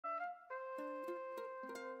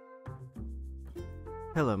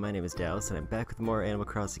Hello, my name is Dallas, and I'm back with more Animal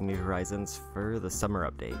Crossing New Horizons for the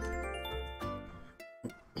summer update.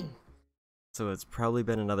 So it's probably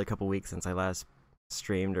been another couple weeks since I last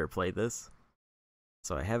streamed or played this.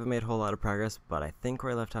 So I haven't made a whole lot of progress, but I think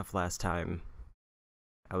where I left off last time,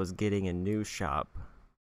 I was getting a new shop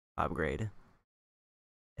upgrade.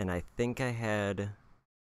 And I think I had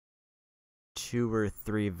 2 or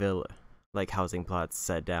 3 housing plots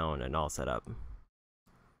set down and all set up.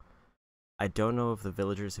 I don't know if the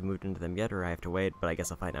villagers have moved into them yet or I have to wait, but I guess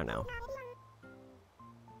I'll find out now.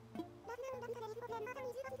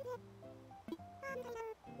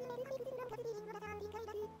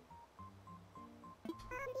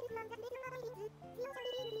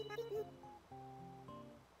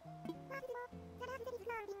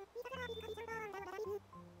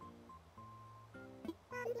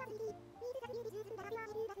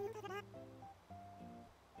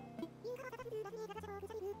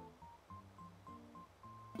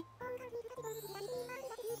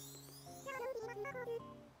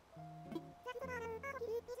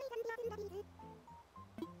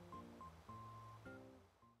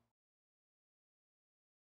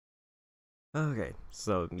 Okay,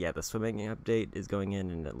 so yeah, the swimming update is going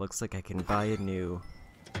in, and it looks like I can buy a new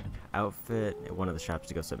outfit at one of the shops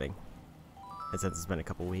to go swimming. And since it's been a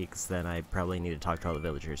couple weeks, then I probably need to talk to all the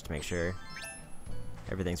villagers to make sure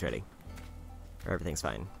everything's ready. Or everything's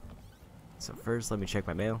fine. So first, let me check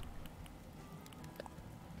my mail.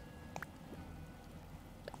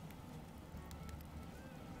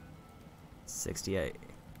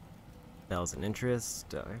 $68,000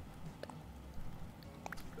 interest.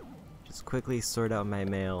 Just quickly sort out my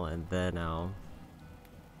mail, and then I'll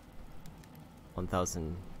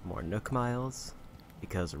 1,000 more Nook miles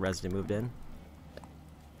because a resident moved in.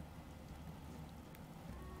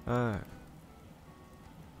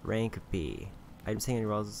 Rank B. Items hanging on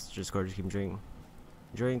your walls, just gorgeous, keep enjoying.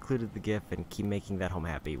 Enjoy included the gift and keep making that home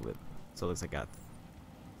happy with. So it looks like I got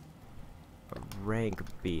a rank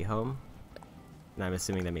B home. And I'm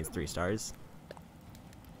assuming that means 3 stars.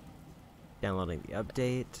 Downloading the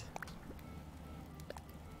update.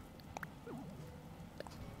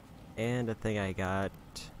 And a thing I got.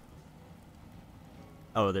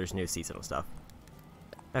 Oh, there's new seasonal stuff.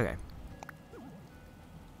 Okay.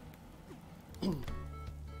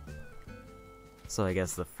 So I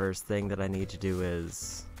guess the first thing that I need to do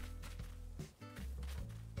is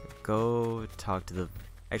go talk to the...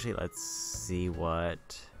 Actually, let's see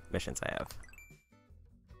what missions I have.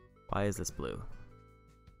 Why is this blue?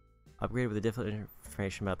 Upgrade with additional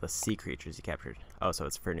information about the sea creatures you captured. Oh, so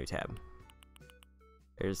it's for a new tab.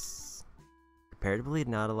 There's comparatively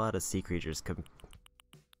not a lot of sea creatures.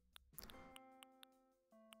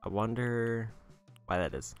 I wonder why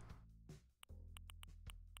that is.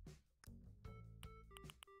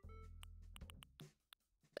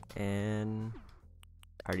 And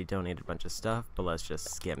I already donated a bunch of stuff, but let's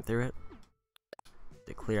just skim through it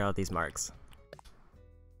to clear out these marks.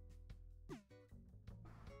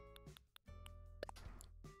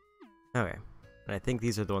 Okay, and I think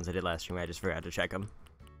these are the ones I did last stream. I just forgot to check them.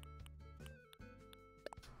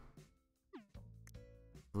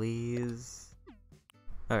 Please.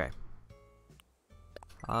 Okay.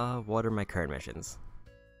 What are my current missions?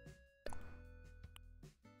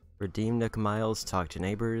 Redeem Nook miles, talk to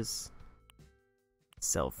neighbors,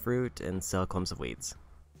 sell fruit, and sell clumps of weeds.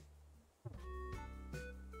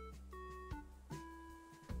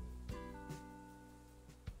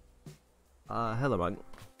 Hello, Mug.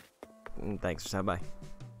 Thanks for stopping by.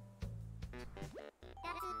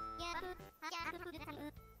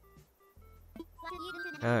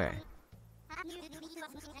 Alright.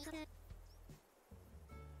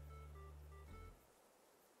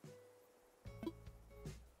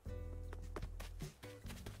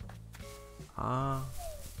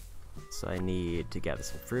 So I need to gather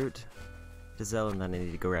some fruit to sell, and then I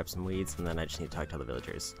need to go grab some weeds, and then I just need to talk to all the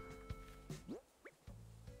villagers.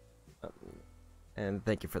 And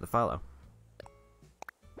thank you for the follow. I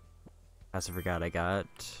also forgot I got...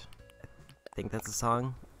 I think that's a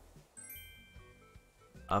song.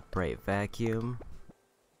 Upright vacuum.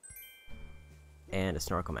 And a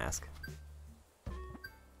snorkel mask.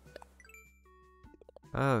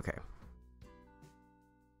 Okay.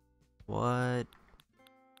 What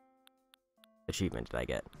achievement did I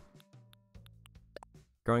get?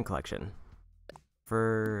 Growing collection.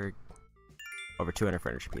 For over 200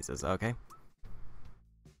 furniture pieces, okay.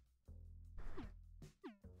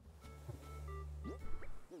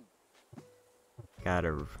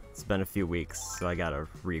 It's been a few weeks, so I gotta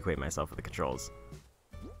reacquaint myself with the controls.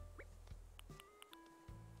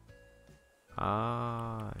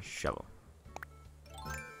 Shovel.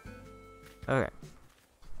 Okay.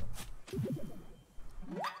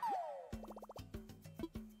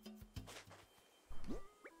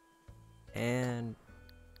 And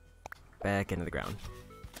back into the ground.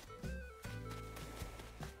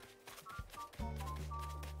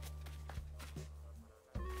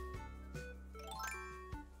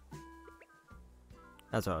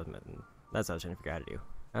 That's what I was meant. That's what I was trying to figure out how to do.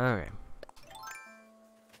 Okay.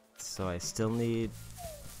 So I still need.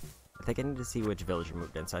 I think I need to see which village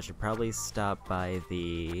moved in. So I should probably stop by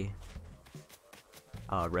the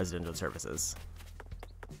residential services.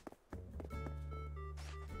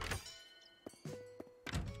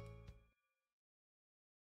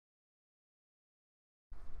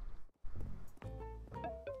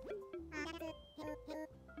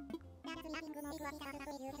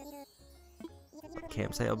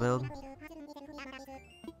 Campsite I'll build.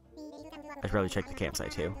 I should probably check the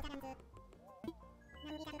campsite too.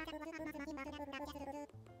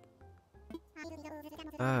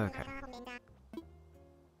 Okay.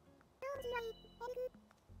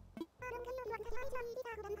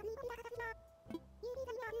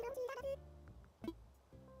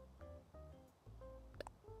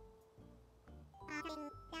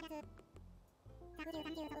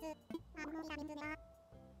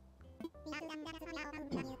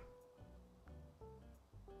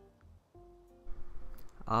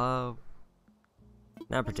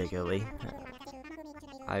 Not particularly.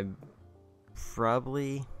 I'm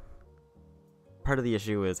probably... Part of the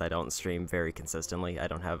issue is I don't stream very consistently. I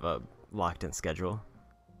don't have a locked-in schedule.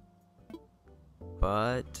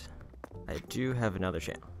 But I do have another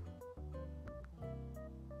channel.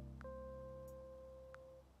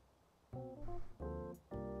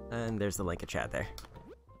 And there's the link in chat there.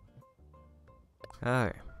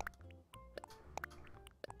 Alright.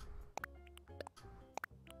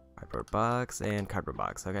 Cardboard box and cardboard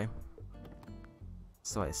box, okay.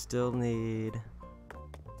 So I still need...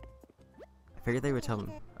 I figured they would tell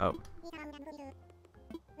them... Oh.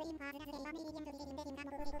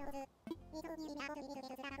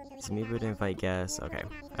 Some amiibo invite guess. Okay.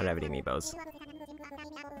 I don't have any amiibos.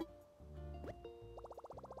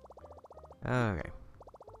 Okay.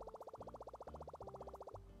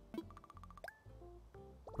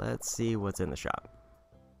 Let's see what's in the shop.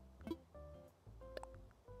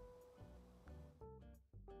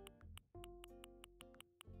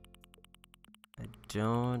 I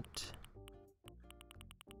don't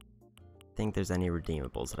think there's any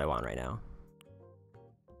redeemables that I want right now.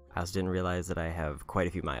 I also didn't realize that I have quite a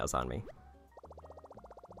few miles on me.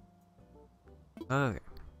 Okay.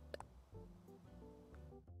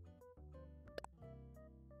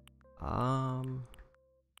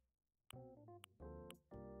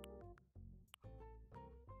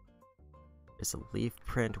 There's a leaf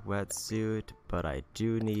print wetsuit, but I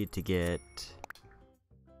do need to get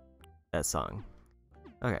that song.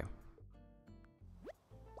 Okay.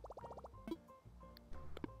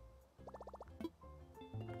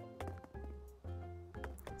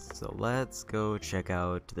 So let's go check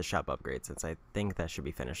out the shop upgrade, since I think that should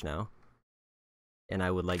be finished now. And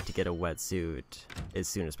I would like to get a wetsuit as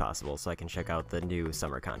soon as possible so I can check out the new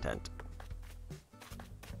summer content.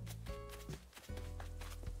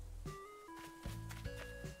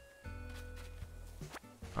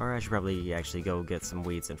 Or I should probably actually go get some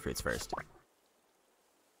weeds and fruits first.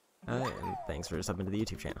 And thanks for subbing to the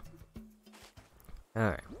YouTube channel.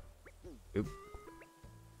 Alright. Oop.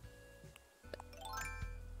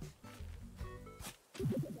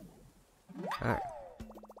 Alright.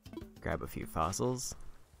 Grab a few fossils.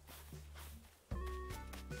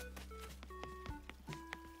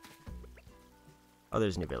 Oh,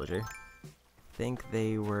 there's a new villager. I think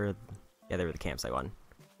they were... Yeah, they were the campsite one.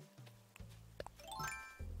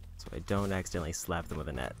 So I don't accidentally slap them with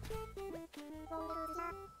a net.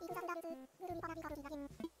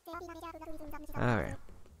 Alright.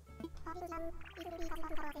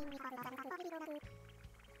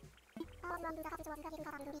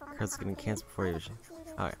 Cards getting canceled before you.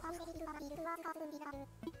 Alright.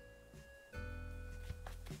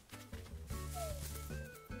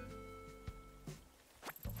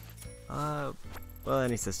 Well,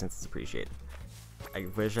 any assistance is appreciated. I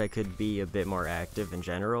wish I could be a bit more active in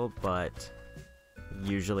general, but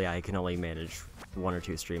usually I can only manage 1 or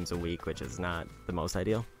 2 streams a week, which is not the most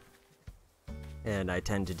ideal. And I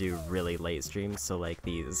tend to do really late streams, so like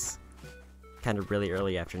these kind of really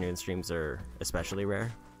early afternoon streams are especially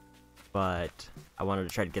rare. But I wanted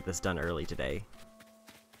to try to get this done early today.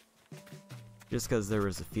 Just because there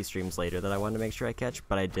was a few streams later that I wanted to make sure I catch,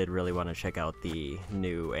 but I did really want to check out the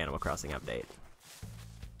new Animal Crossing update.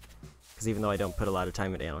 Because even though I don't put a lot of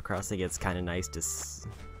time in Animal Crossing, it's kind of nice to...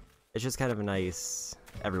 It's just kind of a nice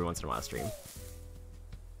every once in a while stream.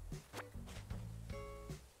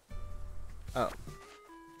 Oh.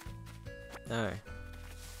 Alright.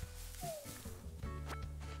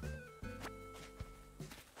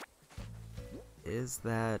 is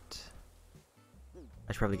that...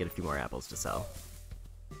 I should probably get a few more apples to sell.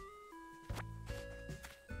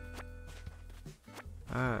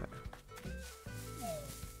 Alright.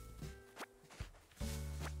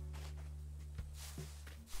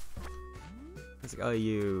 It's like, oh,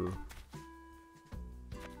 you...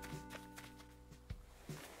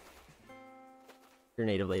 Your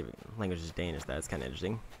native language is Danish. That's kind of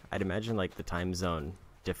interesting. I'd imagine, like, the time zone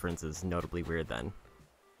difference is notably weird then.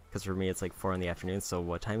 Because for me, it's like 4 in the afternoon, so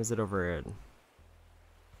what time is it over at...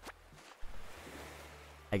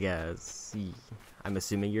 I guess... I'm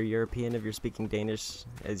assuming you're European if you're speaking Danish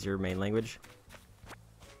as your main language.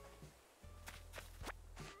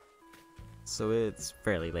 So it's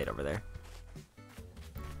fairly late over there.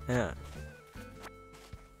 Yeah.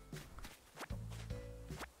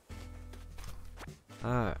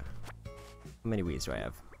 How many weeds do I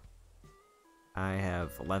have? I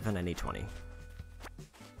have 11, I need 20.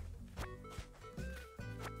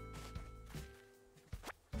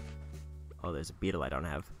 Oh, there's a beetle I don't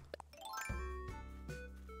have.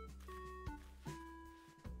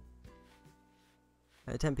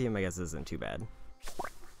 At 10 PM I guess isn't too bad.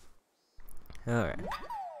 Alright.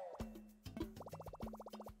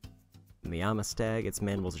 Miyama Stag, its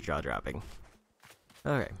mandibles are jaw-dropping.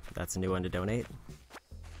 Alright, that's a new one to donate.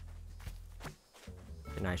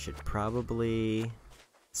 And I should probably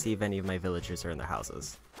see if any of my villagers are in their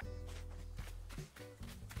houses.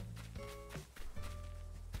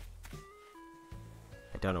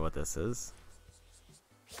 I don't know what this is.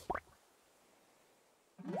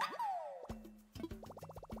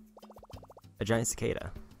 A giant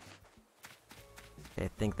cicada. I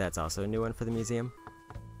think that's also a new one for the museum.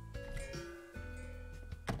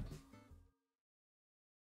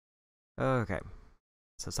 Okay,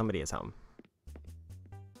 so somebody is home.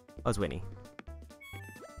 Oh, it's Winnie.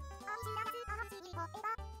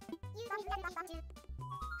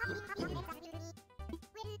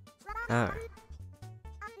 Alright.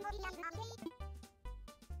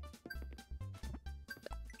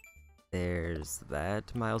 There's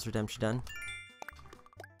that Miles Redemption done.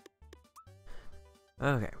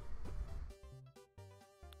 Okay.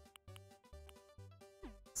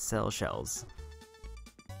 Sell shells.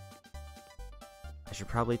 I should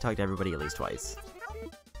probably talk to everybody at least twice.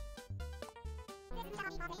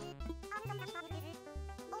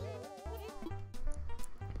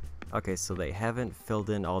 Okay, so they haven't filled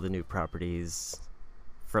in all the new properties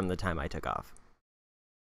from the time I took off.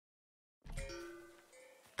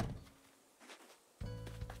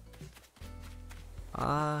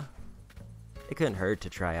 It couldn't hurt to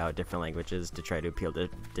try out different languages to try to appeal to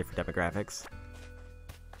different demographics.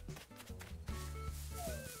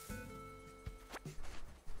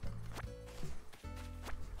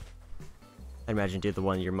 I'd imagine do the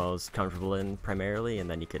one you're most comfortable in primarily, and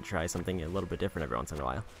then you could try something a little bit different every once in a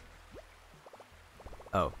while.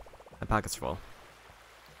 Oh, my pocket's full.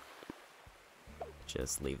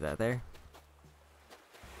 Just leave that there.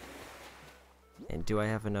 And do I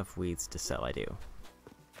have enough weeds to sell? I do.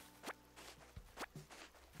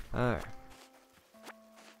 Alright.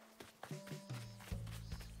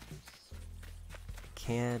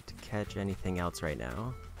 Can't catch anything else right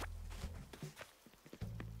now.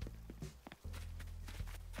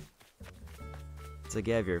 So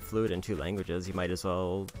yeah, if you're fluent in 2 languages, you might as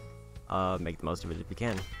well make the most of it if you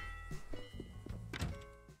can.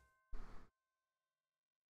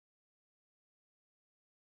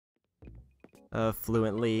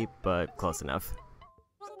 Fluently, but close enough.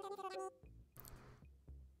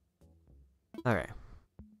 Alright.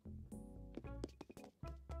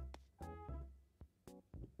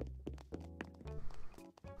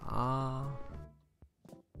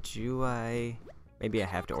 Do I... Maybe I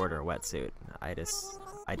have to order a wetsuit. I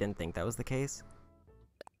didn't think that was the case.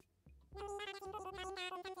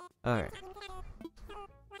 Alright.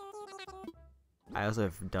 I also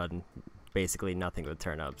have done basically nothing with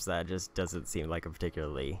turnips. That just doesn't seem like a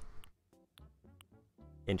particularly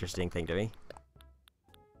interesting thing to me.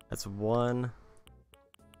 That's one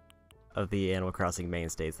of the Animal Crossing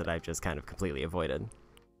mainstays that I've just kind of completely avoided.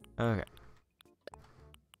 Okay.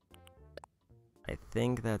 I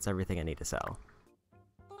think that's everything I need to sell.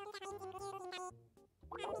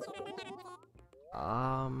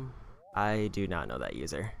 I do not know that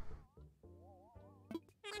user.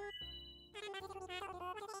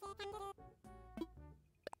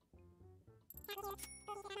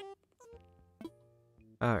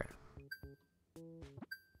 Alright.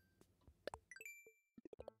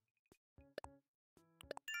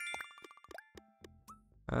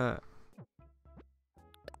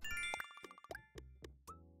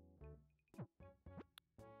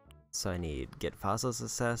 So I need get fossils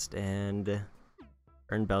assessed and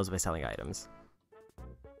Earn bells by selling items.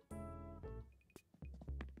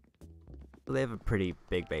 They have a pretty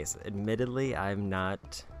big base. Admittedly, I'm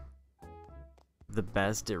not the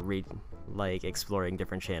best at exploring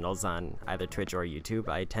different channels on either Twitch or YouTube.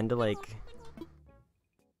 I tend to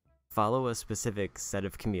follow a specific set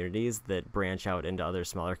of communities that branch out into other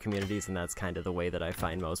smaller communities, and that's kind of the way that I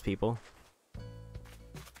find most people.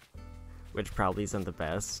 Which probably isn't the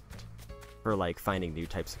best for finding new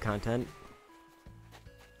types of content.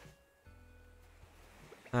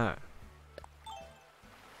 I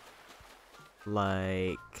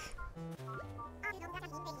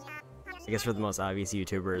guess for the most obvious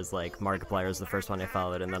YouTubers, Markiplier is the first one I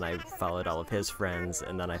followed, and then I followed all of his friends,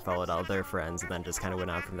 and then I followed all of their friends, and then just kind of went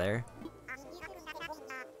on from there.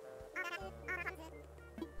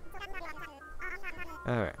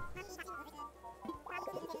 Alright.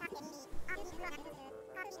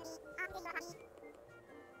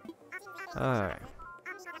 Alright.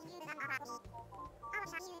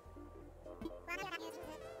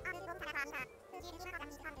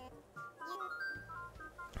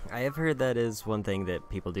 I have heard that is one thing that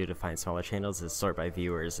people do to find smaller channels, is sort by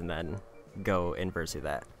viewers and then go and pursue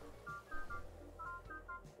that.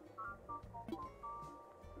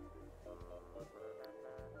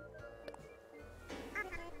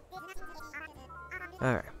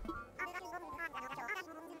 Alright.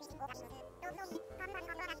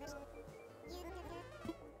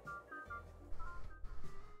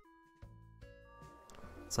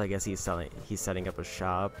 So I guess he's setting up a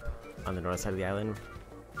shop on the north side of the island.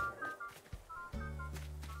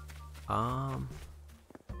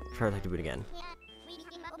 Try to do it again.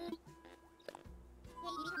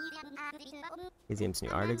 Museum's new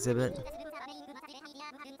art exhibit.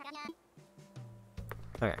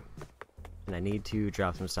 Okay. And I need to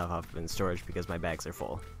drop some stuff off in storage because my bags are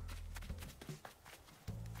full.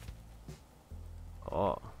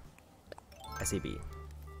 Oh. SAB.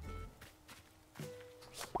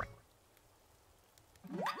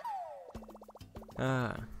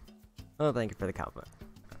 Well, thank you for the compliment.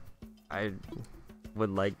 I would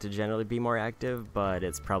like to generally be more active, but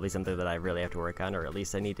it's probably something that I really have to work on, or at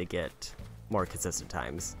least I need to get more consistent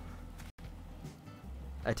times.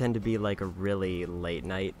 I tend to be a really late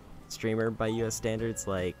night streamer by US standards,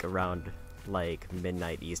 around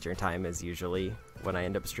midnight Eastern time is usually when I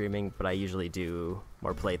end up streaming, but I usually do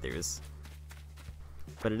more playthroughs.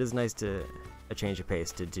 But it is nice to a change of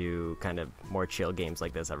pace to do kind of more chill games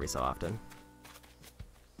like this every so often.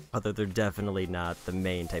 Although they're definitely not the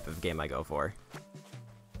main type of game I go for.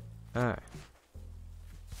 Alright.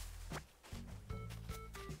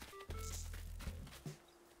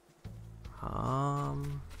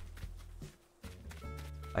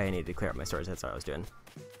 I need to clear up my storage, that's what I was doing.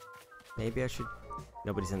 Maybe I should...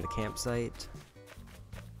 Nobody's in the campsite.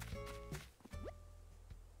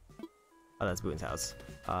 Oh, that's Boone's house.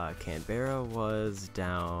 Canberra was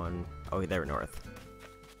down... Oh, they were north.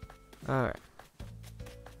 Alright.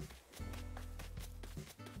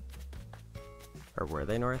 Or were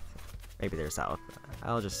they north? Maybe they're south.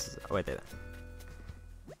 I'll just... Oh, wait, there.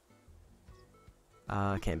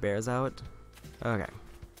 Canberra's out. Okay.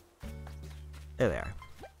 There they are.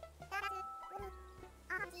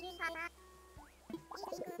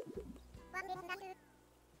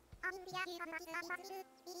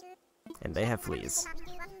 And they have fleas.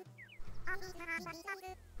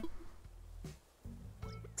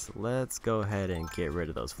 So let's go ahead and get rid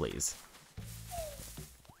of those fleas.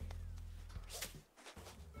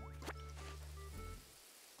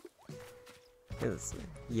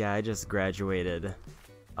 Yeah, I just graduated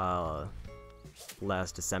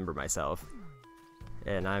last December myself,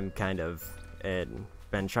 and I'm kind of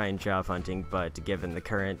been trying job hunting, but given the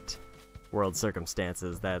current world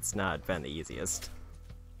circumstances, that's not been the easiest.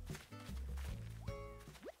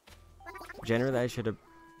 Generally, I should have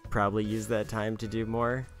probably used that time to do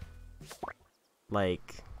more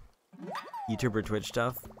YouTube or Twitch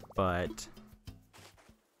stuff, but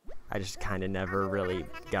I just kind of never really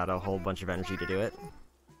got a whole bunch of energy to do it.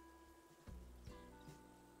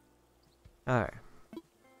 Alright.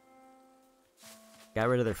 Got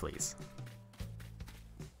rid of their fleas.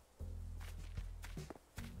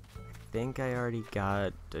 I think I already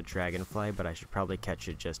got a dragonfly, but I should probably catch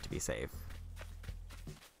it just to be safe.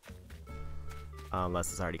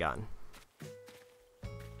 Unless it's already gone.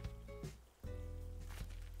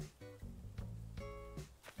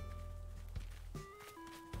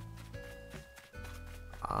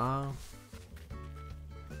 I'm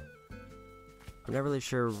not really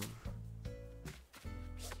sure.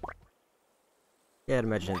 Yeah, I'd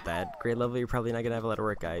imagine at that grade level you're probably not gonna have a lot of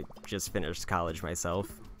work. I just finished college myself,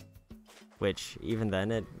 which even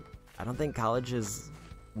then I don't think college is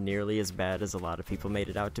nearly as bad as a lot of people made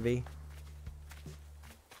it out to be.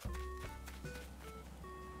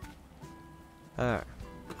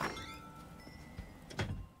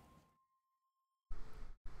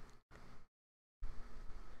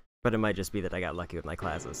 But it might just be that I got lucky with my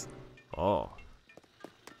classes. Oh.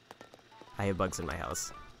 I have bugs in my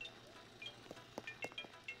house.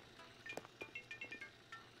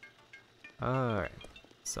 Alright.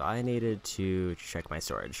 So I needed to check my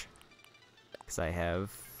storage. Because I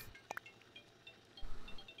have...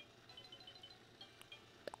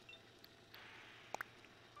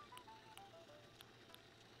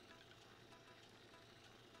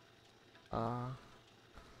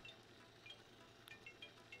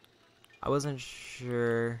 I wasn't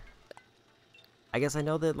sure... I guess I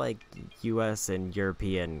know that, like, US and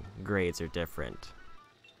European grades are different.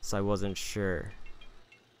 So I wasn't sure.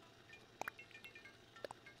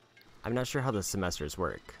 I'm not sure how the semesters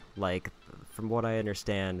work. Like, from what I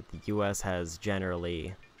understand, the US has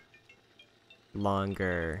generally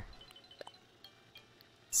longer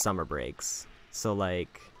summer breaks. So,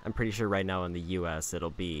 like, I'm pretty sure right now in the US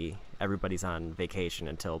it'll be everybody's on vacation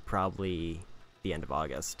until probably the end of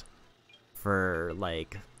August for,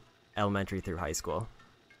 like, elementary through high school.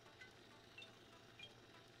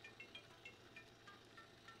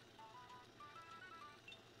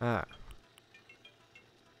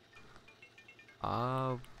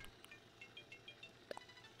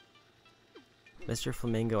 Mr.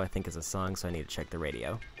 Flamingo, I think, is a song, so I need to check the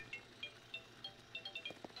radio.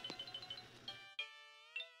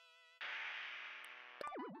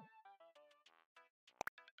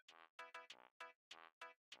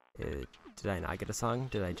 Did I not get a song?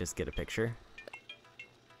 Did I just get a picture?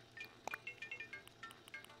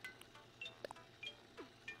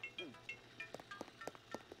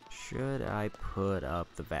 Should I put up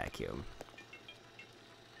the vacuum?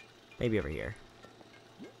 Maybe over here.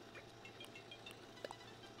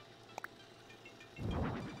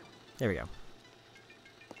 There we go.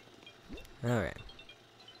 Alright.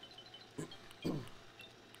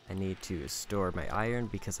 I need to store my iron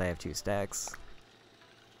because I have 2 stacks.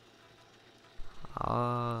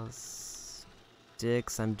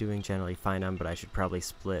 Sticks I'm doing generally fine on, but I should probably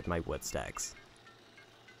split my wood stacks.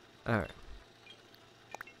 Alright.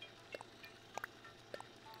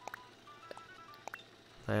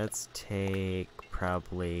 Let's take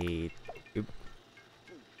probably...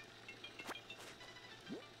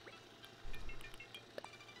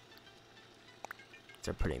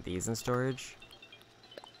 Start putting these in storage.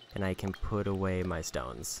 And I can put away my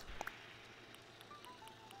stones.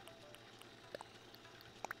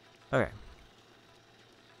 Okay.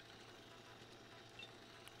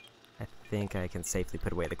 I think I can safely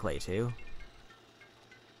put away the clay too.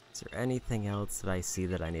 Is there anything else that I see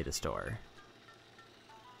that I need to store?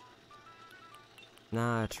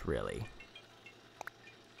 Not really.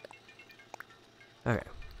 Okay.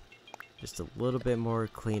 Just a little bit more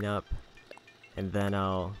cleanup, and then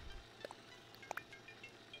I'll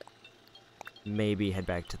maybe head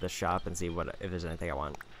back to the shop and see if there's anything I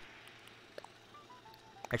want.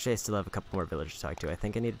 Actually, I still have a couple more villagers to talk to. I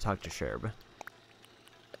think I need to talk to Sherb.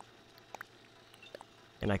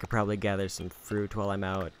 And I could probably gather some fruit while I'm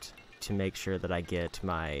out to make sure that I get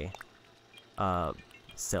my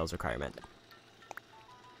sales requirement.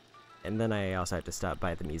 And then I also have to stop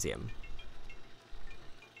by the museum.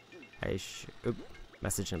 Oop,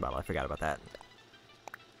 message in a bottle, I forgot about that.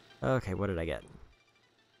 Okay, what did I get?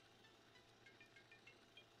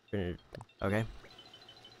 Okay.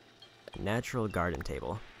 Natural garden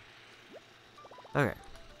table. Okay.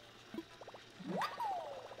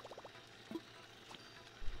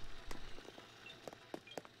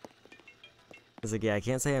 It's like, yeah, I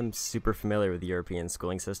can't say I'm super familiar with European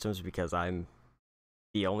schooling systems because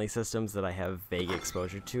the only systems that I have vague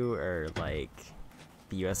exposure to are, like,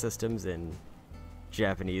 the US systems and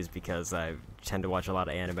Japanese because I tend to watch a lot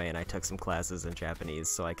of anime and I took some classes in Japanese,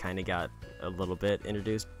 so I kind of got a little bit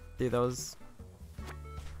introduced through those.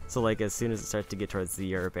 So, like, as soon as it starts to get towards the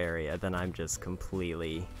Europe area, then I'm just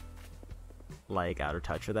completely, like, out of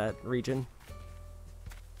touch with that region.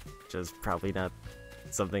 Which is probably not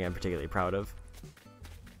something I'm particularly proud of.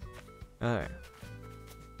 Alright.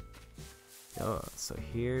 Oh, so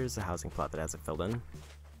here's a housing plot that hasn't filled in.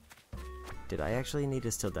 Did I actually need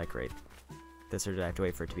to still decorate this, or did I have to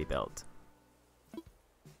wait for it to be built?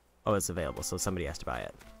 Oh, it's available, so somebody has to buy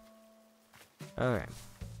it. Alright.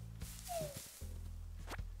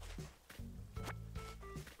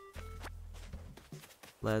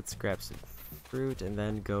 Let's grab some fruit and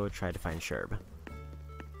then go try to find Sherb.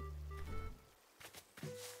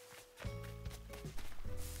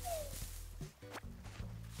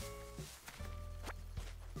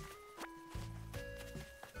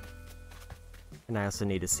 And I also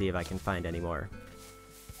need to see if I can find any more.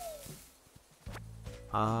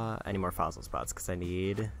 Any more fossil spots, because I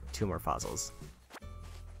need 2 more fossils.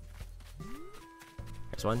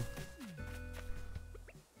 There's one.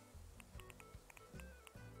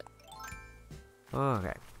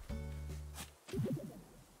 Okay.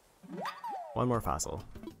 1 more fossil.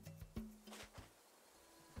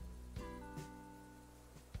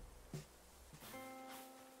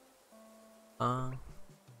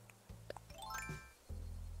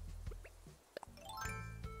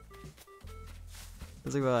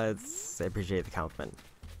 I appreciate the compliment.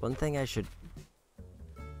 One thing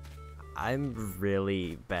I'm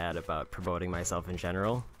really bad about promoting myself in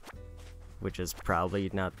general, which is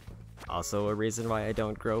probably not also a reason why I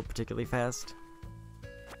don't grow particularly fast.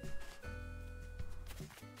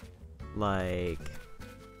 Like,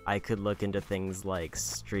 I could look into things like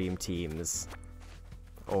stream teams,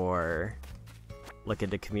 or look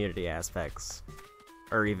into community aspects,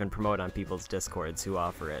 or even promote on people's discords who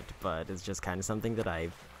offer it, but it's just kind of something that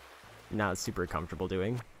I'm not super comfortable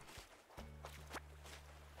doing.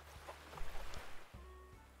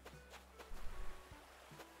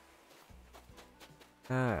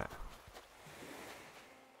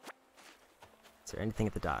 Is there anything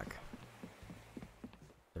at the dock?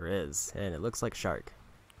 There is, and it looks like a shark.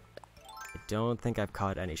 I don't think I've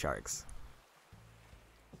caught any sharks.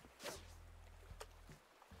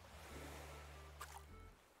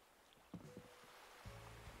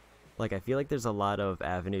 Like, I feel like there's a lot of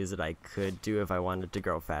avenues that I could do if I wanted to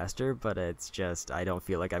grow faster, but it's just, I don't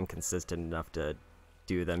feel like I'm consistent enough to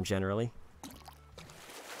do them generally.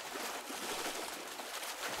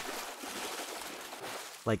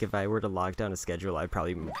 Like, if I were to lock down a schedule, I'd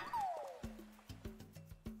probably...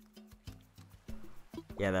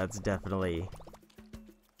 Yeah, that's definitely...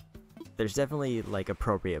 There's definitely, like,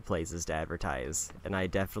 appropriate places to advertise, and I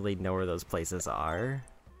definitely know where those places are.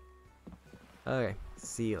 Okay,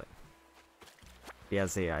 see you later. Yeah,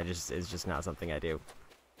 see, it's just not something I do.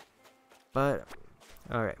 But,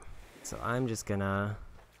 alright. So I'm just gonna...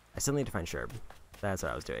 I still need to find Sherb. That's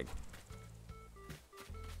what I was doing.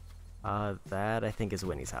 That I think is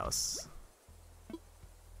Winnie's house.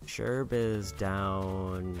 Sherb is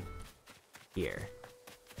down here.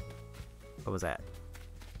 What was that?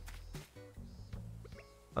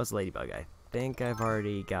 Oh, it's a ladybug. I think I've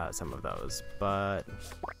already got some of those, but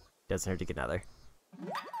doesn't hurt to get another.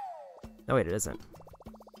 No, wait, it isn't.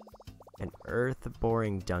 An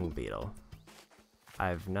earth-boring dung beetle.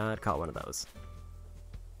 I've not caught one of those.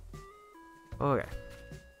 Okay.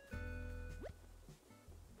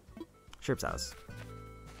 Sherb's house.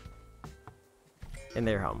 In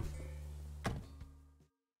their home.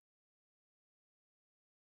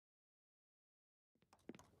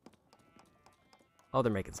 Oh,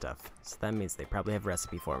 they're making stuff. So that means they probably have a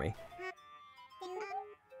recipe for me.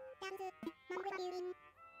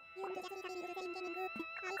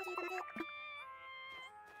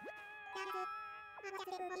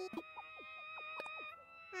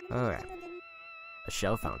 Alright. A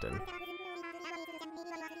shell fountain.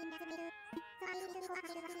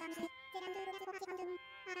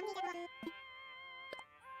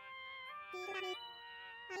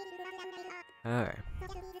 Alright.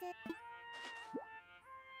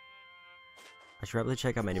 I should probably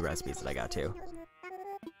check out my new recipes that I got too.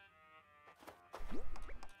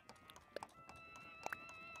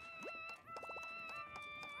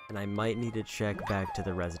 And I might need to check back to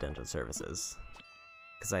the residential services.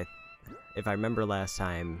 Because if I remember last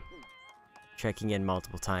time, checking in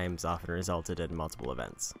multiple times often resulted in multiple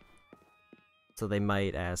events. So they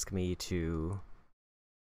might ask me to...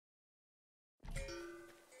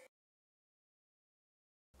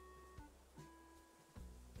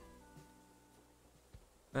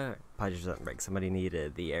 Alright, probably just doesn't break. Somebody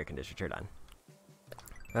needed the air conditioner turned on.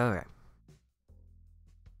 Okay.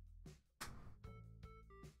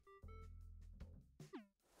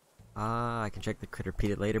 I can check the critter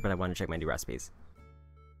repeat it later, but I want to check my new recipes.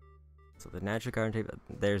 So the natural garden table,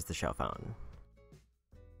 there's the shell fountain.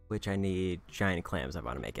 Which I need giant clams, I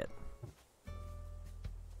want to make it.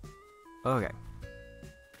 Okay.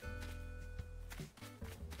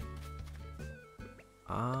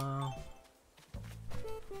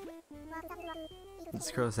 Does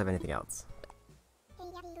Scrolls have anything else?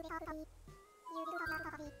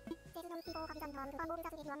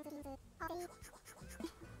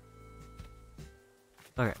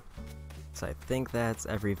 Okay, so I think that's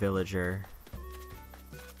every villager.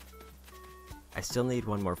 I still need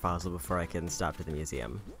one more fossil before I can stop to the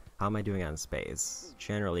museum. How am I doing on space?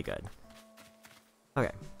 Generally good.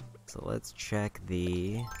 Okay, so let's check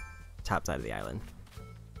the top side of the island.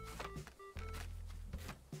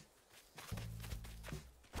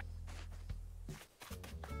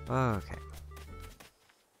 Okay.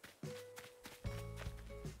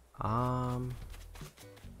 Oh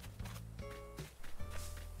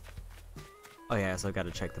yeah, so I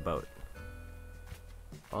gotta check the boat.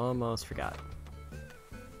 Almost forgot.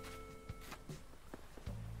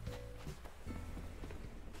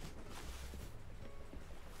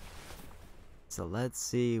 So let's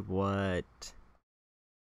see what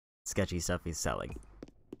sketchy stuff he's selling.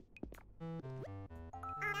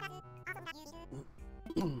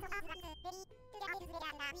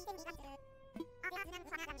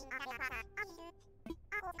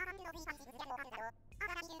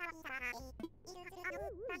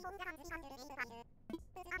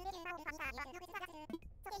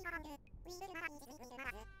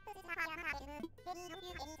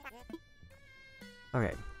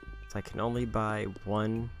 Okay, so I can only buy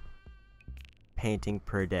one painting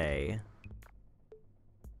per day.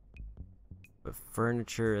 But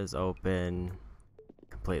furniture is open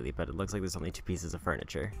completely, but it looks like there's only 2 pieces of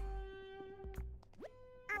furniture.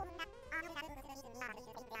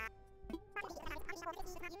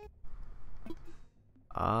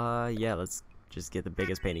 Yeah, let's just get the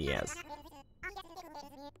biggest painting he has.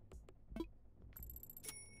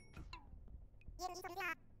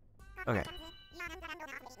 Okay.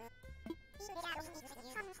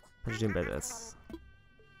 Let's do business.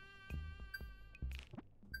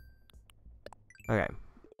 Okay.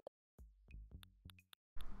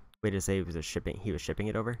 Wait to say he was shipping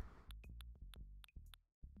it over?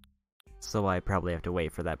 So I probably have to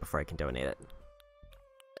wait for that before I can donate it.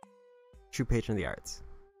 True patron of the arts.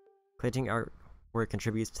 Collecting artwork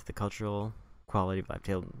contributes to the cultural quality of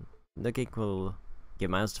Lifetail. Looking will give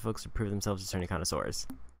miles to folks to prove themselves discerning connoisseurs.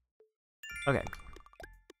 Okay.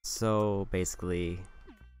 So basically,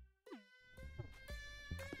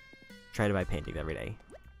 try to buy paintings every day.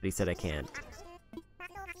 But he said I can't.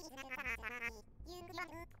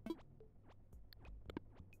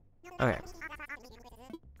 Okay.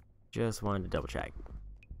 Just wanted to double check.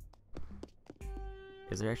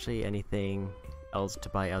 Is there actually anything else to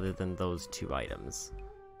buy other than those 2 items?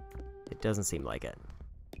 It doesn't seem like it.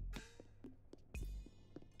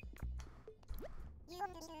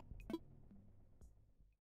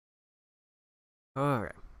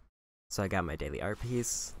 Alright. So I got my daily art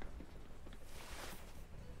piece.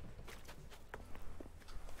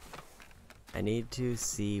 I need to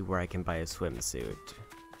see where I can buy a swimsuit.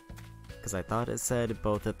 Because I thought it said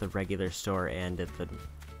both at the regular store and at the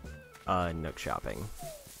Nook shopping.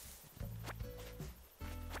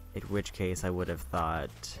 In which case I would have thought,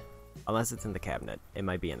 unless it's in the cabinet, it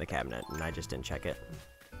might be in the cabinet and I just didn't check it.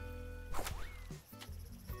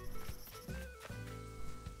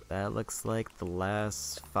 That looks like the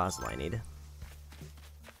last fossil I need.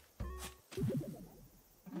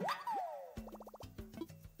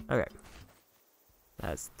 Okay.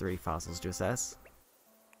 That's 3 fossils to assess.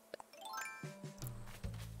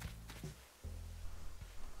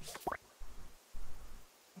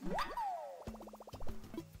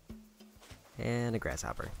 And a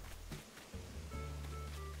grasshopper.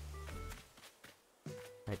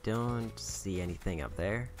 I don't see anything up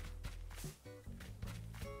there.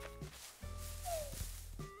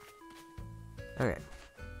 Okay.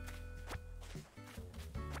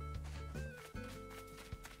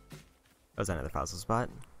 Oh, is that another fossil spot?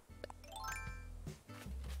 How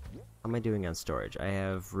am I doing on storage? I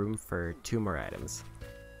have room for 2 more items.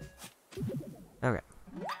 Okay.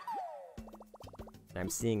 I'm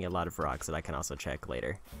seeing a lot of rocks that I can also check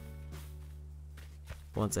later.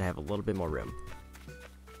 Once I have a little bit more room.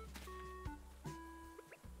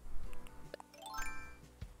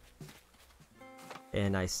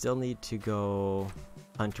 And I still need to go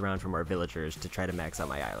hunt around for more villagers to try to max out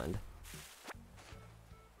my island.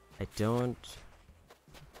 I don't...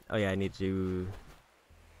 Oh yeah, I need to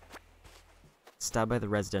stop by the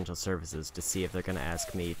residential services to see if they're going to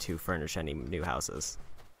ask me to furnish any new houses.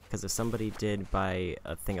 Because if somebody did buy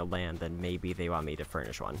a thing of land, then maybe they want me to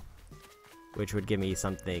furnish one. Which would give me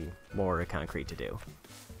something more concrete to do.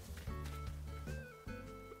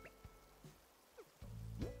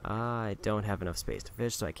 I don't have enough space to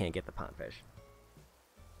fish, so I can't get the pond fish.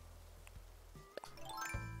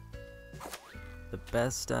 The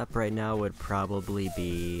best stop right now would probably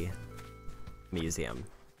be museum,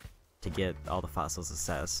 to get all the fossils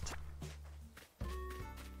assessed,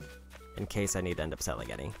 in case I need to end up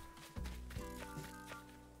selling any.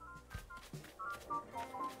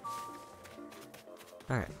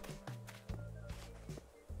 Alright.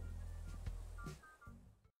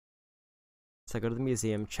 So I go to the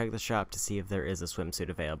museum, check the shop to see if there is a swimsuit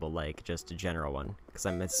available, like just a general one. Because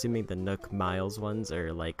I'm assuming the Nook Miles ones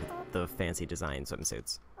are like the fancy design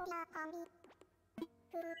swimsuits.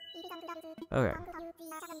 Okay.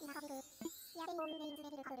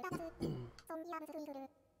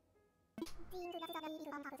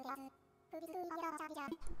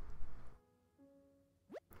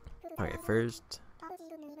 Okay, first,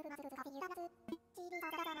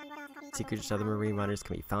 secrets of the marine monsters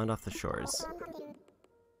can be found off the shores.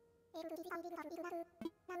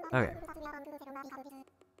 Okay.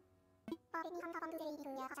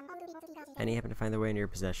 Any happen to find their way in your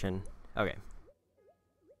possession? Okay.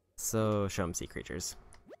 So, show them sea creatures.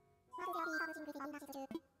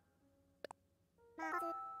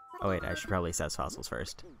 Oh wait, I should probably assess fossils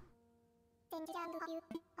first.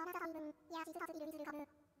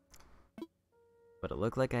 But it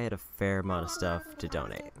looked like I had a fair amount of stuff to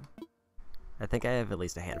donate. I think I have at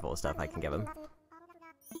least a handful of stuff I can give him.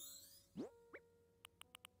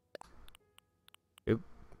 Oop.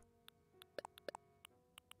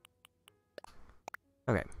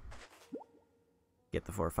 Okay. Get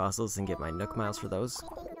the 4 fossils and get my Nook miles for those.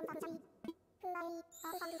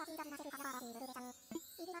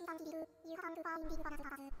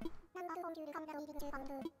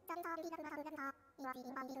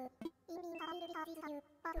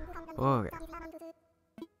 Okay.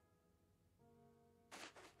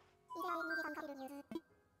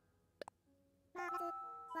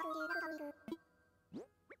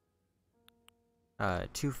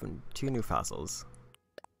 Two new fossils.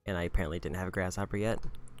 And I apparently didn't have a grasshopper yet.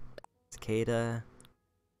 Cicada,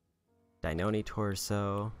 Deinonytorso,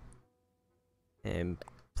 torso, and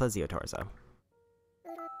Plesiotorso.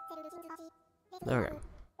 Okay.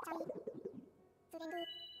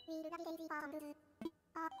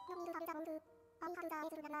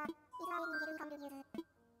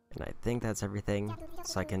 And I think that's everything,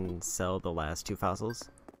 so I can sell the last 2 fossils.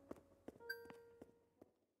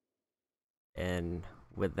 And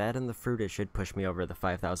with that and the fruit, it should push me over the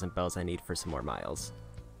 5,000 bells I need for some more miles.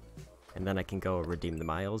 And then I can go redeem the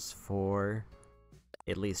miles for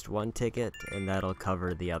at least 1 ticket, and that'll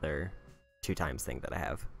cover the other 2 times thing that I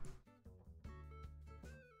have.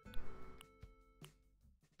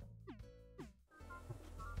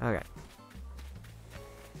 Okay.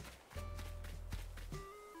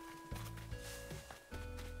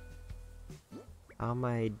 How am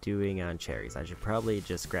I doing on cherries? I should probably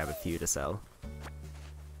just grab a few to sell.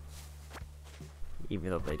 Even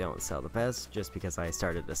though they don't sell the best, just because I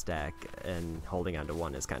started a stack and holding on to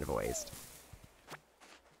 1 is kind of a waste.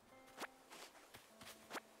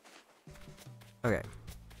 Okay.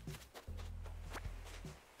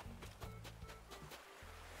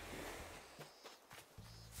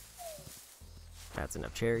 That's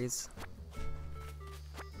enough cherries.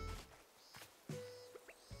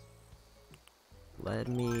 Let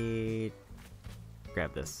me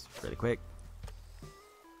grab this really quick.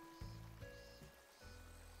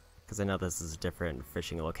 Because I know this is a different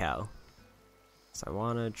fishing locale. So I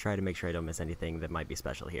want to try to make sure I don't miss anything that might be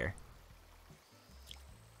special here.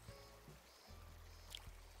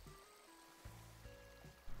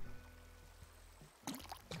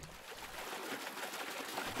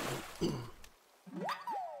 The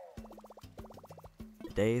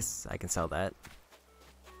dace, I can sell that.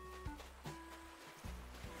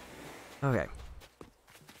 Okay.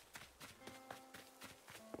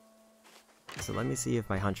 So let me see if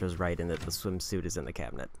my hunch was right in that the swimsuit is in the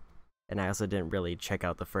cabinet. And I also didn't really check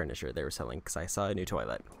out the furniture they were selling because I saw a new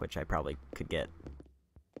toilet, which I probably could get.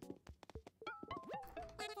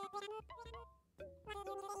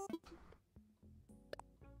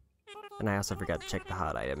 And I also forgot to check the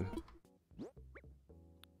hot item.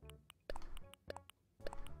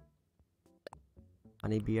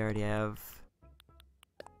 Honeybee I already have.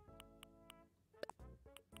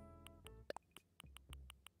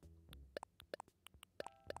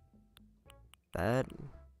 That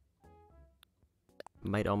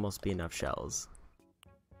might almost be enough shells.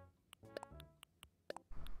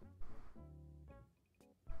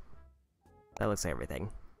 That looks like everything.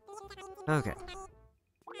 Okay.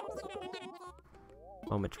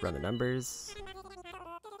 Moment to run the numbers.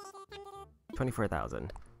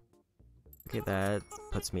 24,000. Okay, that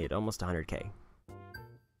puts me at almost 100k.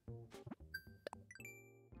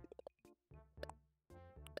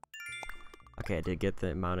 Okay, I did get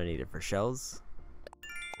the amount I needed for shells.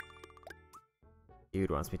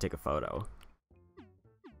 Dude wants me to take a photo.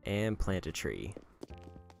 And plant a tree.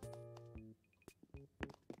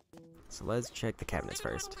 So let's check the cabinets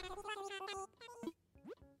first.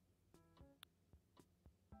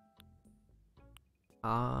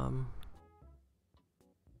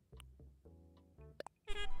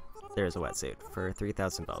 There's a wetsuit for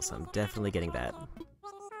 3,000 bells, so I'm definitely getting that.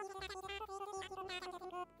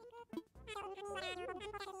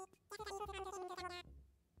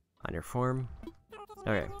 on your form.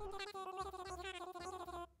 Okay.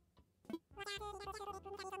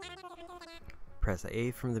 Press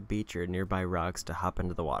A from the beach or nearby rocks to hop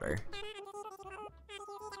into the water.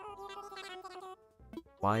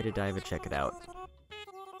 Why to dive and check it out?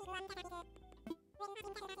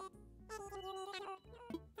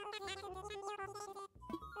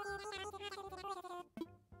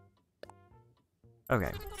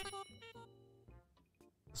 Okay.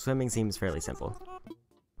 Swimming seems fairly simple.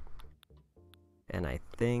 And I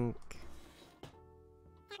think...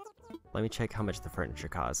 Let me check how much the furniture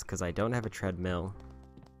costs, because I don't have a treadmill.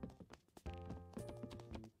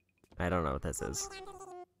 I don't know what this is.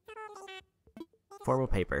 Formal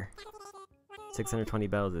paper. 620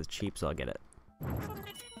 bells is cheap, so I'll get it.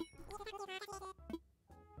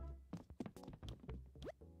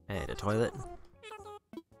 And a toilet.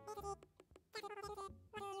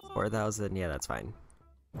 4,000, yeah, that's fine.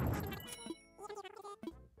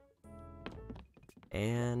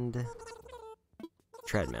 And...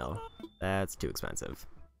 treadmill. That's too expensive.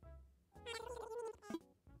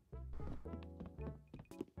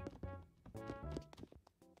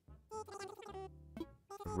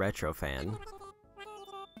 Retro fan.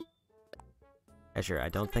 Yeah, sure, I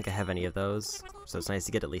don't think I have any of those, so it's nice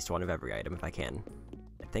to get at least one of every item if I can.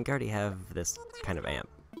 I think I already have this kind of amp.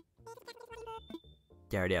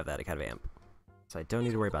 Yeah, I already have that kind of amp. So I don't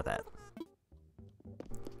need to worry about that.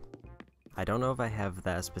 I don't know if I have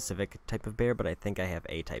that specific type of bear, but I think I have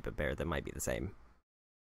a type of bear that might be the same.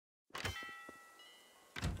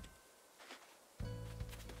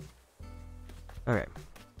 Okay.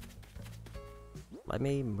 Let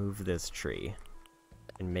me move this tree,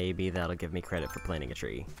 and maybe that'll give me credit for planting a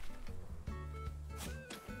tree.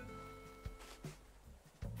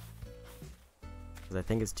 Because I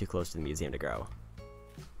think it's too close to the museum to grow.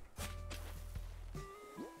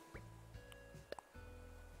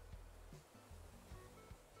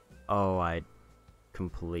 Oh, I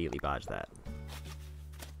completely botched that.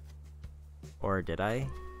 Or did I?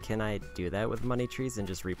 Can I do that with money trees and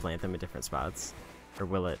just replant them in different spots? Or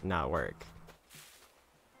will it not work?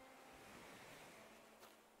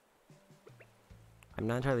 I'm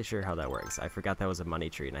not entirely sure how that works. I forgot that was a money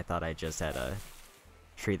tree and I thought I just had a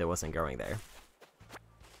tree that wasn't growing there.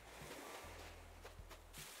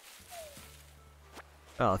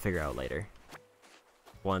 Well, I'll figure out later.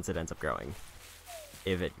 Once it ends up growing.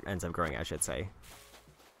 If it ends up growing, I should say.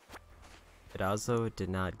 It also did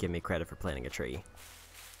not give me credit for planting a tree.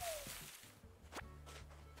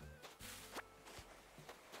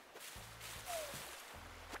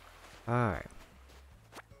 Alright.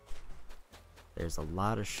 There's a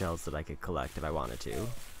lot of shells that I could collect if I wanted to.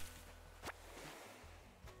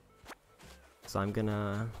 So I'm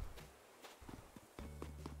gonna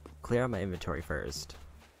clear out my inventory first.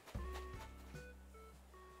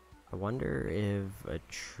 I wonder if a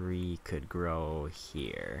tree could grow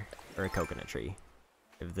here, or a coconut tree,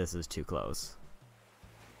 if this is too close.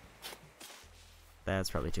 That's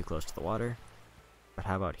probably too close to the water, but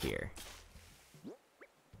how about here?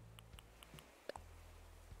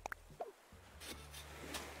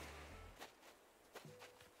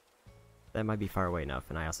 That might be far away enough,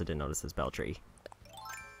 and I also didn't notice this bell tree.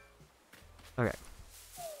 Okay.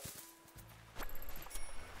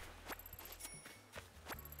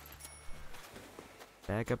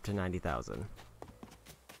 Back up to 90,000.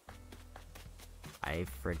 I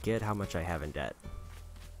forget how much I have in debt.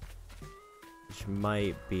 Which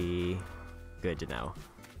might be good to know.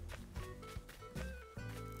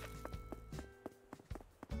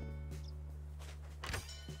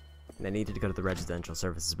 And I needed to go to the residential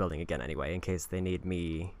services building again anyway, in case they need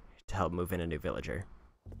me to help move in a new villager.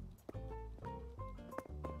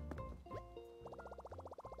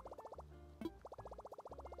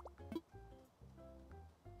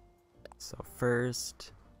 So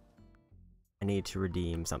first, I need to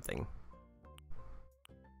redeem something.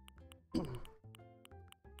 I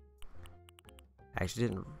actually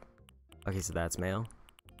didn't... Okay, so that's mail.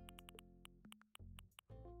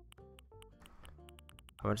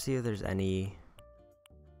 I want to see if there's any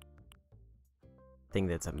thing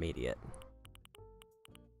that's immediate.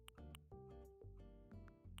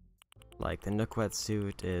 Like, the Nook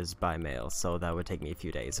wetsuit is by mail, so that would take me a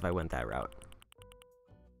few days if I went that route.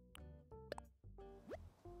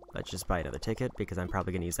 Let's just buy another ticket, because I'm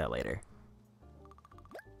probably going to use that later.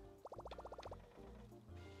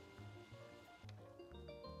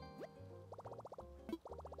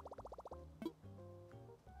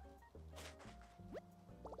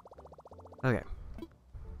 Okay.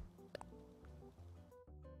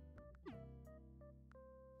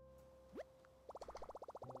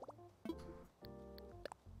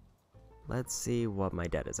 let's see what my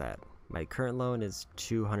debt is at. My current loan is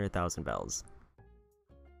 200,000 bells.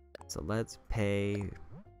 So let's pay,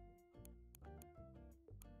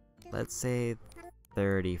 let's say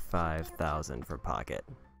 35,000 for pocket.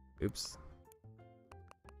 Oops.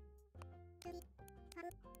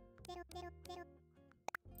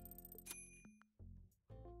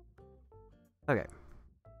 Okay.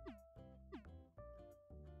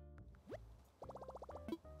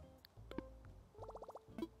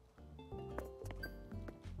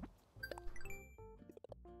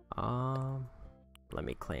 Let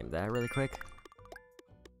me claim that really quick.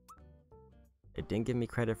 It didn't give me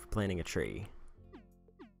credit for planting a tree.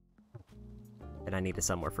 And I need to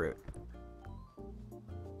sell more fruit.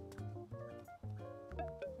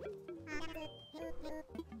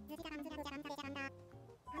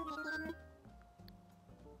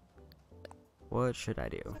 What should I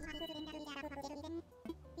do?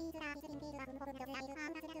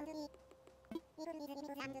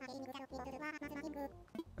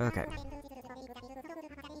 Okay.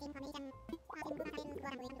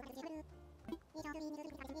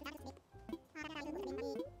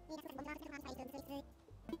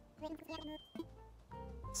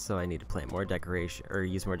 So I need to plant more decoration, or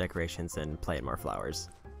use more decorations and plant more flowers.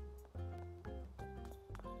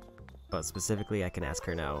 But specifically, I can ask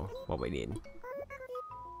her now what we need.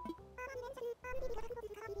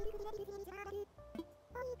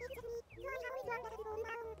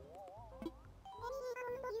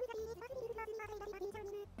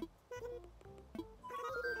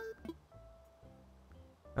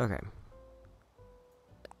 Okay.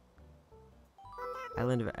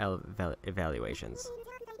 Island of evaluations.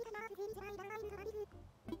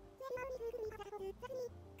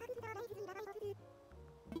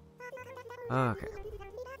 Okay.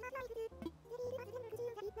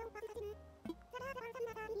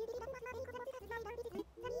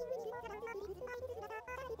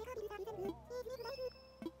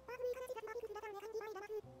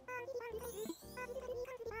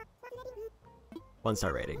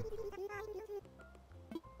 One-star rating.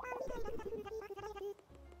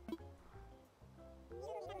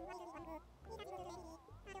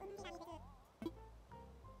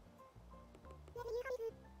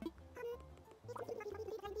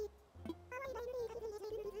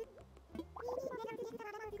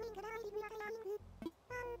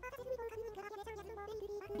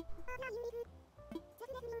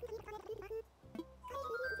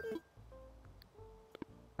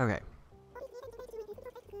 Okay.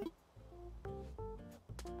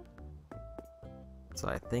 So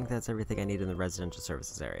I think that's everything I need in the residential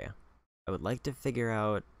services area. I would like to figure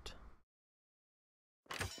out...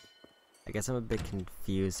 I guess I'm a bit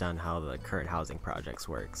confused on how the current housing projects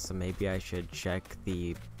work, so maybe I should check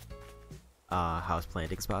the house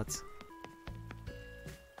planting spots.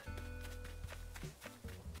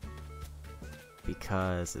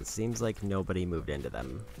 Because it seems like nobody moved into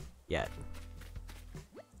them yet.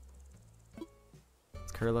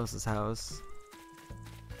 It's Kurlos' house.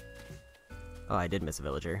 Oh, I did miss a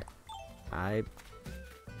villager. I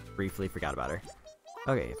briefly forgot about her.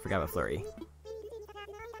 Okay, forgot about Flurry.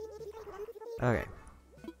 Okay.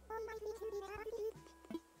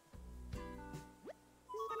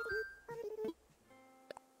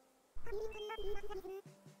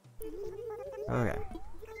 Okay.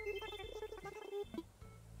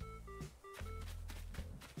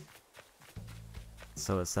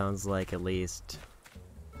 So it sounds like, at least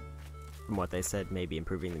from what they said, maybe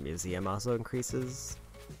improving the museum also increases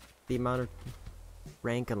the amount of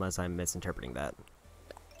rank, unless I'm misinterpreting that.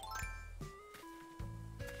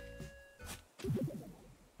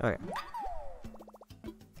 Okay.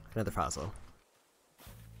 Another fossil.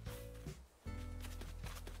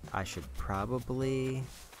 I should probably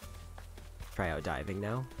try out diving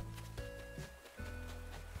now.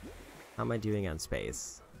 How am I doing on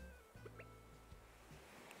space?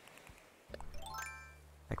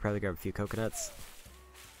 I could probably grab a few coconuts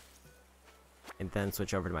and then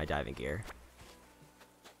switch over to my diving gear.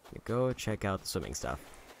 Go check out the swimming stuff.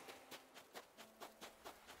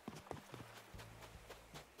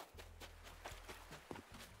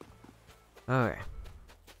 Okay.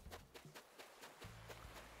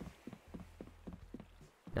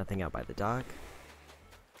 Nothing out by the dock.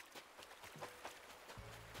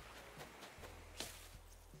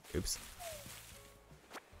 Oops.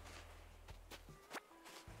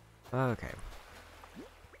 Okay.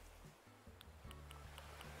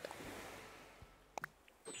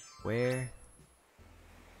 Where?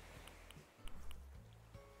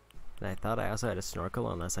 And I thought I also had a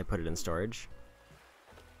snorkel unless I put it in storage.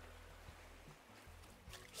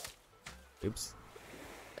 Oops.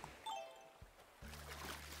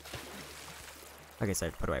 Okay, so I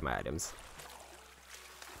put away my items.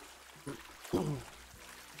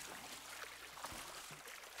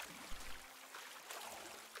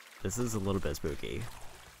 This is a little bit spooky.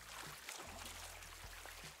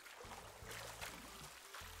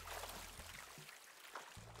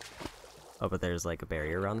 Oh, but there's like a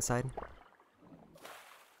barrier around the side.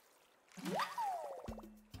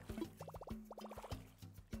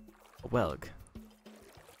 A Welg.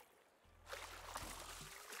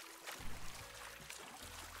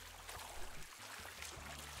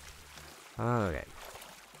 Okay.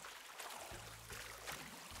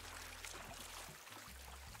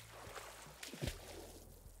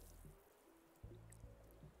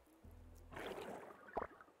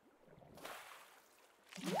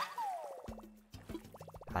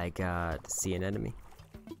 I got sea anemone.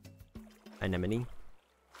 Anemone.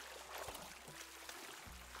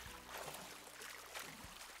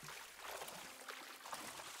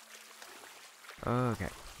 Okay.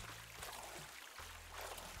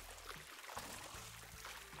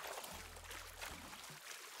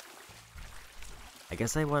 I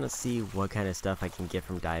guess I want to see what kind of stuff I can get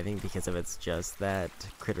from diving, because if it's just that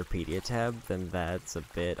Critterpedia tab, then that's a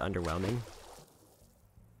bit underwhelming.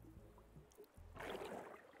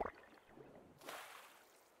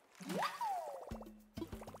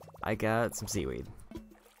 I got some seaweed.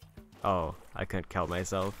 Oh, I couldn't count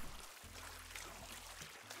myself.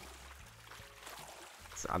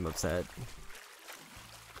 So I'm upset.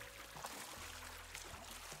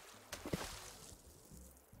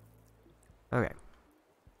 Okay.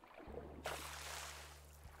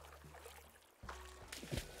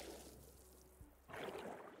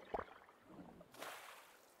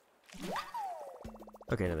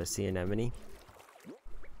 Okay, another sea anemone.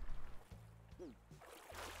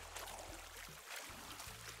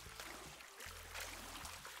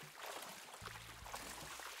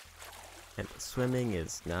 And the swimming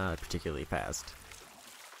is not particularly fast.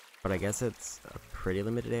 But I guess it's a pretty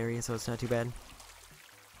limited area, so it's not too bad.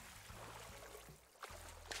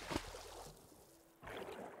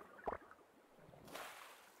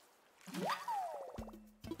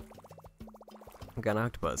 I got an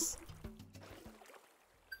octopus.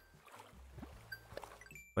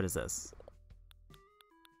 What is this?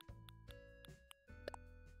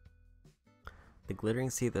 The glittering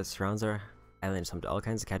sea that surrounds our island is home to all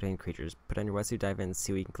kinds of captivating creatures. Put on your wetsuit, dive in, and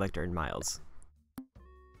see what you can collect to earn miles.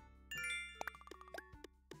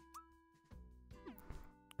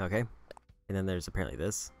 Okay. And then there's apparently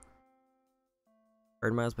this.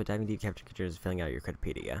 Earn miles by diving deep, capturing creatures, filling out your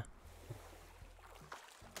Critterpedia.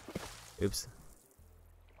 Oops.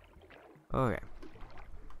 Okay.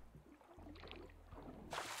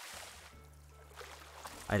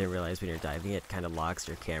 I didn't realize when you're diving it kind of locks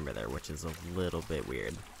your camera there, which is a little bit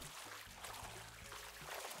weird.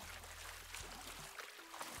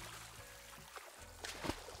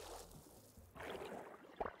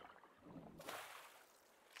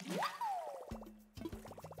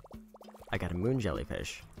 I got a moon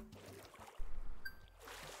jellyfish.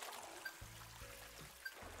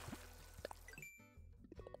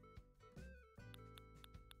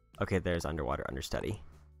 Okay, there's underwater understudy.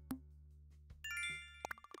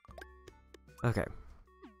 Okay.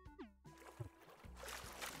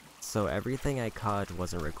 So everything I caught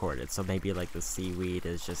wasn't recorded, so maybe like the seaweed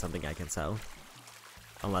is just something I can sell.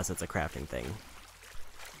 Unless it's a crafting thing.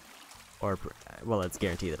 Or, well, it's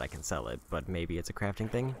guaranteed that I can sell it, but maybe it's a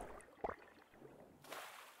crafting thing?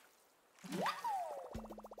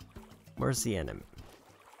 More sea anemone.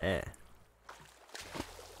 Eh.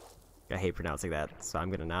 I hate pronouncing that, so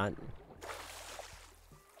I'm gonna not.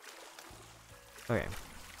 Okay.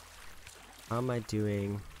 How am I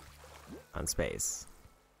doing on space?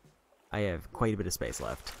 I have quite a bit of space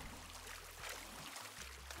left.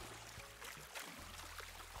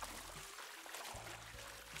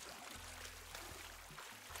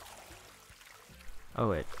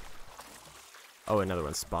 Oh, oh, another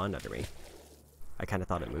one spawned under me. I kind of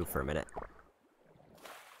thought it moved for a minute.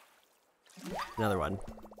 Another one.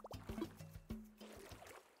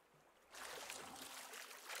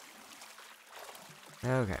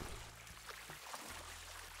 Okay.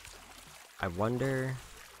 I wonder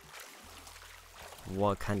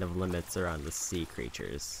what kind of limits are on the sea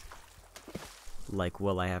creatures. Like,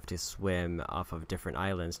 will I have to swim off of different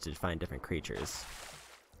islands to find different creatures?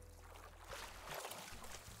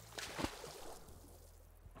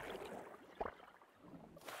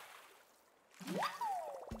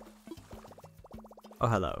 Oh,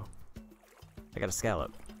 hello. I got a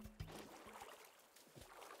scallop.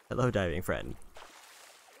 Hello, diving friend.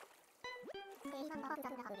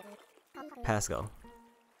 Pascal.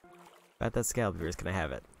 Bet that scallop of yours, can I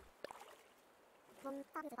have it?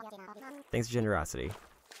 Thanks for generosity.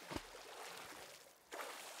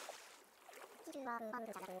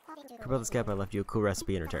 For about this gap, I left you a cool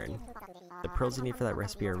recipe in return. The pearls you need for that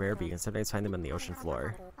recipe are rare, but you can sometimes find them on the ocean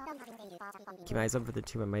floor. Keep my eyes open for the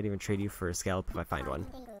tomb. I might even trade you for a scallop if I find one.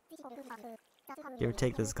 Give and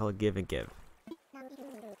take. This is called give and give.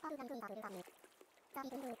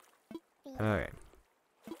 Alright.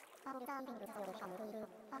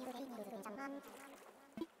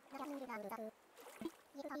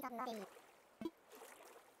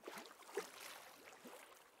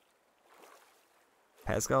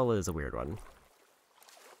 Pascal is a weird one.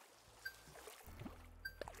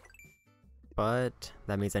 But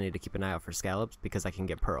that means I need to keep an eye out for scallops because I can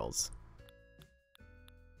get pearls.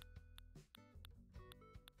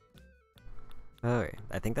 Okay,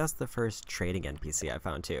 I think that's the first trading NPC I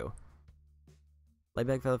found too.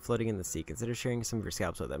 Layback fellow floating in the sea. Consider sharing some of your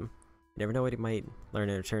scallops with him. You never know what he might learn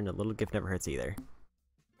in return. A little gift never hurts either.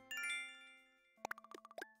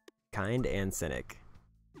 Kind and cynic.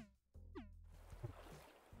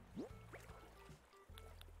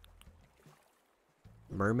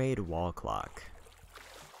 Mermaid wall clock.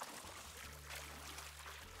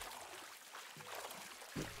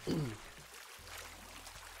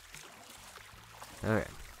 Okay.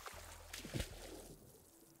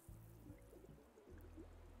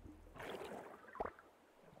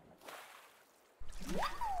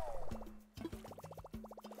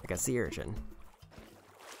 Like a sea urchin.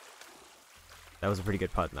 That was a pretty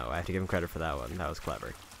good pun though. I have to give him credit for that one. That was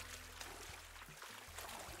clever.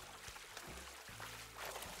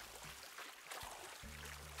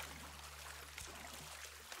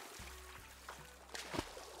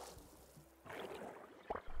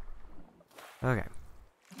 Okay.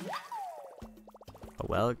 A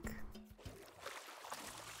whelk.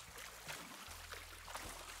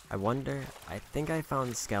 I wonder, I think I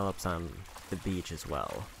found scallops on the beach as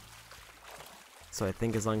well. So I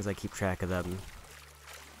think as long as I keep track of them,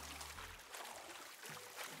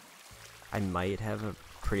 I might have a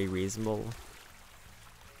pretty reasonable...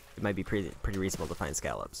 It might be pretty reasonable to find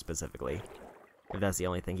scallops, specifically. If that's the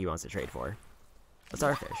only thing he wants to trade for. A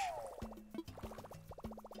starfish.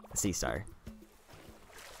 A sea star.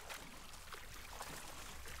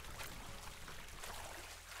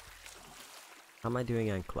 How am I doing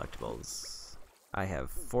on collectibles? I have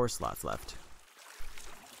 4 slots left.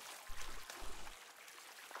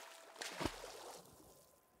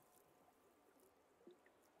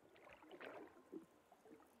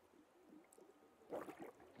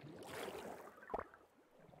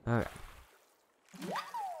 Okay.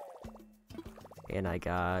 And I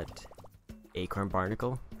got acorn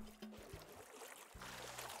barnacle.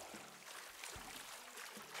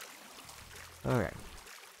 Okay.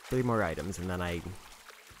 3 more items, and then I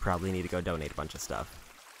probably need to go donate a bunch of stuff.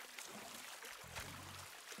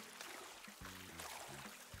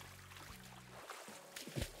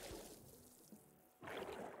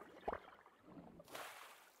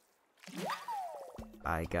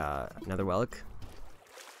 I got another whelk.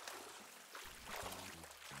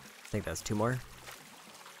 I think that's 2 more.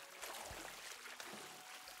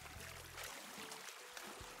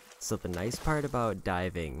 So the nice part about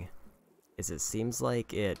diving is it seems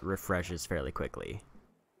like it refreshes fairly quickly.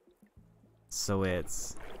 So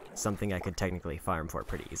it's something I could technically farm for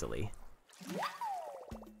pretty easily.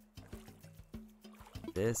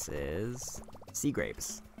 This is sea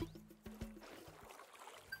grapes.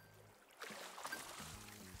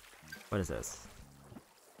 What is this?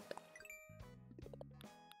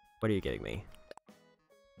 What are you giving me?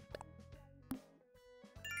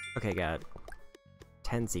 Okay, got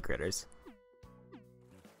 10 sea critters.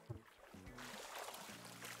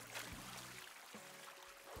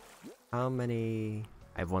 How many?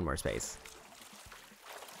 I have 1 more space.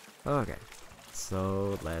 Okay,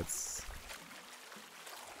 so let's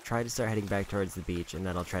try to start heading back towards the beach, and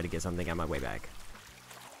then I'll try to get something on my way back.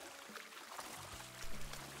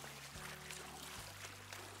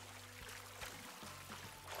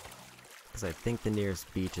 Because I think the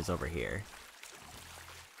nearest beach is over here.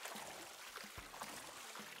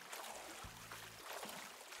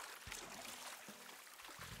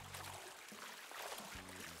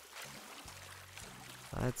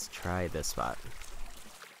 Let's try this spot.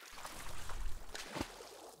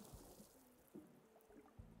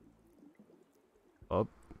 Oh.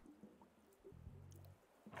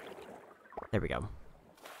 There we go.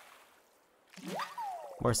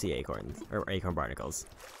 More sea acorns, or acorn barnacles.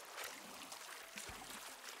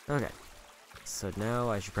 Okay. So now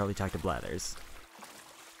I should probably talk to Blathers.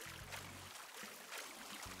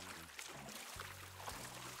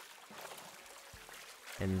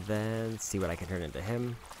 And then see what I can turn into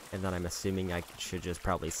him. And then I'm assuming I should just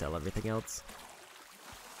probably sell everything else.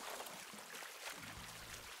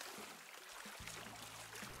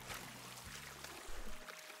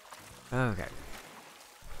 Okay.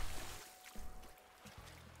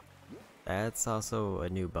 That's also a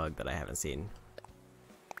new bug that I haven't seen.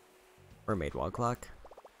 Mermaid wall clock.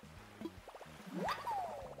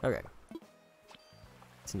 Okay.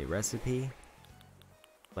 It's a new recipe.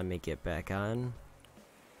 Let me get back on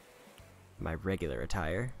my regular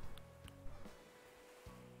attire.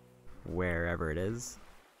 Wherever it is.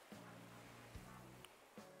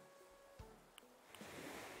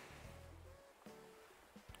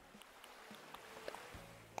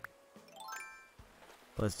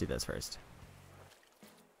 Let's do this first.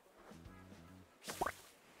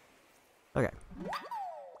 Okay.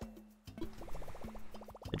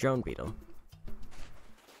 The drone beetle.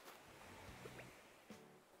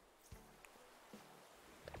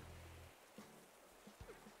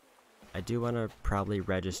 I do want to probably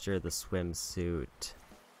register the swimsuit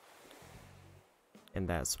in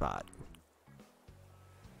that spot.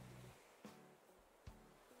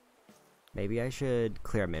 Maybe I should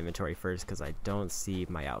clear up my inventory first because I don't see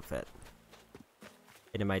my outfit.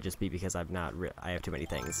 And it might just be because I have too many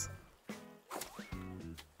things.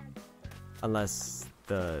 Unless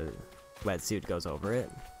the wetsuit goes over it.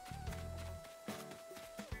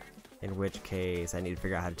 In which case I need to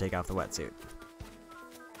figure out how to take off the wetsuit.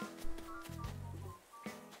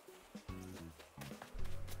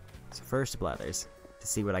 So first Blathers, to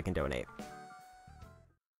see what I can donate.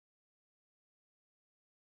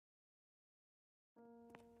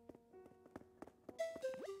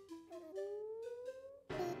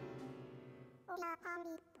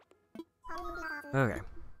 Okay.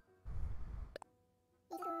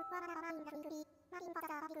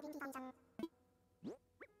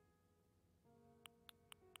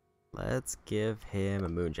 Let's give him a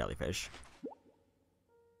moon jellyfish.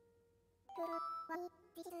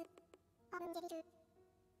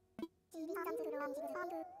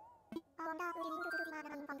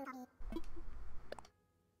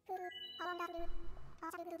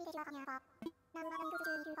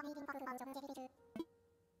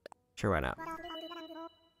 Sure, why not?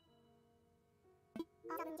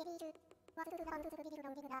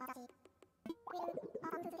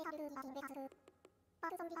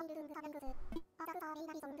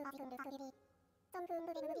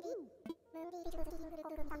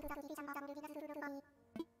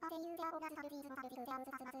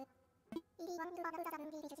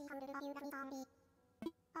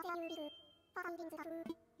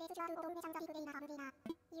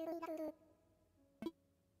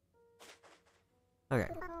 Okay.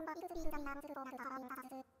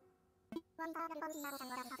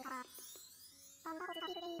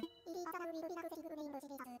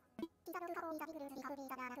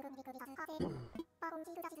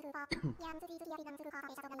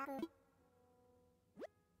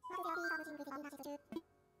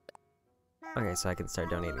 Okay, so I can start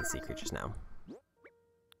donating sea creatures now.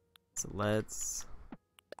 So let's...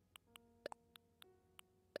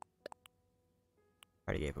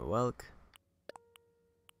 Already gave him a whelk.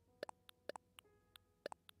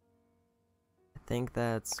 I think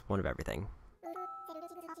that's one of everything.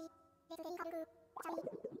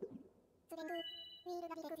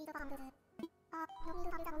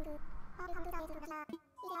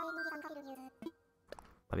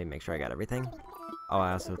 Let me make sure I got everything. Oh,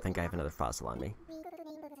 I also think I have another fossil on me.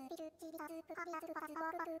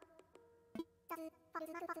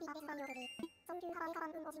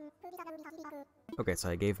 Okay, so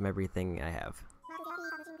I gave him everything I have.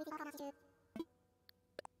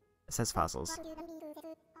 It says fossils.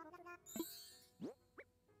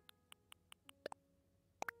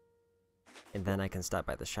 And then I can stop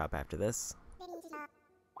by the shop after this.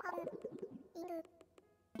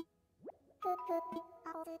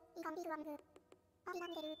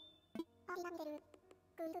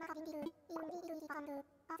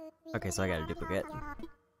 Okay, so I got a duplicate.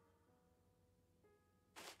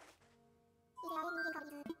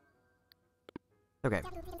 Okay.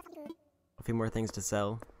 A few more things to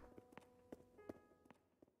sell.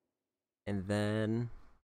 And then...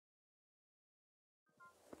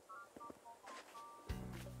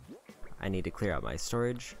 I need to clear out my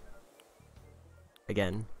storage.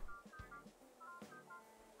 Again.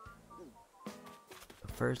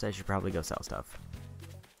 But first, I should probably go sell stuff.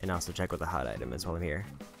 And also check what the hot item is while I'm here.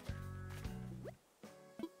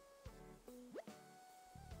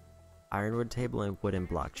 Ironwood table and wooden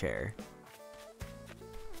block chair.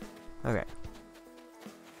 Okay.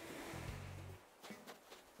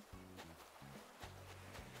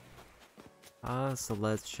 So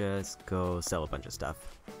let's just go sell a bunch of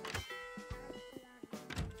stuff.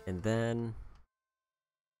 And then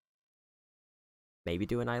maybe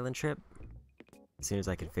do an island trip as soon as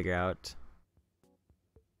I can figure out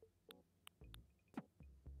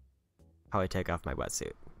how I take off my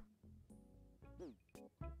wetsuit.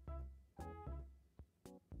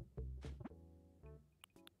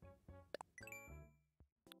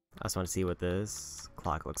 I just want to see what this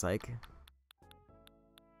clock looks like.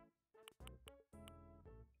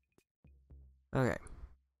 Okay.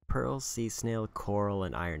 Pearl, sea snail, coral,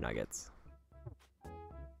 and iron nuggets.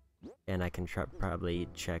 And I can probably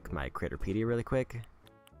check my Critterpedia really quick.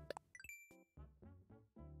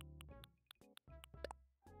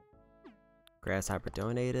 Grasshopper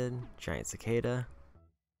donated, giant cicada,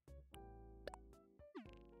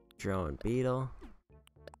 drone beetle.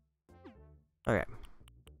 Okay.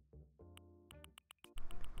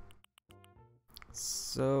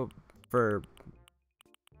 So,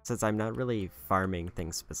 since I'm not really farming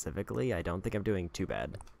things specifically, I don't think I'm doing too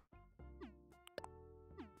bad.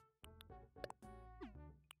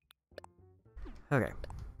 Okay.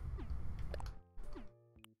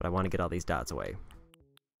 But I want to get all these dots away.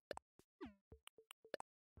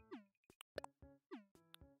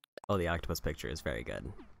 Oh, the octopus picture is very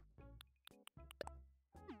good.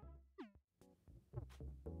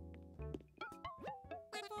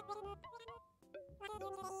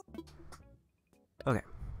 Okay.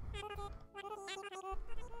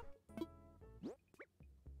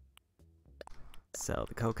 Sell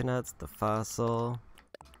the coconuts, the fossil.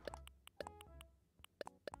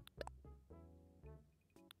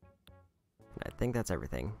 I think that's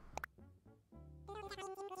everything.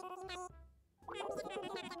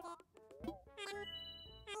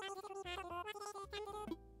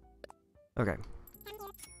 Okay.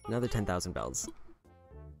 Another 10,000 bells.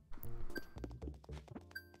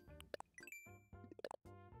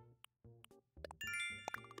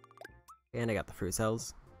 And I got the fruit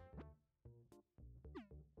cells.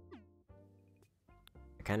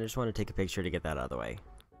 I kinda just want to take a picture to get that out of the way.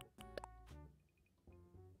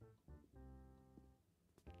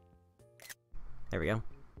 There we go.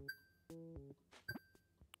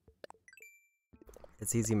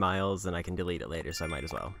 It's easy miles and I can delete it later, so I might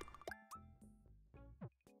as well.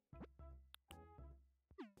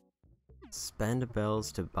 Spend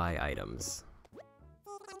bells to buy items.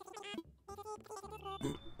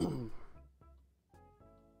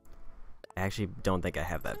 I actually don't think I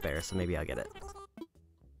have that bear, so maybe I'll get it.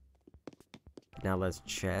 Now let's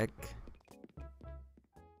check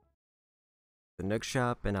the Nook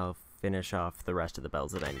shop, and I'll finish off the rest of the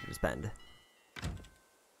bells that I need to spend.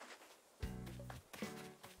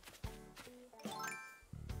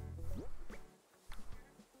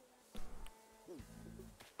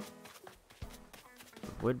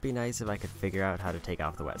 It would be nice if I could figure out how to take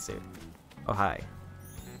off the wetsuit. Oh, hi.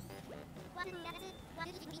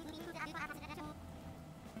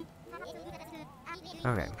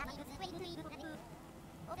 Okay.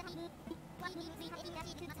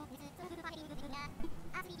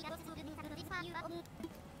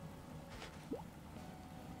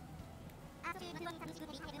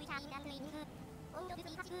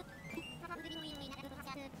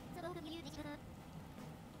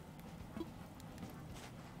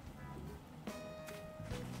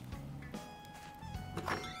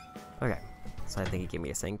 Okay, so I think he gave me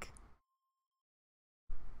a sink.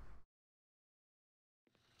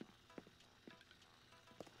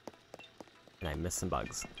 And I missed some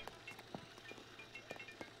bugs.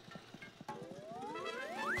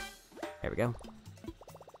 There we go.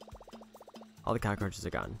 All the cockroaches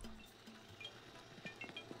are gone.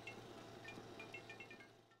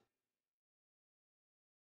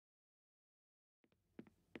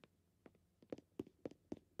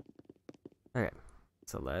 Okay,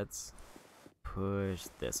 so let's push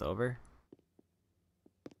this over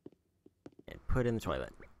and put in the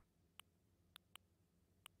toilet.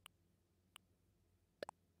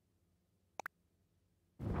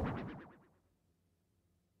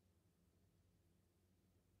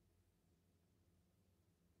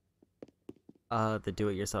 The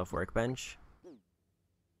do-it-yourself workbench.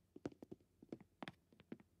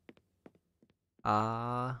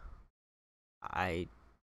 I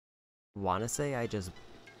want to say I just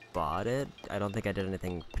bought it. I don't think I did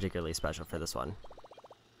anything particularly special for this one.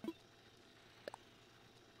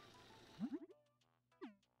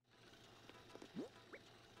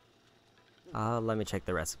 Let me check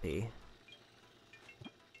the recipe.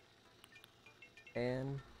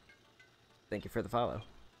 And thank you for the follow.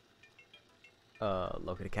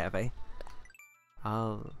 Look at a cafe.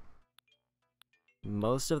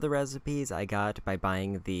 Most of the recipes I got by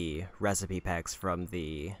buying the recipe packs from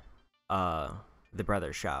the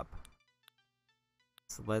Brothers shop.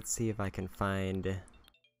 So let's see if I can find...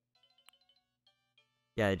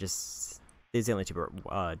 Yeah, these are the only two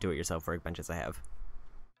do-it-yourself workbenches I have.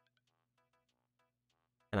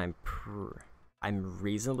 And I'm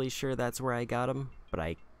reasonably sure that's where I got them, but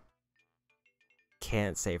I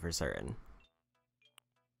can't say for certain.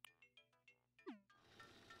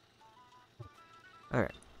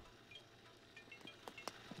 Alright.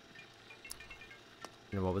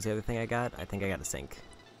 And what was the other thing I got? I think I got a sink.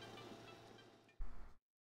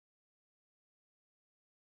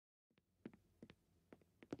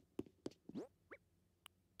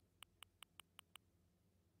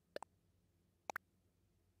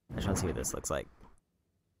 I just want to see what this looks like.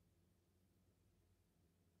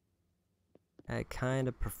 I kind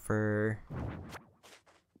of prefer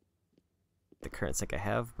the current sink I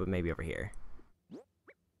have, but maybe over here.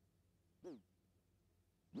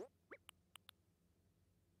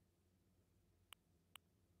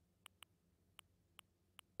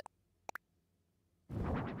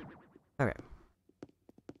 Okay.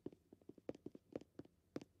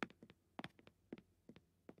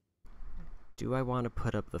 Do I want to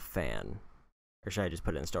put up the fan? Or should I just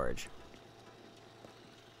put it in storage?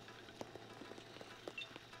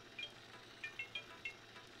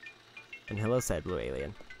 And hello, sad blue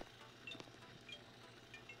alien.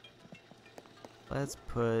 Let's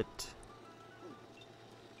put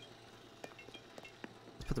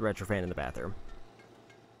the retro fan in the bathroom.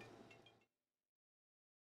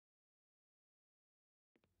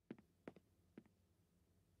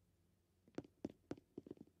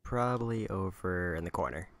 Probably over in the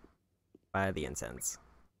corner by the incense.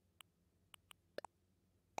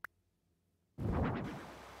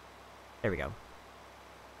 There we go.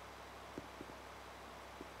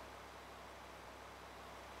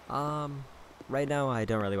 Right now I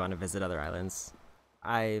don't really want to visit other islands.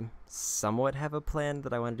 I somewhat have a plan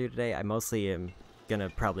that I want to do today. I mostly am gonna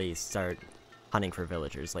probably start hunting for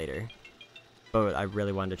villagers later. But I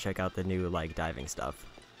really wanted to check out the new, like, diving stuff.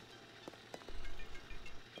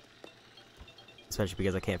 Especially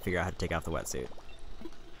because I can't figure out how to take off the wetsuit.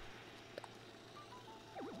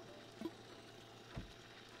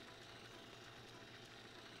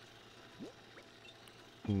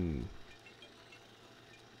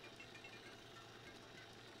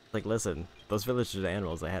 Like, listen, those villagers are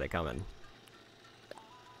animals, I had it coming.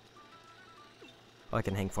 Oh, I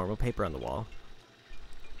can hang formal paper on the wall.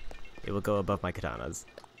 It will go above my katanas.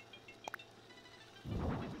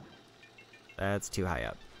 That's too high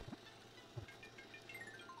up.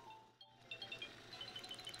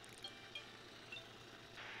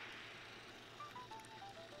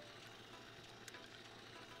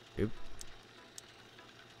 Oop.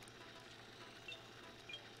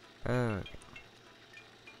 Okay.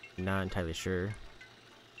 Not entirely sure.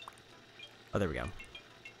 Oh, there we go.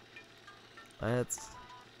 Let's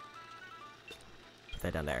put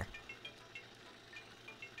that down there.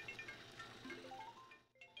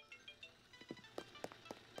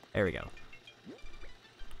 There we go.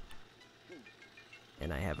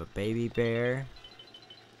 And I have a baby bear.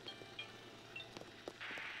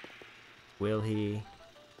 Will he?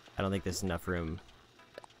 I don't think there's enough room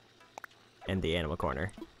in the animal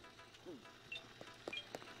corner.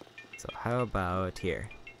 So how about here?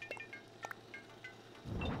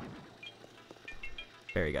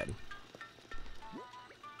 Very good.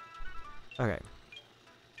 Okay.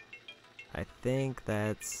 I think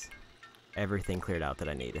that's everything cleared out that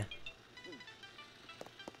I need.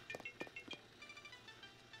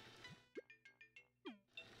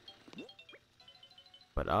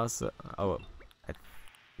 But also, oh,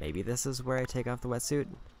 maybe this is where I take off the wetsuit?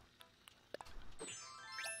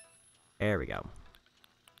 There we go.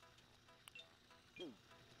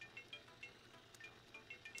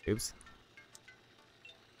 Oops.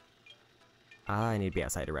 I need to be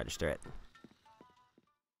outside to register it.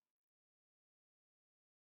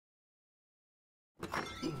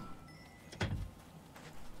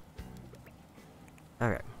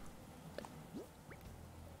 Okay.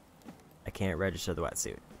 I can't register the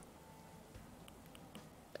wetsuit.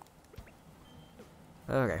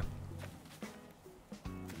 Okay.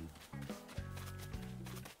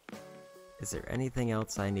 Is there anything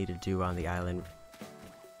else I need to do on the island?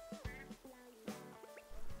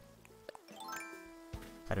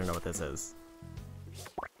 I don't know what this is.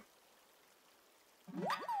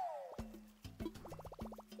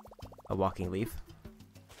 A walking leaf?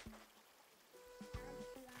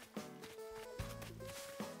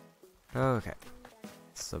 Okay.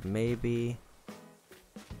 So maybe...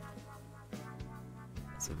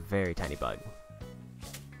 it's a very tiny bug. Is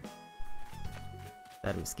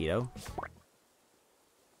that a mosquito?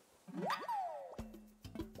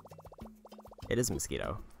 It is a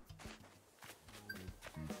mosquito.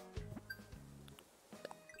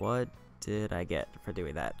 What did I get for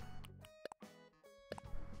doing that?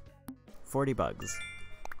 40 bugs.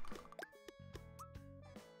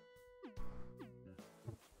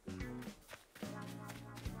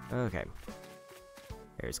 Okay.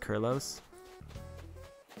 Here's Kurlos.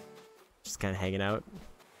 Just kind of hanging out.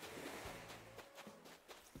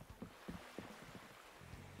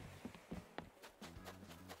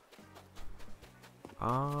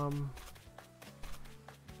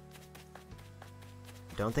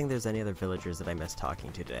 Don't think there's any other villagers that I missed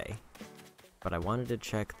talking to today, but I wanted to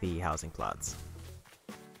check the housing plots.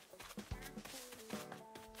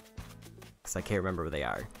 Because I can't remember where they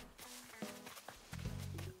are.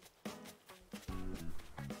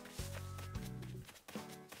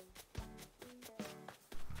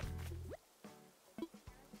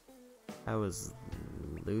 That was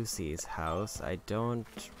Lucy's house. I don't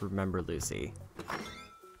remember Lucy.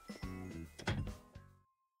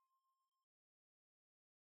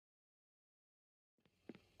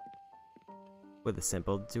 With a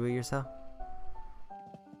simple do-it-yourself?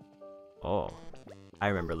 Oh, I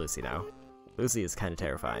remember Lucy now. Lucy is kind of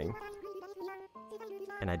terrifying.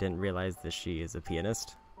 And I didn't realize that she is a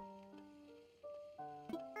pianist.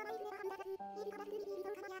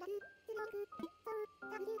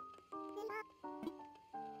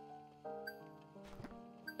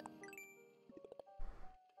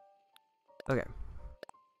 Okay.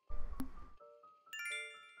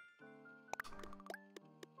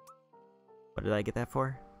 What did I get that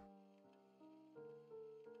for?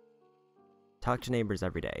 Talk to neighbors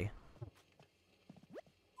every day.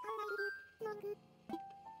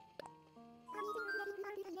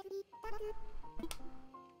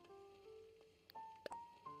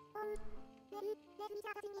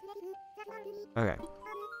 Okay.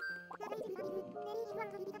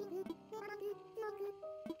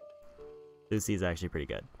 Lucy's actually pretty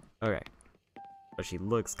good. Okay. But she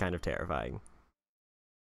looks kind of terrifying.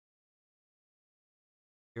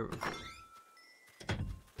 I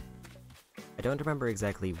don't remember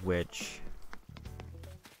exactly which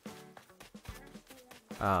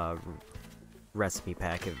recipe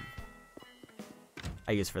pack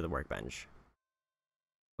I use for the workbench.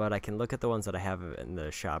 But I can look at the ones that I have in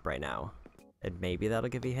the shop right now, and maybe that'll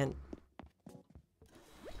give you a hint.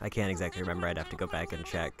 I can't exactly remember, I'd have to go back and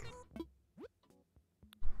check.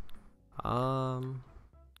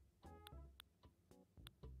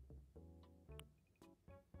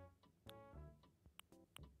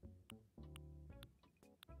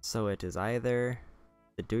 So it is either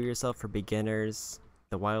the do-it-yourself for beginners,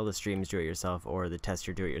 the wildest dreams do-it-yourself, or the test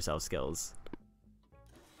your do-it-yourself skills.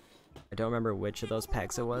 I don't remember which of those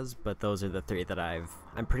packs it was, but those are the three that I'm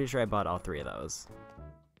pretty sure I bought all three of those.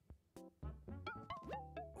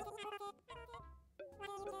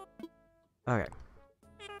 Okay.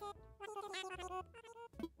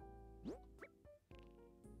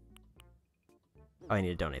 Oh, I need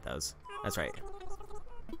to donate those. That's right.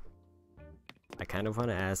 I kind of want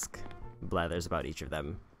to ask Blathers about each of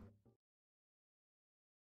them.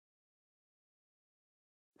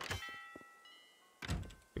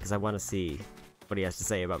 Because I want to see what he has to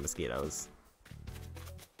say about mosquitoes.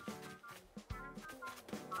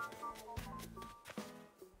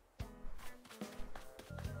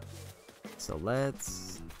 So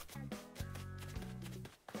let's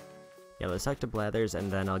talk to Blathers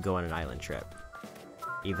and then I'll go on an island trip.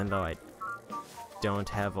 Even though I don't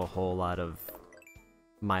have a whole lot of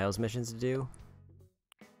Miles missions to do.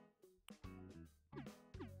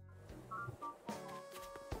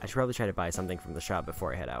 I should probably try to buy something from the shop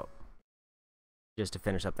before I head out. Just to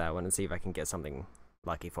finish up that one and see if I can get something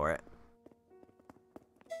lucky for it.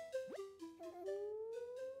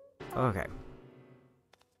 Okay.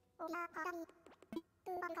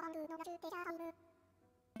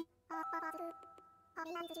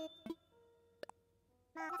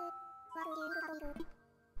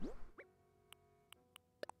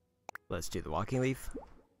 Let's do the walking leaf.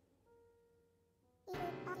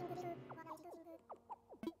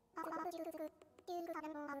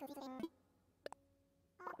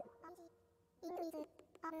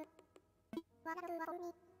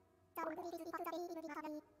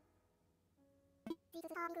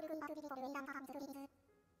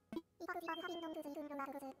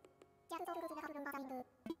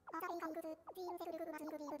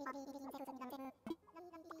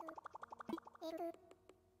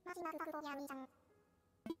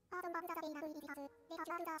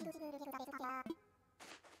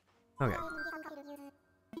 Okay.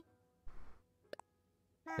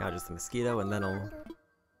 Now just the mosquito, and then I'll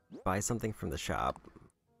buy something from the shop.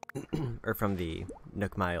 Or from the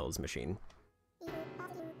Nook Miles machine.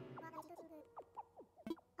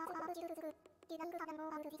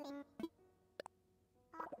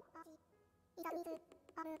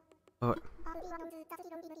 Oh.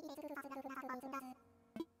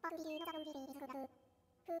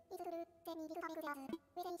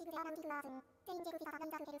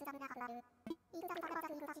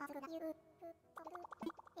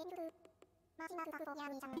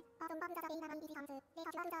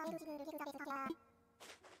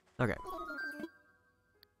 Okay.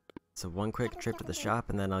 So one quick trip to the shop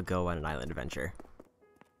and then I'll go on an island adventure.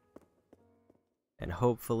 And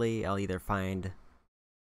hopefully I'll either find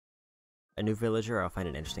a new villager or I'll find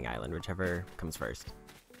an interesting island, whichever comes first.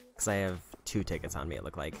 Because I have 2 tickets on me, it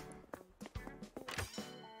looked like.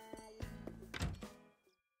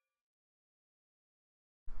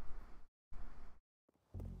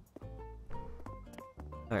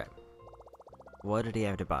 Okay. What did he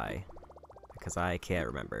have to buy? Because I can't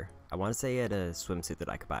remember. I want to say he had a swimsuit that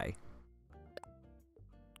I could buy.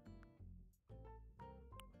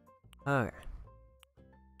 Okay.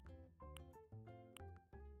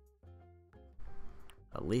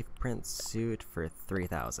 A leaf print suit for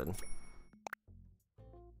 3,000.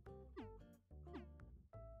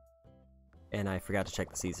 And I forgot to check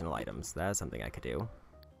the seasonal items. That's something I could do.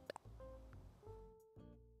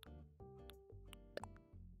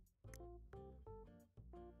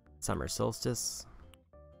 Summer solstice.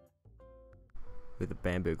 With the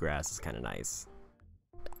bamboo grass is kind of nice.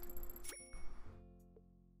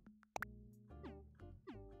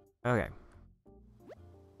 Okay.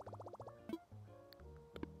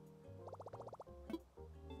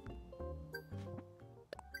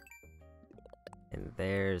 And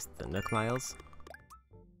there's the Nook Miles.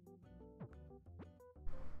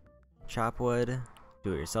 Chop wood,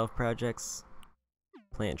 do-it-yourself projects,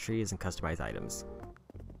 plant trees, and customize items.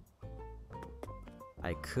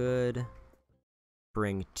 I could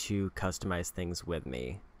bring 2 customized things with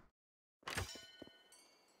me.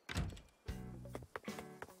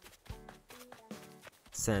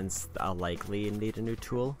 Since I'll likely need a new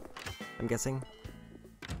tool, I'm guessing.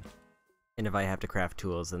 And if I have to craft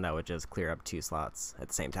tools, then that would just clear up 2 slots at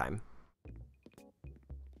the same time.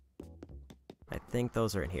 I think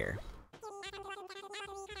those are in here.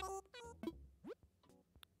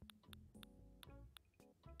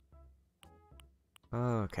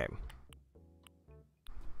 Okay.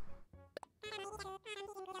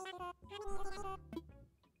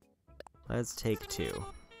 Let's take 2.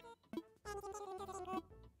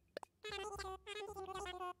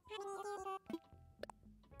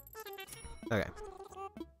 Okay.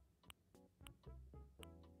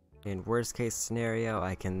 In worst case scenario,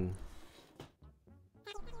 I can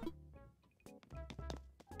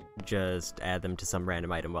just add them to some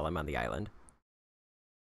random item while I'm on the island.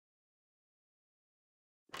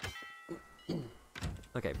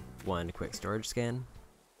 Okay, one quick storage scan.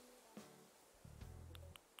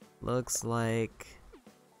 Looks like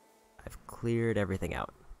I've cleared everything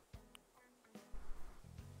out.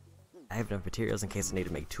 I have enough materials in case I need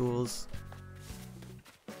to make tools.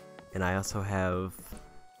 And I also have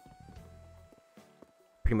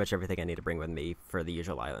pretty much everything I need to bring with me for the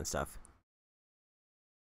usual island stuff.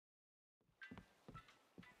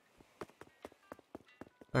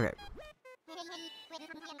 Okay.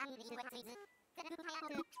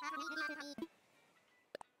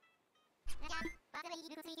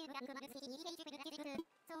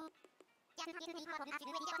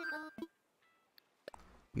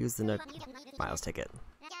 Use the Nook Miles ticket.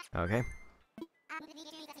 Okay.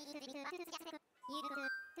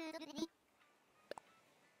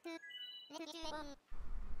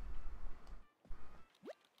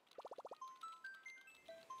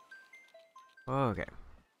 Okay.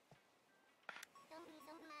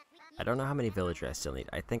 I don't know how many villagers I still need.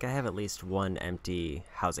 I think I have at least 1 empty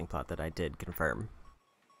housing plot that I did confirm.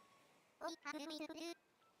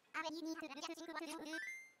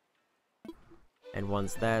 And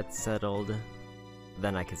once that's settled,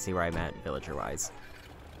 then I can see where I'm at villager-wise.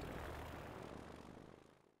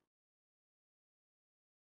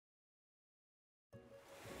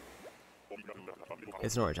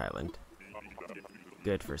 It's an orange island.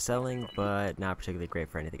 Good for selling, but not particularly great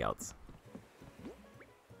for anything else.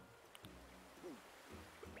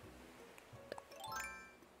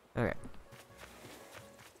 Okay.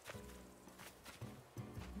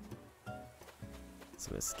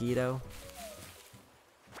 Some mosquito.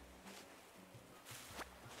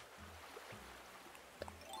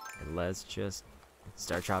 And let's just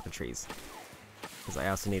start chopping trees. Because I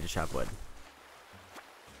also need to chop wood.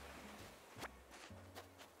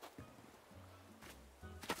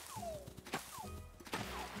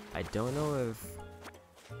 I don't know if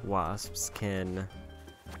wasps can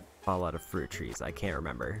fall out of fruit trees. I can't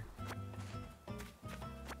remember.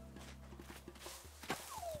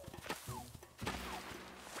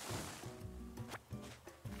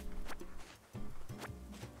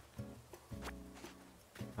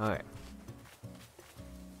 Alright.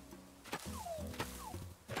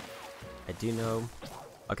 I do know...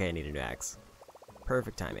 Okay, I need a new axe.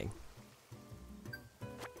 Perfect timing.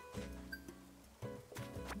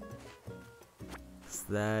 So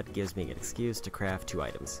that gives me an excuse to craft 2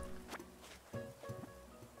 items.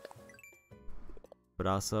 But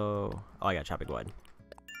also... Oh, I got chopping wood.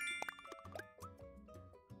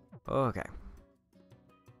 Okay.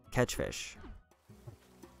 Catch fish.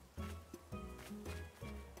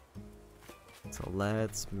 So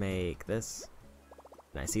let's make this.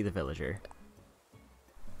 And I see the villager.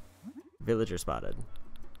 Villager spotted.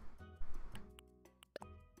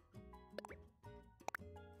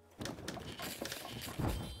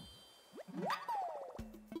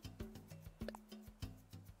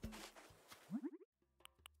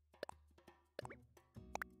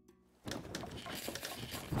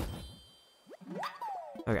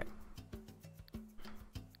 Okay.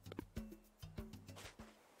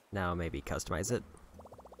 Now maybe customize it.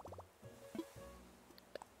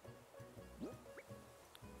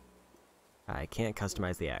 I can't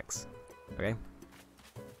customize the axe. Okay.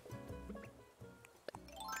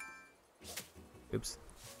 Oops.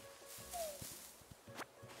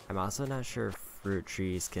 I'm also not sure if fruit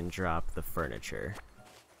trees can drop the furniture.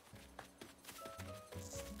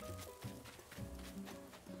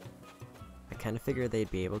 I kind of figured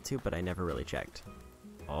they'd be able to, but I never really checked.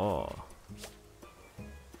 Oh.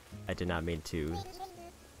 I did not mean to...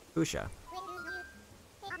 Usha.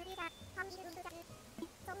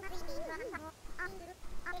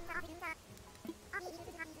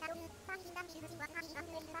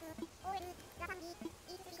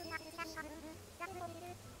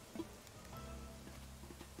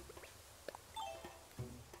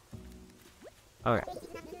 Okay.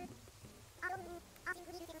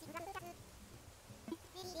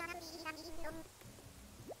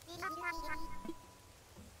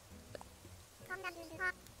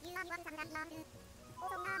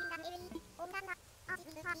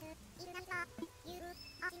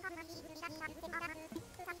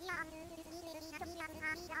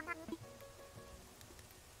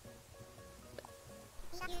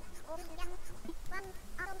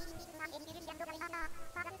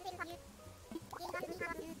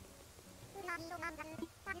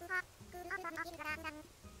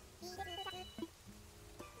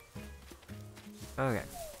 Okay.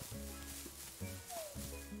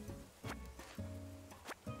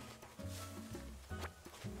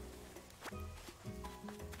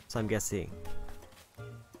 So I'm guessing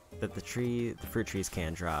that the fruit trees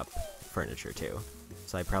can drop furniture too.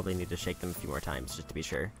 So I probably need to shake them a few more times just to be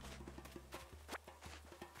sure.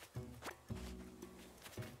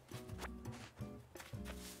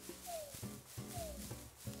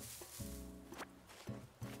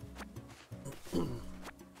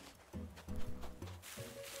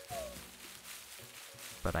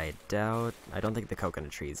 But I don't think the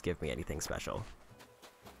coconut trees give me anything special.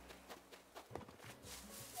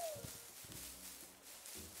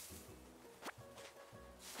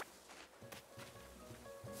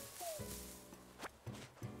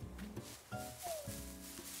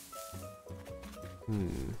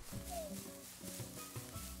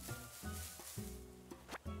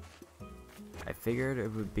 I figured it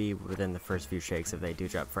would be within the first few shakes if they do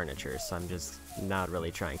drop furniture, so I'm just not really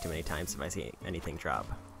trying too many times if I see anything drop.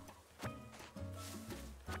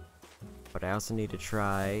 But I also need to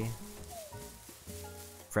try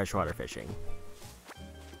freshwater fishing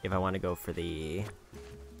if I want to go for the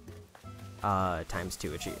times 2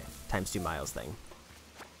 miles thing.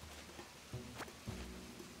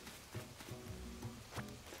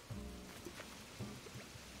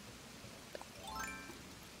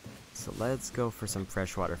 So let's go for some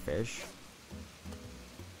freshwater fish.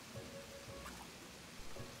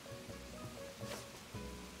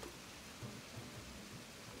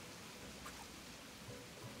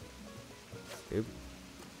 Oop.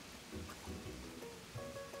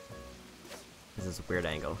 This is a weird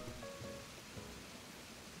angle.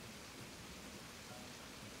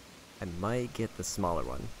 I might get the smaller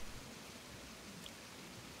one.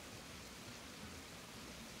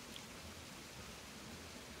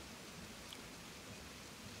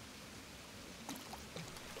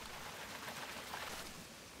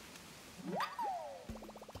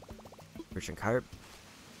 Persian carp.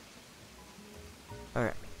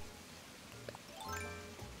 Alright.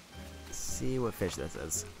 Let's see what fish this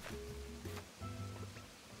is.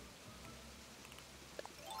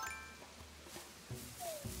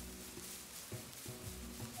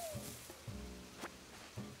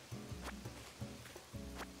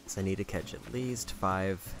 So I need to catch at least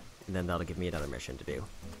 5, and then that'll give me another mission to do.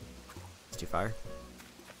 It's too far.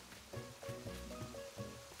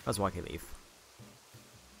 How's Walkie Leaf?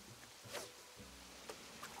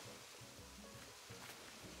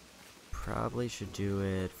 Probably should do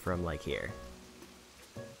it from like here.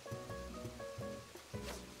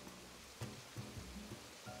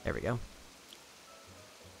 There we go.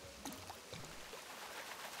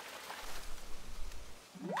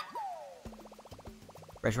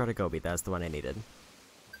 Freshwater Goby, that's the one I needed.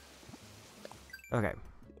 Okay.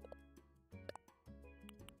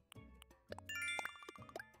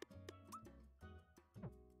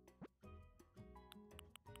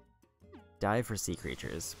 Dive for sea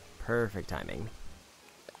creatures. Perfect timing.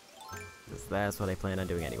 Because that's what I plan on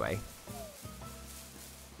doing anyway.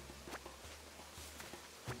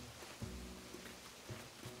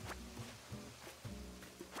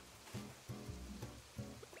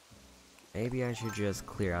 Maybe I should just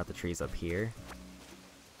clear out the trees up here,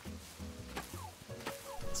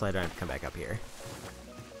 so I don't have to come back up here.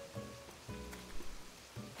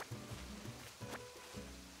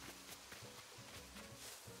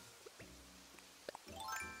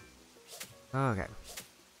 Okay.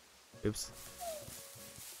 Oops.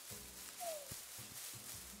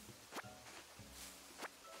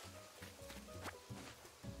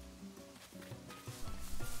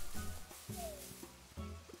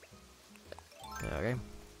 Okay.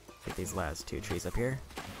 Get these last two trees up here.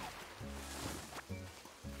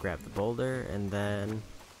 Grab the boulder, and then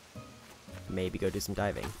maybe go do some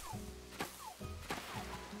diving.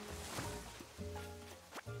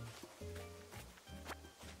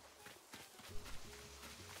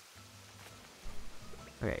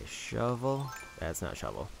 Okay, shovel. That's not a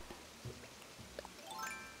shovel.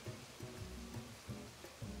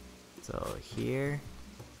 So here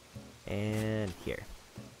and here.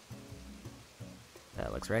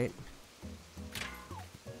 That looks right.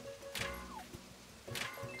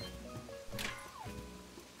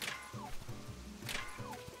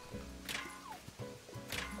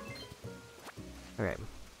 Okay.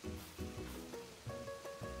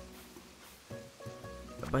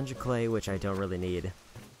 A bunch of clay, which I don't really need,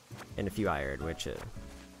 and a few iron, which,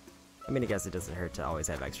 I mean, I guess it doesn't hurt to always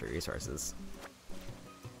have extra resources.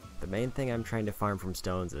 The main thing I'm trying to farm from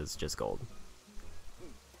stones is just gold.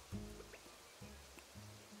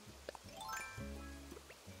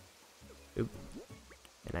 Oop.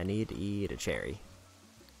 And I need to eat a cherry.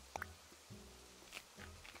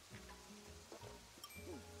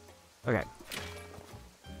 Okay.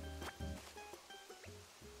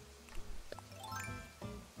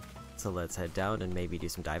 So let's head down and maybe do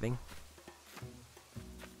some diving.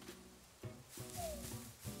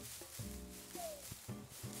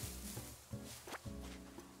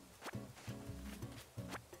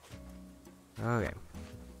 Okay.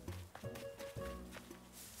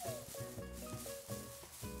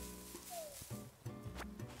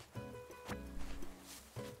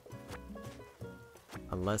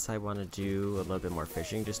 Unless I want to do a little bit more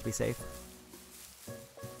fishing just to be safe.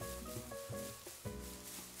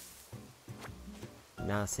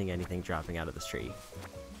 Not seeing anything dropping out of this tree.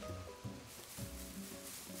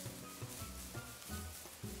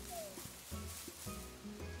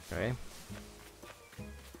 Okay.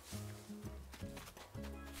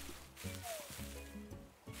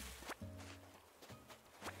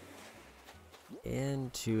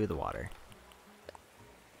 Into the water.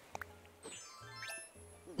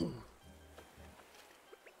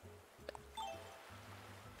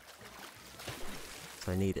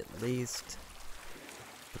 So I need at least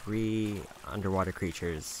 3 underwater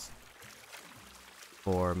creatures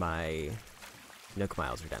for my Nook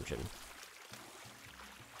Miles redemption.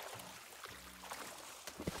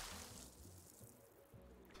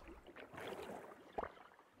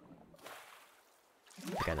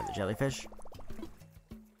 I got another jellyfish.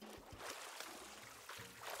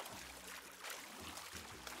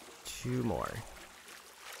 Two more.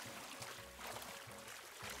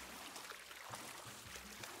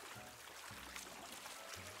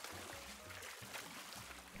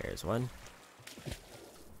 There's one.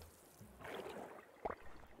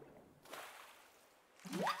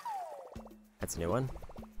 That's a new one.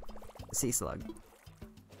 A sea slug.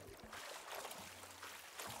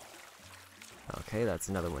 Okay, that's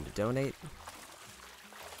another one to donate.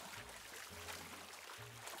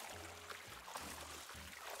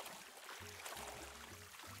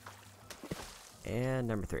 And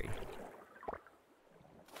number 3.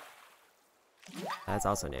 That's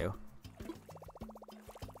also new.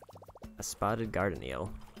 A spotted garden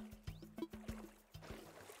eel.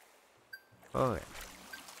 Oh, yeah.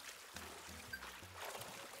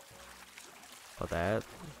 Well, that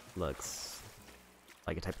looks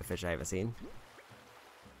like a type of fish I haven't seen.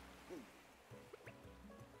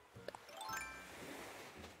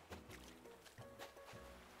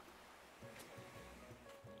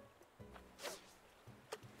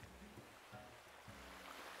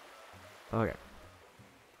 Okay.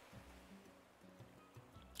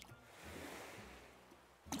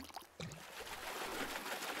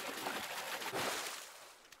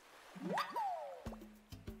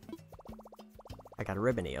 I got a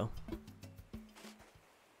ribbon eel.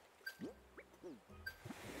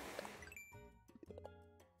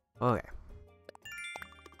 Okay.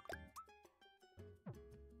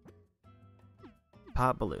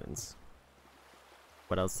 Pop balloons.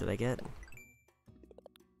 What else did I get?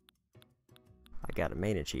 I got a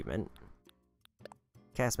main achievement.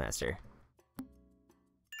 Castmaster.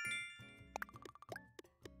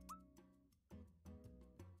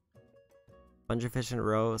 Bunch of fish in a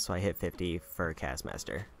row, so I hit 50 for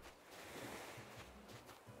Castmaster.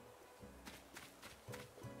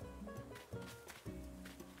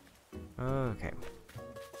 Okay.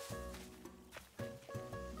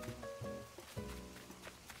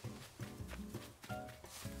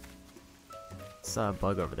 Saw a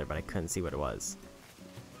bug over there, but I couldn't see what it was.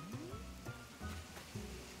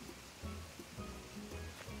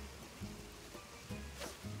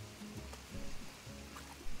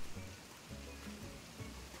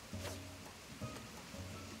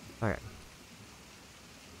 Okay.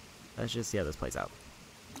 Let's just see how this plays out.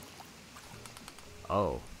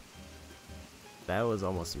 Oh. That was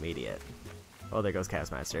almost immediate. Oh, there goes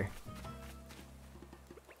Castmaster.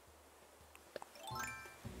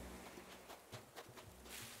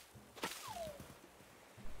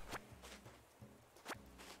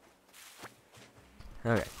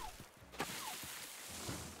 Okay.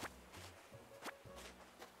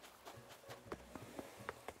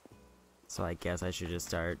 So I guess I should just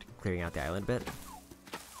start clearing out the island a bit.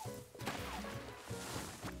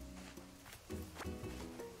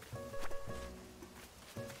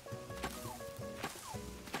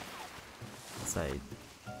 So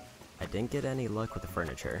I didn't get any luck with the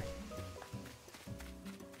furniture.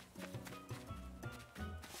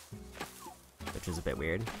 Which is a bit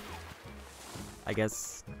weird. I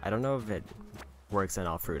guess, I don't know if it works on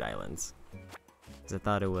all fruit islands. Because I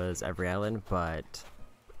thought it was every island, but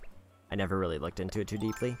I never really looked into it too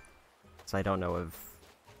deeply. So I don't know if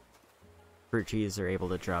fruit trees are able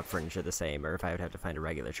to drop furniture the same, or if I would have to find a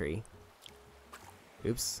regular tree.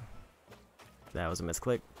 Oops. That was a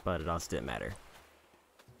misclick, but it also didn't matter.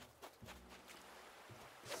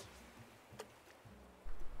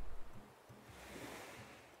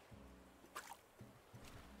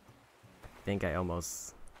 I think I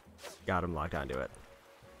almost got him locked onto it.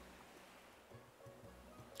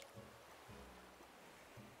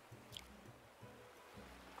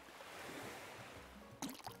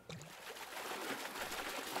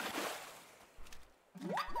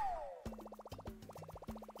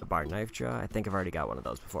 The bar knife jaw, I think I've already got one of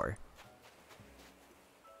those before.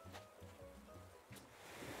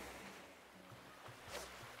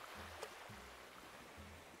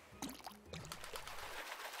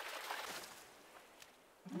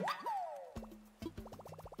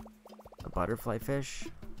 A butterfly fish,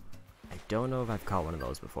 I don't know if I've caught one of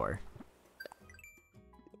those before.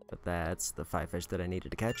 But that's the 5 fish that I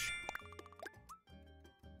needed to catch.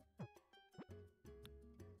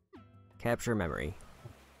 Capture memory.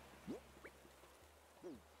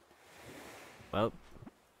 Well,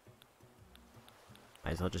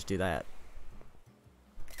 might as well just do that.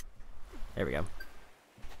 There we go.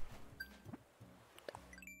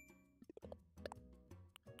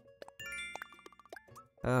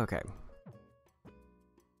 Okay.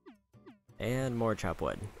 And more chop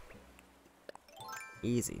wood.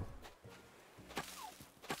 Easy.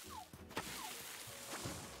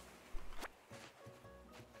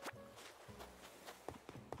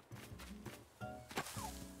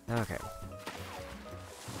 Okay.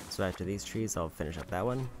 So after these trees, I'll finish up that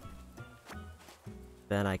one.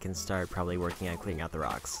 Then I can start probably working on cleaning out the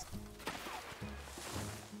rocks.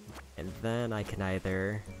 And then I can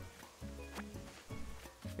either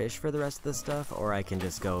fish for the rest of this stuff, or I can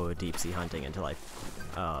just go deep sea hunting until I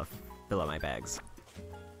fill out my bags.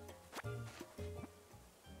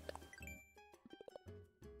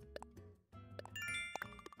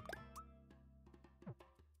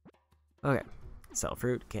 Okay, sell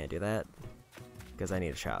fruit, can't do that, because I need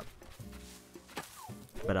a shop.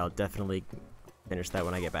 But I'll definitely finish that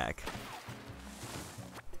when I get back.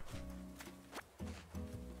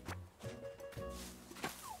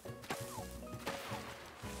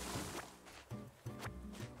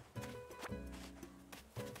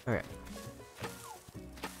 Okay.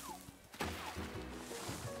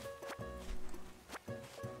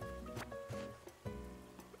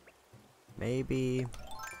 Maybe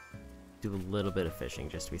do a little bit of fishing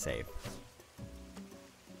just to be safe.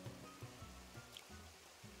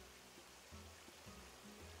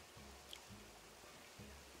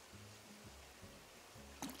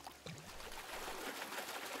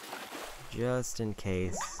 just in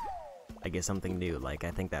case I get something new, like I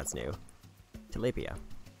think that's new. Tilapia.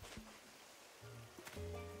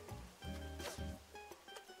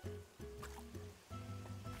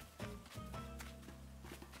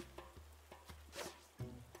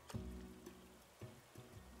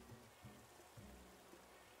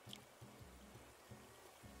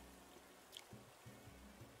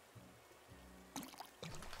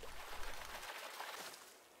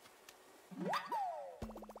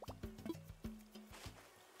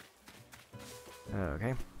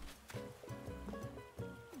 Okay.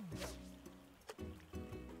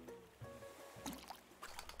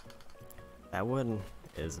 That one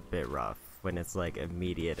is a bit rough when it's like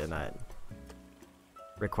immediate and that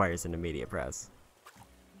requires an immediate press.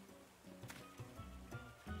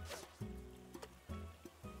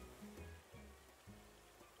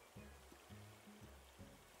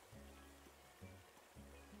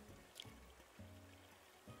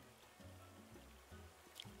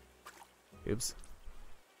 Oops.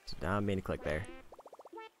 Did not mean to click there.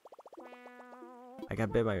 I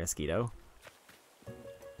got bit by a mosquito.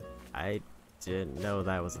 I didn't know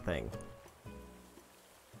that was a thing.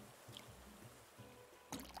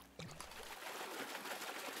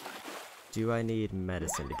 Do I need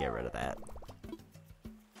medicine to get rid of that?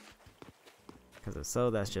 Because if so,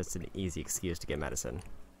 that's just an easy excuse to get medicine.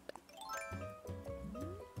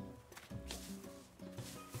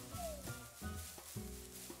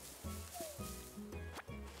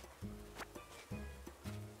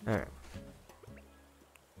 Alright.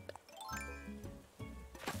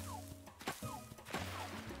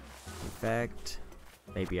 In fact,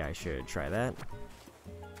 maybe I should try that.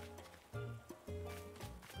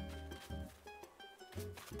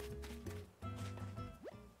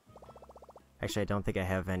 Actually, I don't think I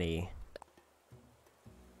have any...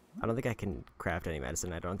 I don't think I can craft any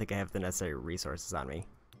medicine. I don't think I have the necessary resources on me.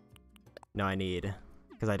 No, I need...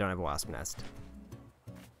 because I don't have a wasp nest.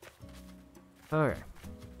 Okay.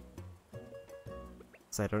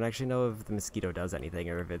 So I don't actually know if the mosquito does anything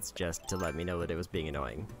or if it's just to let me know that it was being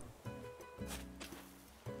annoying.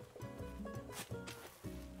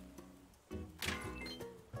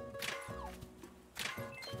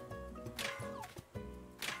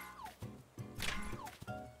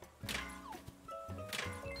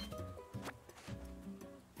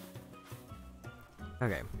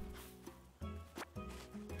 Okay.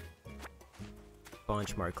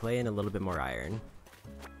 Bunch more clay and a little bit more iron.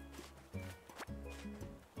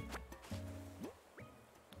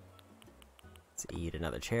 Let's eat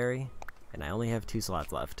another cherry, and I only have 2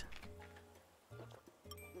 slots left.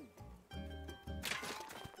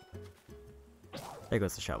 There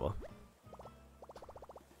goes the shovel.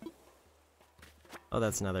 Oh,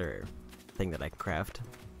 that's another thing that I can craft.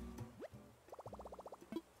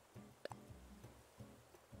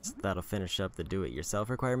 So that'll finish up the do-it-yourself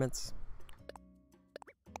requirements.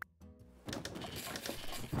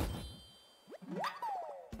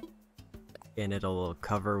 And it'll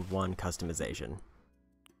cover 1 customization.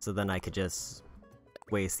 So then I could just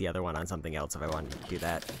waste the other one on something else if I wanted to do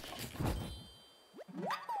that.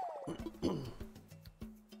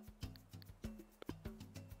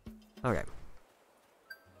 Okay.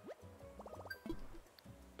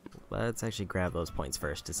 Let's actually grab those points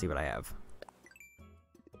first to see what I have.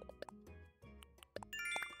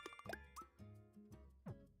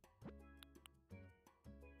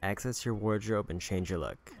 Access your wardrobe and change your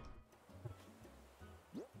look.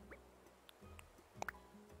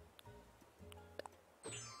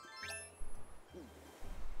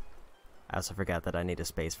 I also forgot that I need a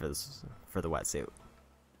space for this, for the wetsuit.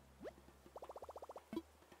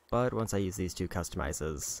 But once I use these 2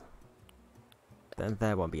 customizes, then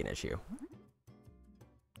that won't be an issue.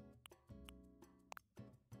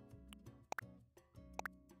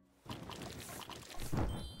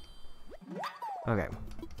 Okay.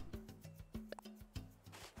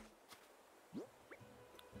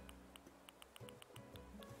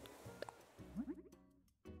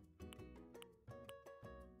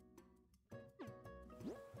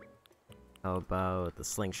 How about the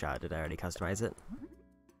slingshot? Did I already customize it?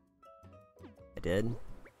 I did.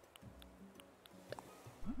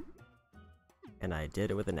 And I did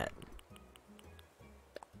it with a net.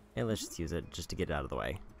 And let's just use it just to get it out of the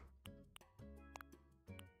way.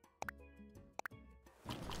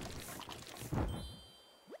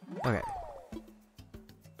 Okay.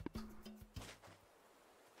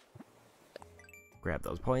 Grab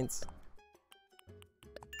those points.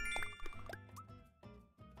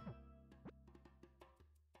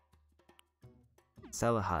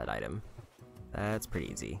 Sell a hot item. That's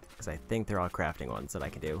pretty easy, because I think they're all crafting ones that I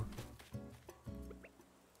can do.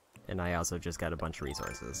 And I also just got a bunch of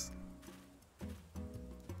resources.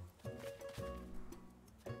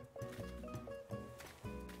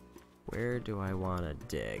 Where do I want to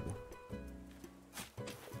dig?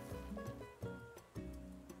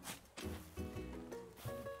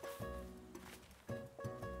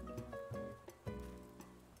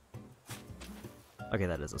 Okay,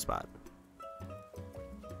 that is a spot.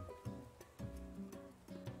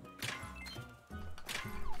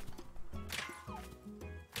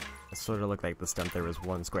 It sort of looked like the stump there was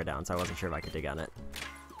one square down, so I wasn't sure if I could dig on it.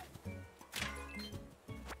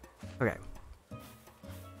 Okay.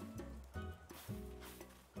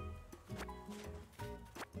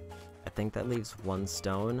 I think that leaves one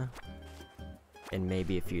stone and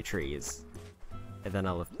maybe a few trees. And then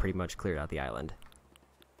I'll have pretty much cleared out the island.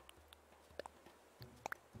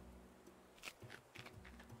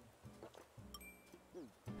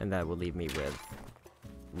 And that will leave me with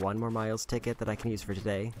one more miles ticket that I can use for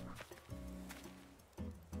today.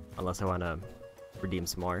 Unless I want to redeem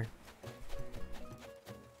some more.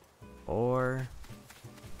 Or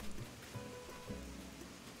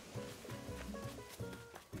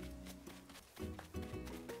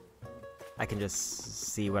I can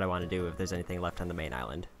just see what I want to do if there's anything left on the main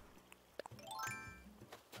island.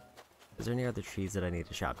 Is there any other trees that I need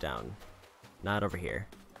to chop down? Not over here.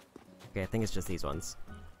 Okay, I think it's just these ones.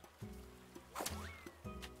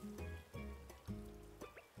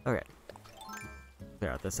 Okay.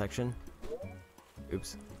 Clear out this section.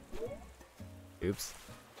 Oops. Oops.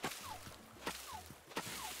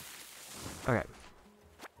 Okay.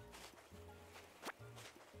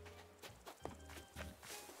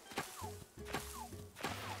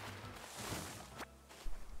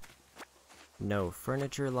 No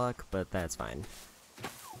furniture luck, but that's fine.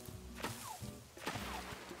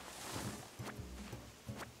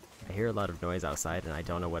 I hear a lot of noise outside and I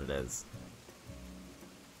don't know what it is.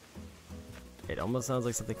 It almost sounds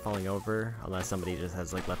like something falling over, unless somebody just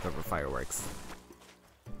has like leftover fireworks.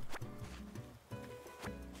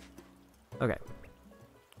 Okay.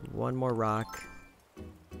 One more rock.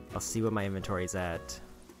 I'll see what my inventory's at.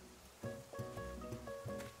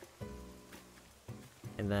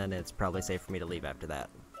 And then it's probably safe for me to leave after that.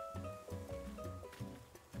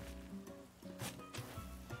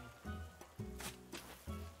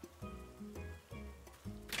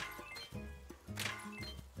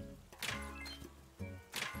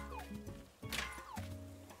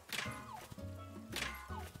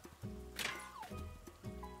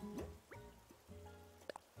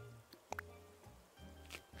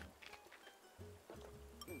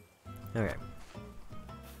 Okay.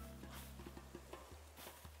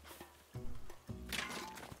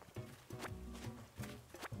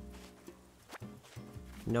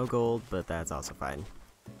 No gold, but that's also fine.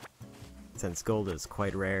 Since gold is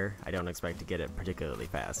quite rare, I don't expect to get it particularly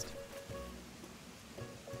fast.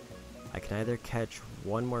 I can either catch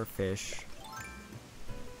one more fish,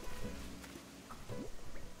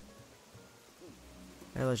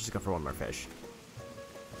 let's just go for one more fish.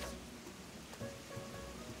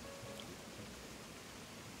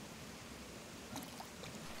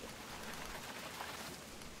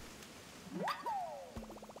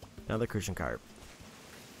 Another crucian carp.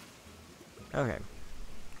 Okay,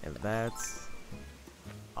 and that's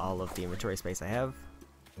all of the inventory space I have.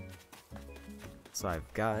 So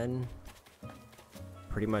I've gotten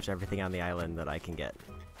pretty much everything on the island that I can get,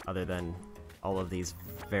 other than all of these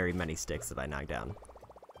very many sticks that I knocked down.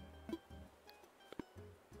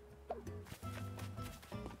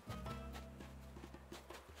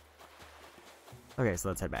 Okay, so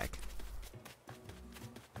let's head back.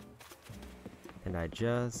 And I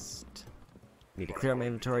just need to clear out my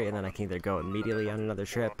inventory, and then I can either go immediately on another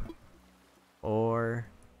trip, or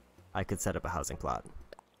I could set up a housing plot.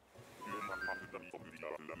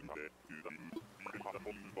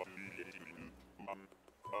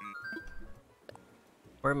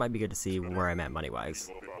 Or it might be good to see where I'm at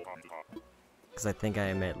money-wise. Because I think I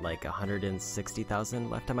am at like 160,000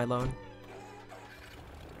 left on my loan.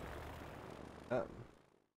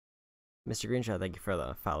 Mr. Greenshot, thank you for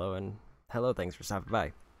the follow, and hello, thanks for stopping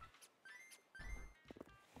by.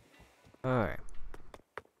 Alright.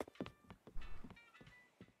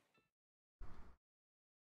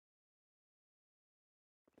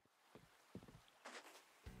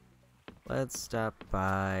 Let's stop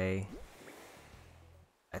by...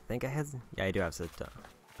 I think I had... Yeah, I do have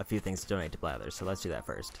a few things to donate to Blathers, so let's do that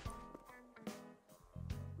first.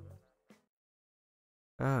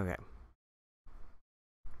 Okay.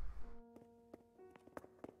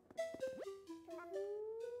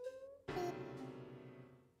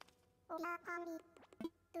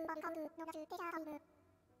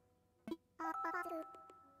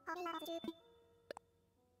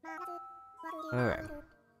 Alright.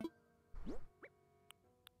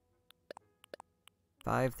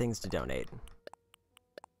 5 things to donate.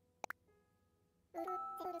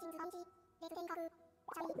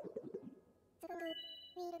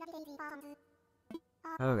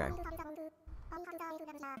 Okay.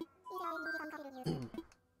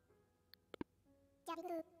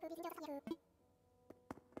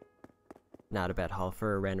 Not a bad haul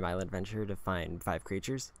for a random island adventure to find 5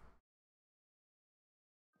 creatures.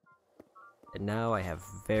 And now I have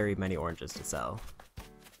very many oranges to sell,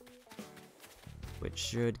 which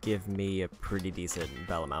should give me a pretty decent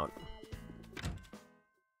bell amount.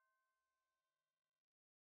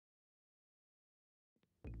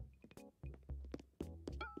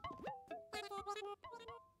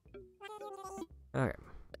 Okay.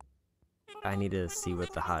 I need to see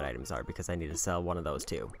what the hot items are because I need to sell one of those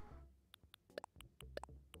too.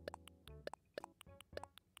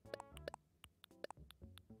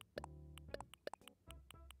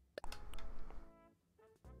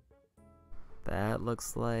 That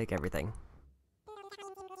looks like everything.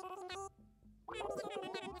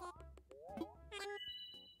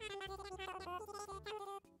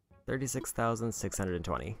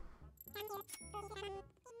 $36,620.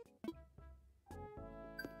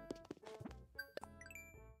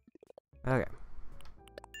 Okay.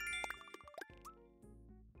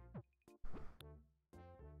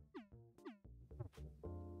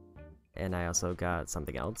 And I also got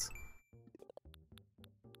something else.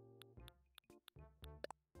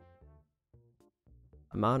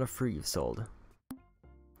 Amount of fruit you've sold.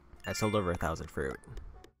 I sold over 1,000 fruit.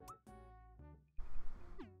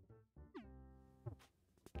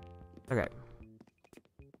 Okay.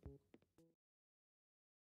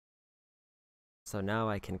 So now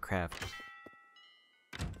I can craft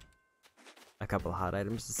a couple hot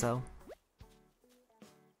items to sell.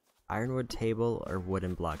 Ironwood table or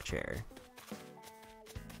wooden block chair.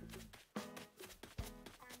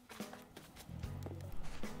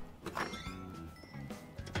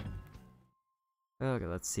 Okay,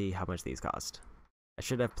 let's see how much these cost. I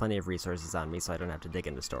should have plenty of resources on me so I don't have to dig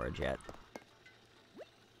into storage yet.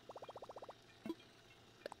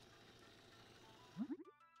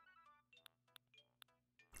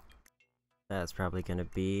 That's probably gonna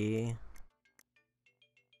be...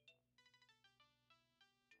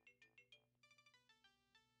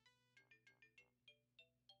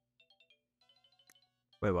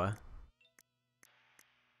 Wait, what?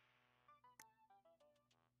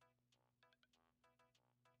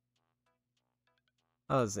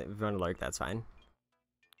 Oh, if you want to lurk, that's fine.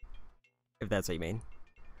 If that's what you mean.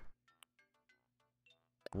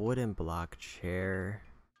 Wooden block chair.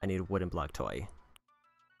 I need a wooden block toy.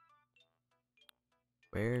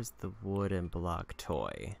 Where's the wooden block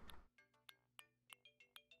toy?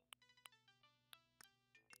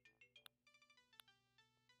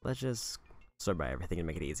 Let's just sort by everything and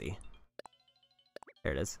make it easy.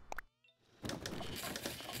 There it is.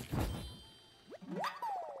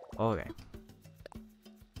 Okay.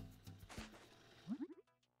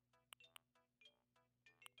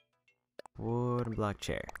 Wooden block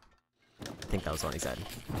chair. I think that was the one he said.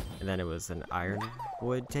 And then it was an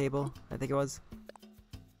ironwood table, I think it was.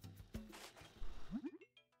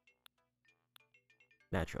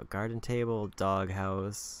 Natural garden table,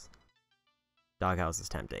 doghouse. Doghouse is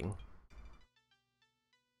tempting.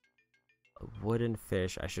 A wooden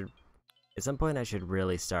fish. I should... At some point I should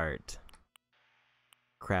really start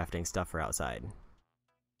crafting stuff for outside.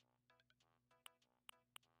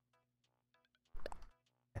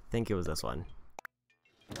 I think it was this one.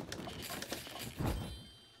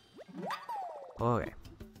 Okay.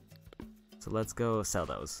 So let's go sell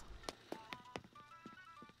those.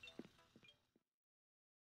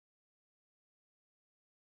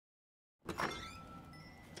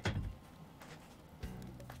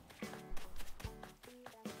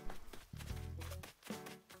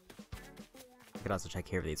 I could also check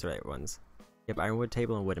here if these are the right ones. Yep, ironwood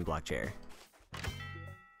table and wooden block chair.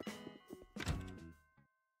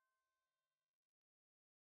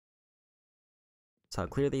 So I'll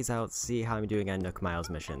clear these out, see how I'm doing on Nook Miles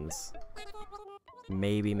missions.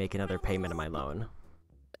 Maybe make another payment of my loan.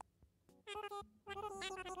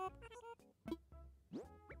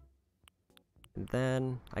 And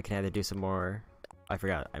then I can either do some more... I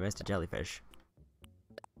forgot, I missed a jellyfish.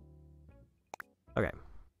 Okay.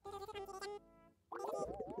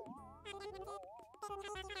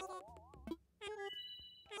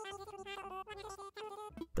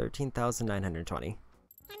 $13,920.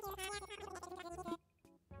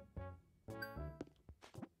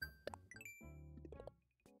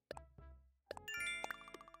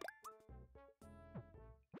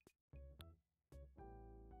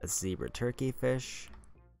 A zebra turkey fish.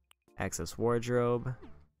 Access wardrobe.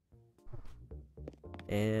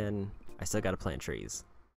 And I still gotta plant trees.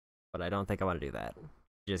 But I don't think I want to do that.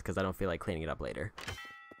 Just because I don't feel like cleaning it up later.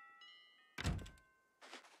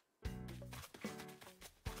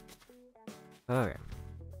 Okay.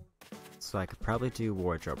 So I could probably do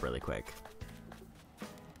wardrobe really quick.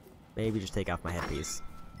 Maybe just take off my headpiece.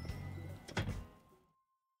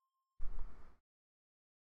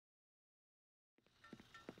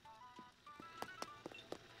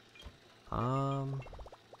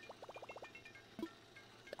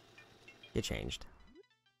 Get changed.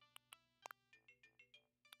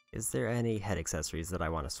 Is there any head accessories that I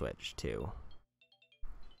want to switch to?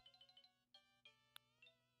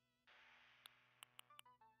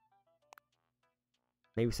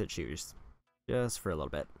 Maybe switch shoes. Just for a little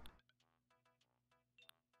bit.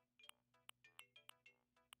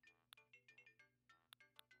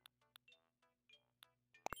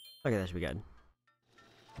 Okay, that should be good.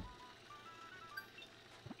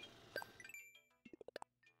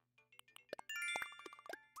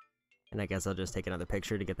 And I guess I'll just take another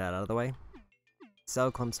picture to get that out of the way.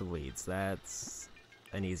 Sell clumps of weeds. That's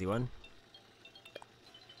an easy one.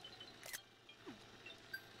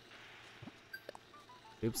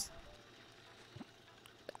 Oops.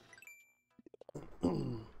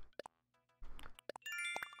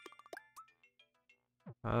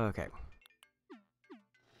 Okay.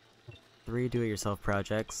 3 do-it-yourself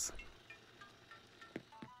projects.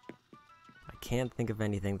 I can't think of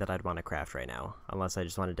anything that I'd want to craft right now, unless I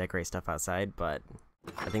just want to decorate stuff outside, but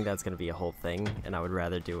I think that's going to be a whole thing, and I would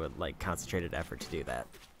rather do a like concentrated effort to do that.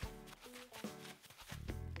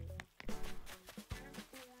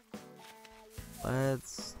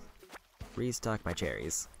 Let's restock my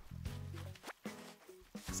cherries.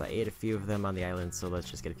 Because I ate a few of them on the island, so let's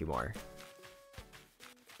just get a few more.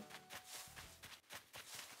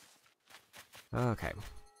 Okay.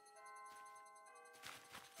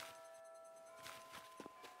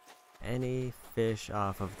 Any fish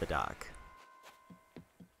off of the dock?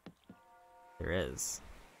 There is.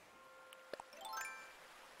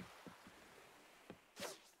 I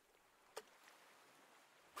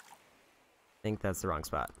think that's the wrong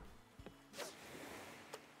spot.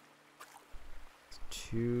 It's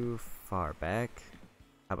too far back.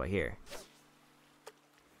 How about here?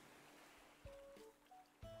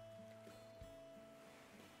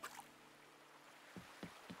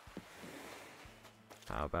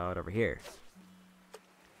 How about over here?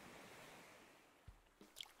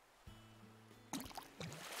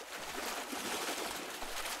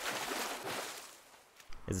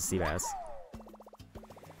 Is a sea bass.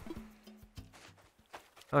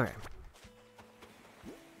 Okay.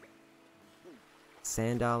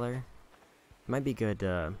 Sand dollar. Might be good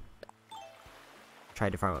to try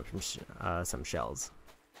to farm up some shells.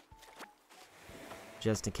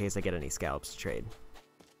 Just in case I get any scallops to trade.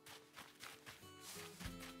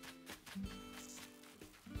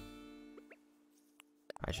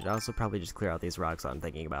 I should also probably just clear out these rocks while I'm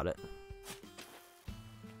thinking about it.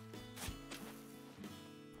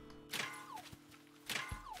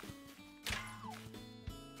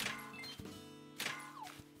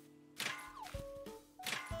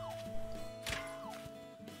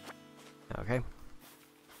 Okay.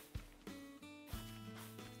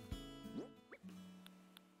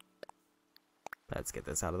 Let's get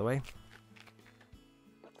this out of the way.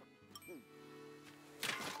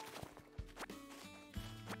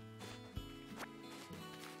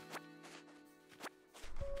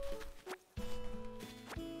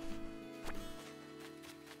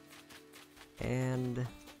 And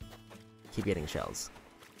keep getting shells.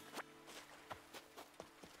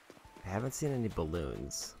 I haven't seen any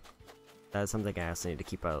balloons. That's something I also need to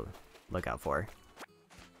keep a lookout for.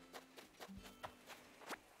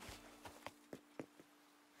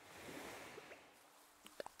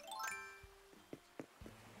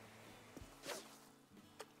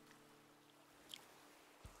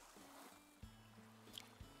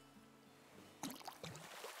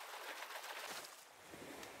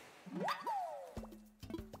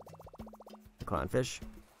 Clownfish.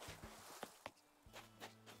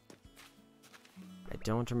 I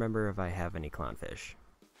don't remember if I have any clownfish.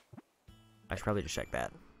 I should probably just check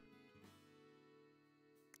that.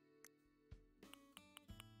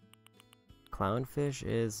 Clownfish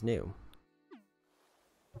is new.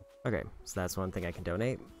 Okay, so that's one thing I can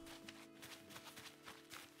donate.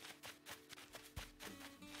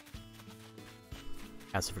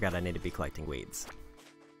 I also forgot I need to be collecting weeds.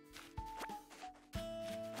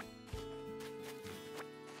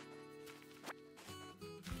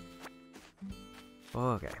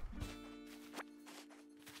 Okay.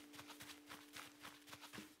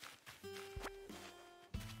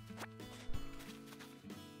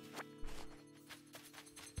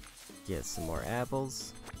 Get some more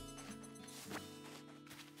apples.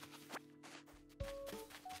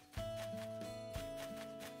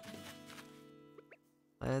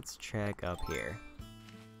 Let's check up here.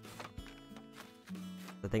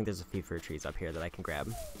 I think there's a few fruit trees up here that I can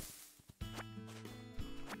grab.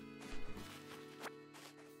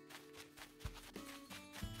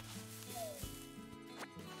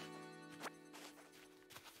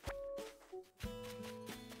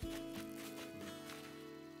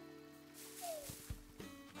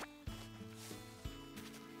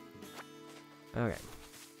 Okay.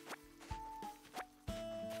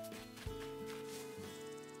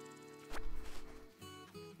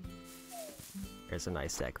 There's a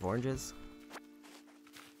nice stack of oranges.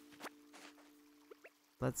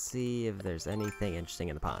 Let's see if there's anything interesting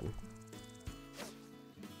in the pond.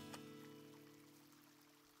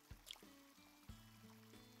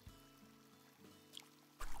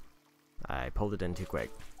 I pulled it in too quick.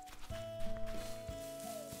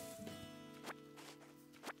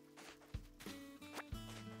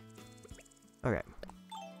 Okay.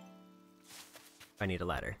 I need a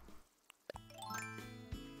ladder.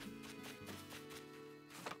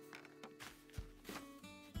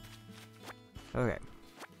 Okay.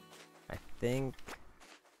 I think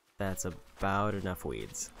that's about enough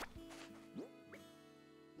weeds.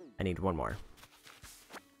 I need one more.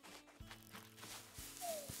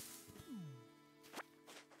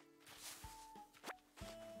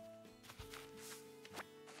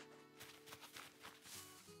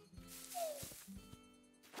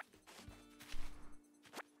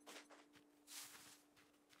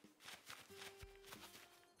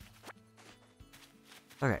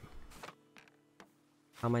 Okay.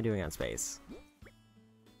 How am I doing on space?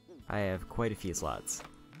 I have quite a few slots.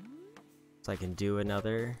 So I can do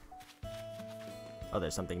another... Oh,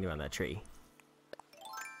 there's something new on that tree.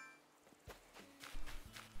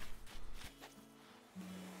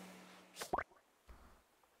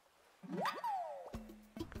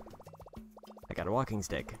 I got a walking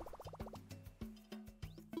stick.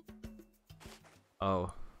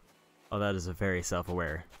 Oh. Oh, that is a very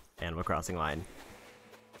self-aware Animal Crossing line.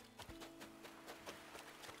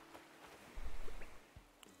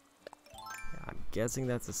 I'm guessing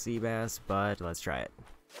that's a sea bass, but let's try it.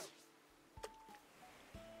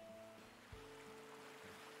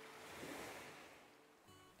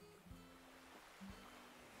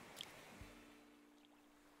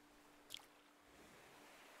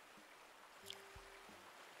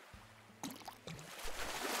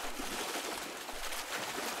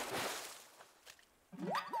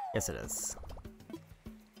 Yes, it is.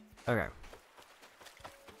 Okay.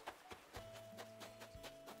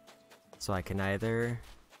 So I can either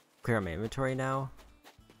clear out my inventory now,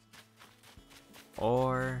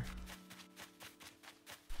 or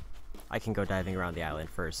I can go diving around the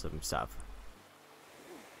island for some stuff.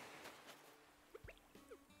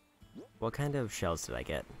 What kind of shells did I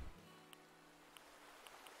get?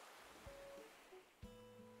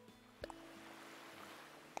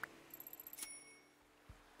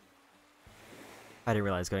 I didn't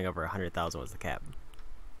realize going over 100,000 was the cap.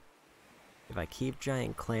 If I keep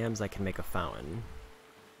giant clams, I can make a fountain.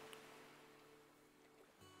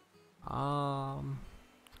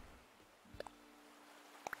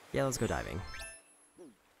 Yeah, let's go diving.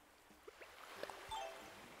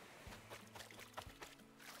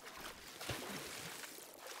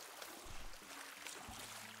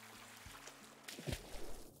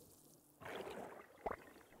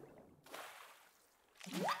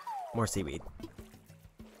 More seaweed.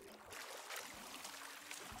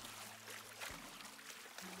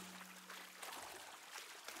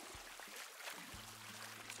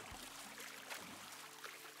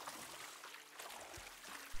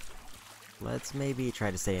 Let's maybe try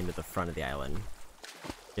to stay into the front of the island,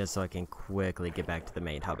 just so I can quickly get back to the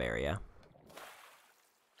main hub area.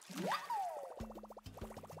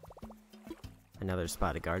 Another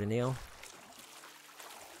spotted garden eel.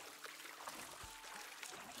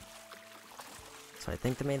 So I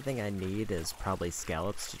think the main thing I need is probably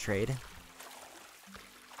scallops to trade.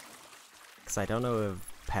 Because I don't know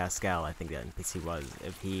if Pascal, I think the NPC was,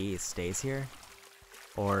 if he stays here,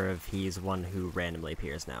 or if he's one who randomly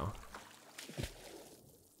appears now.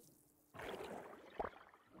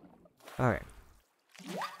 Alright.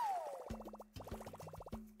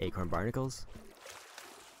 Acorn barnacles.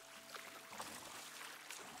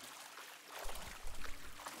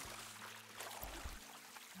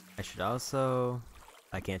 I should also...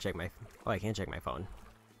 I can't check my... Oh, I can check my phone.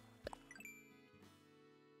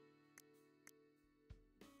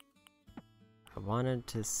 I wanted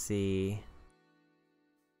to see...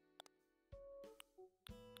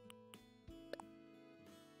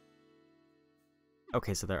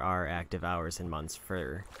 Okay, so there are active hours and months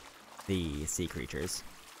for the sea creatures.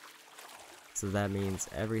 So that means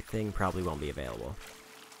everything probably won't be available.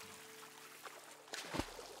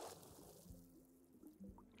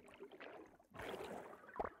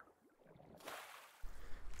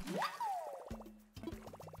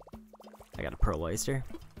 I got a pearl oyster.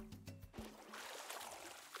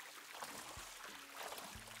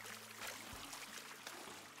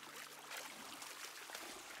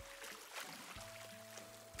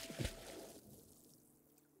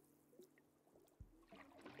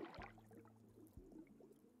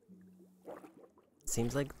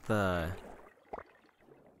 Seems like the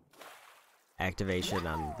activation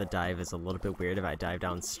on the dive is a little bit weird if I dive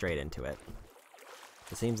down straight into it.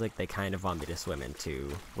 It seems like they kind of want me to swim into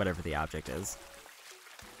whatever the object is.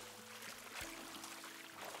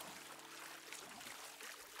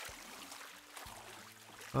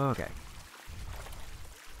 Okay.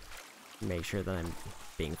 Make sure that I'm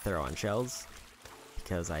being thorough on shells,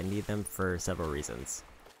 because I need them for several reasons.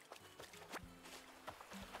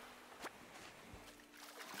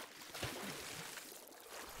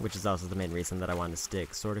 Which is also the main reason that I want to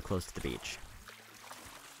stick sort of close to the beach.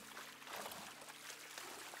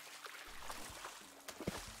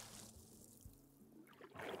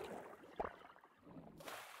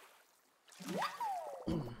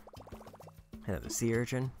 Another sea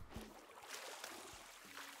urchin.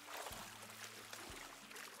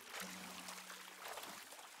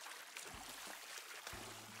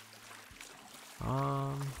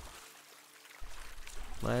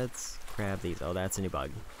 Let's grab these. Oh, that's a new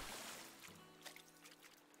bug.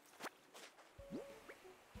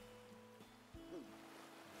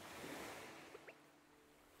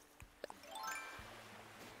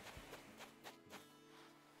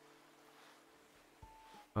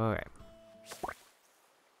 Okay.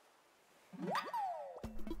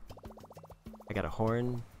 I got a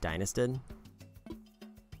horn, dynastid.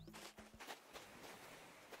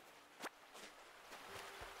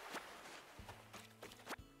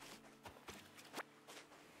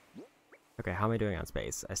 Okay, how am I doing on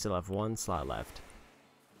space? I still have one slot left.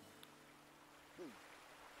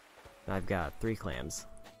 And I've got 3 clams.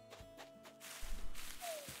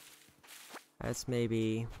 That's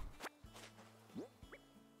maybe...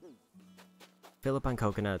 fill up on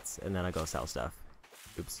coconuts, and then I'll go sell stuff.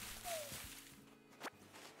 Oops.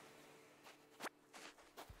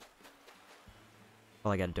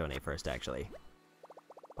 Well, I gotta donate first, actually.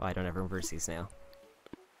 Oh, I don't have room for a sea snail.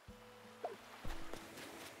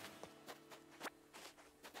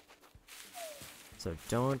 So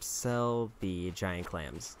don't sell the giant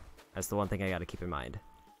clams. That's the one thing I gotta keep in mind.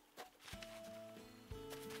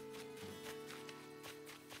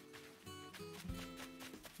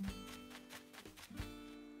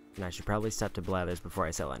 And I should probably step to blathers before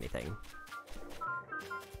I sell anything.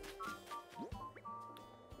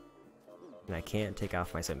 And I can't take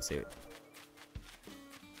off my swimsuit.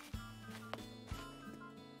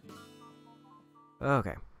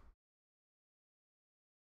 Okay.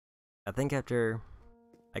 I think after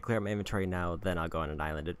I clear out my inventory now, then I'll go on an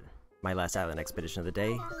island, my last island expedition of the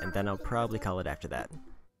day, and then I'll probably call it after that.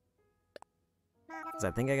 Because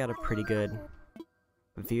I think I got a pretty good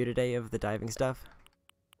view today of the diving stuff.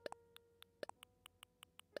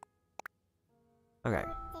 Okay.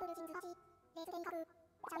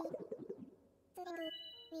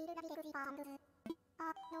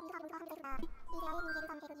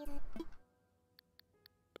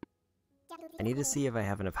 I need to see if I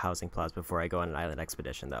have enough housing plots before I go on an island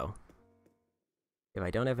expedition, though. If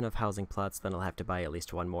I don't have enough housing plots, then I'll have to buy at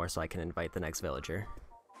least one more so I can invite the next villager.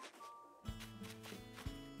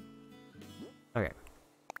 Okay.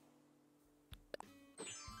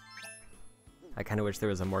 I kinda wish there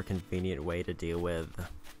was a more convenient way to deal with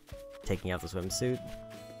taking out the swimsuit.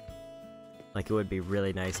 Like, it would be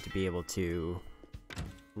really nice to be able to,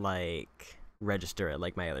 like, register it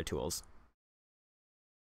like my other tools.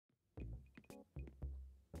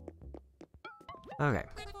 Okay.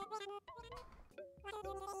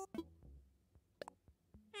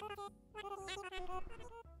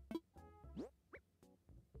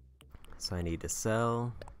 So I need to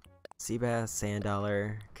sell sea bass, sand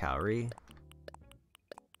dollar, cowrie.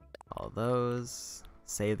 All those.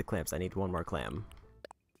 Save the clams. I need one more clam.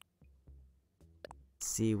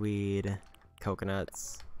 Seaweed,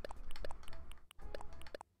 coconuts.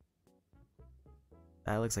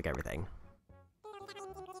 That looks like everything.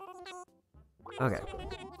 Okay.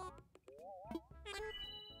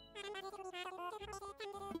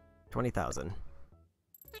 20,000.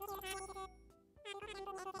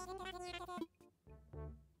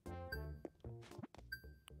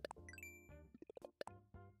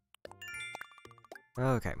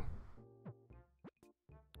 Okay.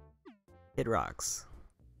 Hit rocks.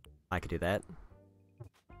 I could do that.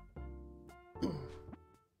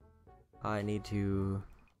 I need to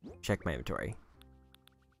check my inventory.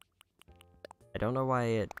 I don't know why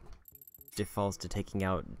it defaults to taking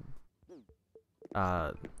out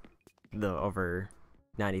the over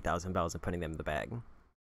 90,000 bells and putting them in the bag.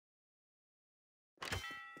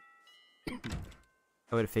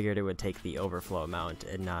 I would have figured it would take the overflow amount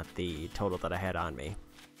and not the total that I had on me.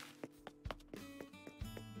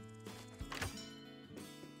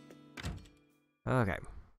 Okay.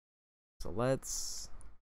 So let's...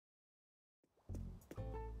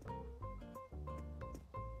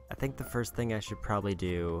 I think the first thing I should probably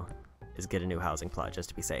do is get a new housing plot just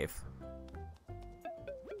to be safe.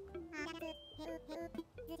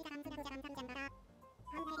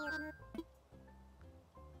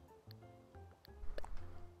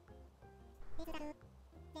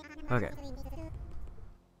 Okay.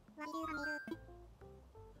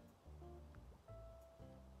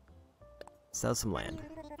 Sell some land.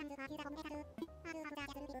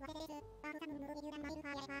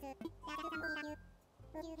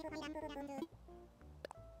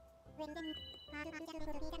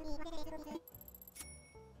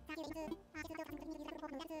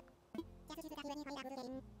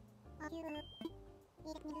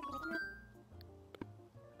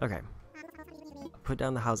 Okay. Put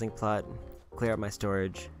down the housing plot, clear out my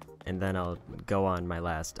storage, and then I'll go on my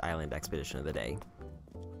last island expedition of the day.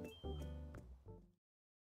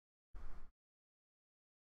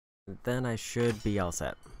 Then I should be all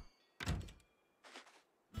set.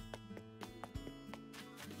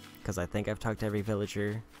 Because I think I've talked to every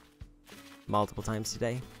villager multiple times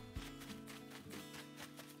today.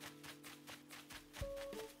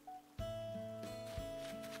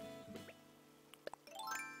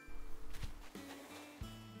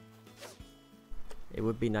 It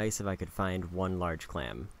would be nice if I could find one large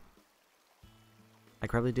clam. I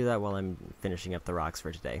could probably do that while I'm finishing up the rocks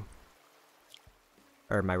for today.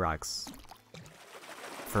 Or my rocks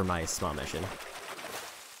for my small mission.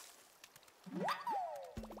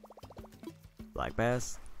 Black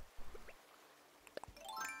bass.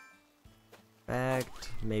 In fact,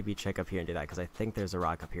 maybe check up here and do that, because I think there's a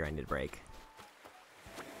rock up here I need to break.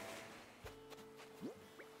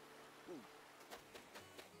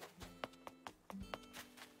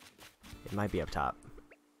 It might be up top.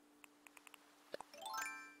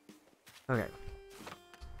 Okay.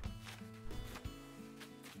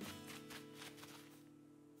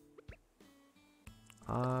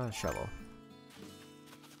 Shovel.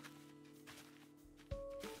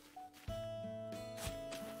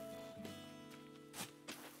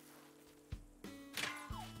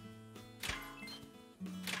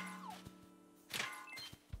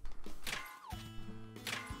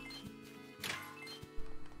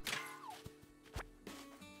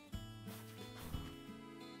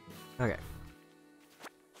 Okay.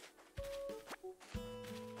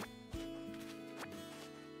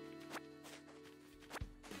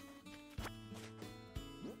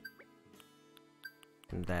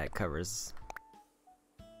 And that covers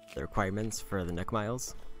the requirements for the Nook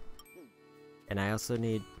Miles. And I also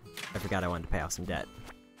need... I forgot I wanted to pay off some debt.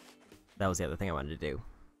 That was the other thing I wanted to do.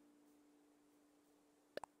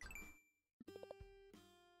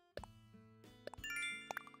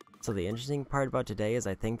 So the interesting part about today is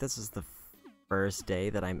I think this is the first day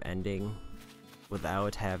that I'm ending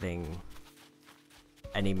without having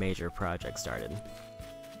any major project started,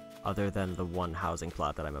 other than the one housing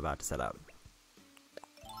plot that I'm about to set up.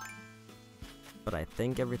 But I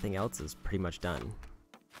think everything else is pretty much done.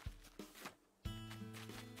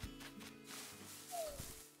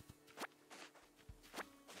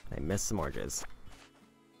 I missed some oranges.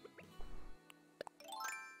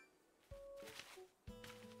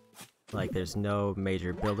 Like, there's no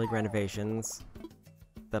major building renovations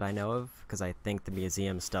that I know of, because I think the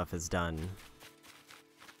museum stuff is done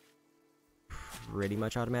pretty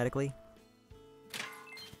much automatically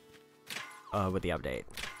with the update.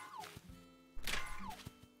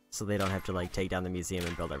 So they don't have to, like, take down the museum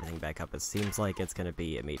and build everything back up. It seems like it's gonna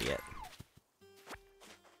be immediate.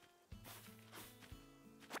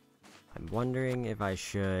 I'm wondering if I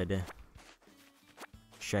should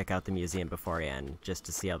check out the museum beforehand, just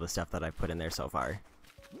to see all the stuff that I've put in there so far.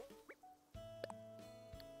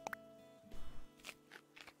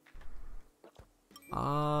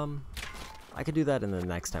 I could do that in the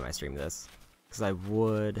next time I stream this, because I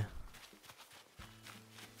would...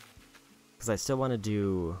 Because I still want to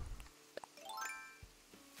do...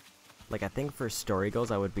 Like, I think for story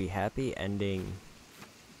goals I would be happy ending,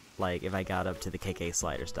 like, if I got up to the KK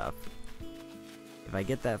slider stuff. If I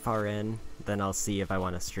get that far in, then I'll see if I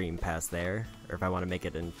want to stream past there, or if I want to make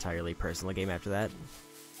it an entirely personal game after that.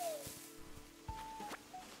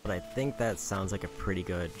 But I think that sounds like a pretty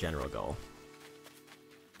good general goal.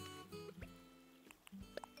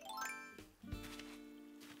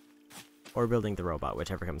 Or building the robot,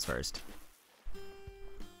 whichever comes first.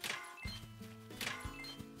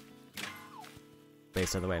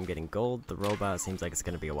 Based on the way I'm getting gold, the robot seems like it's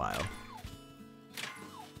gonna be a while.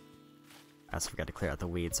 I also forgot to clear out the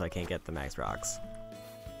weeds so I can't get the max rocks.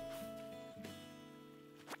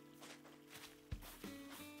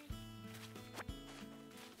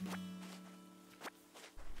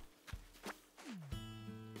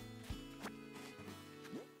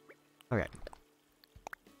 Okay.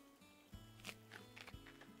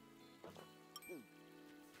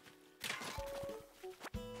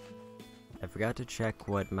 I forgot to check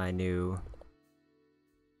what my new...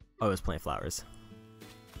 Oh, it was plant flowers.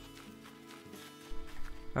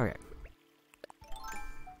 Okay.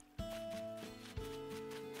 I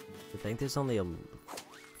think there's only a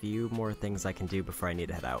few more things I can do before I need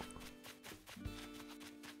to head out.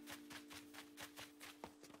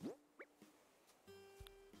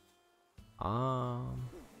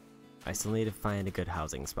 I still need to find a good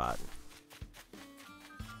housing spot.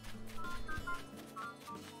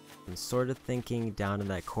 I'm sort of thinking down in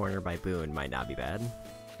that corner by Boone might not be bad.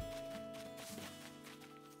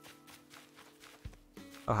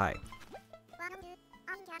 Oh, hi.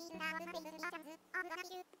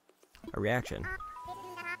 A reaction.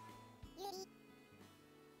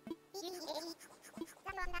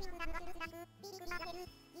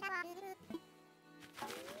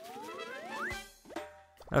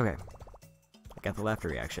 Okay. I got the laughter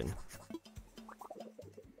reaction.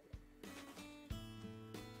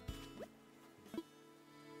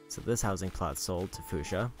 So this housing plot sold to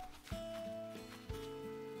Fuchsia.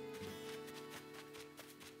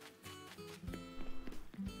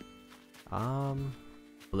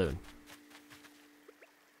 Balloon.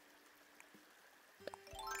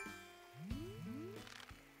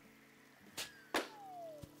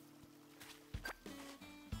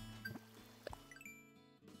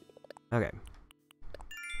 Okay.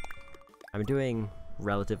 I'm doing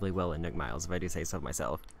relatively well in Nook Miles, if I do say so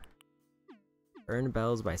myself. Earn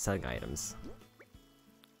bells by selling items.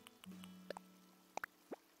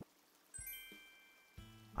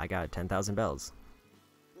 I got 10,000 bells.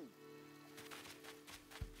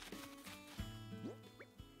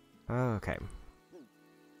 Okay.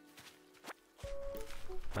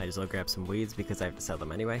 Might as well grab some weeds because I have to sell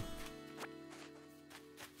them anyway.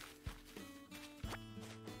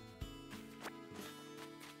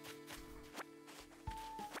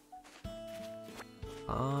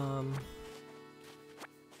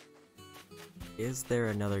 Is there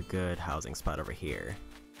another good housing spot over here?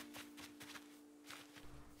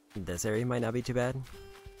 This area might not be too bad.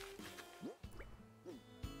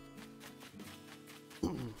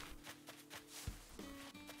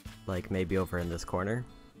 Like maybe over in this corner.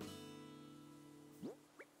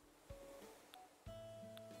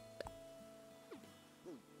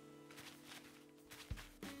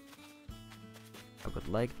 I would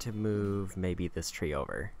like to move maybe this tree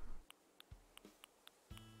over.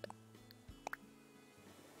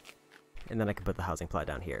 And then I can put the housing plot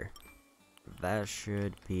down here. That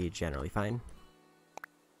should be generally fine.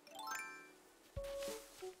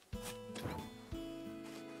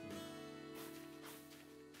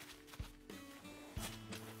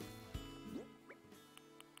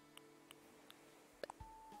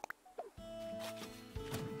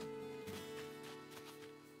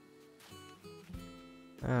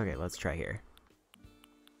 Okay, let's try here.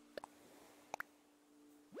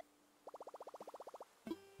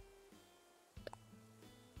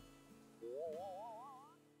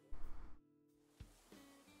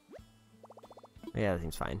 Yeah, that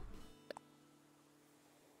seems fine.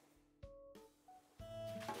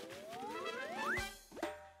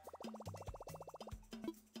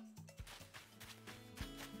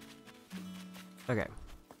 Okay.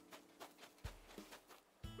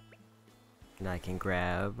 And I can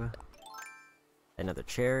grab another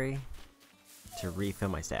cherry to refill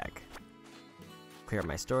my stack. Clear up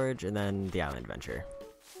my storage, and then the island adventure.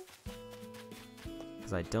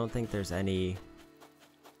 Because I don't think there's any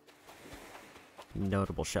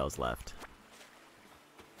notable shells left.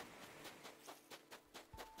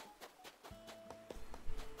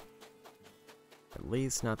 At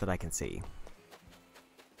least not that I can see.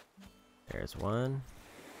 There's one.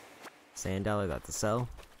 Sand dollar, that's a sell.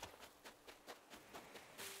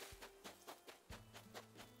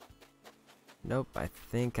 Nope, I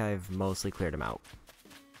think I've mostly cleared them out.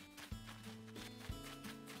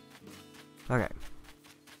 Okay,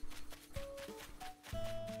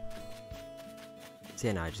 So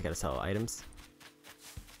yeah, now I just gotta sell items.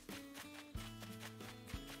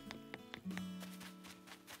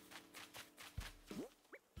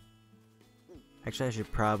 Actually, I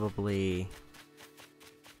should probably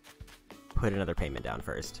put another payment down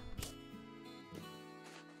first.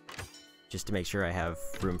 Just to make sure I have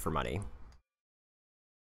room for money.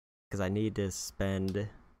 Because I need to spend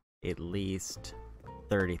at least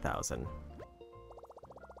 30,000.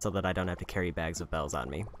 So that I don't have to carry bags of bells on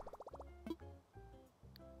me.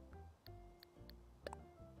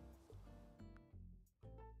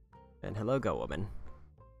 And hello, Go Woman.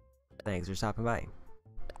 Thanks for stopping by.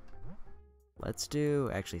 Let's do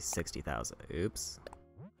actually 60,000. Oops.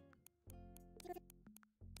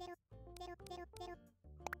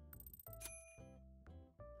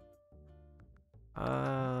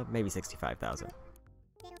 Maybe 65,000.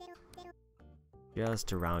 Just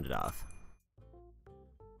to round it off.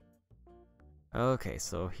 Okay,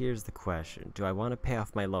 so here's the question. Do I want to pay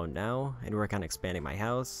off my loan now and work on expanding my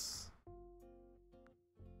house?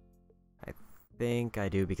 I think I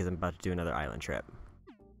do because I'm about to do another island trip.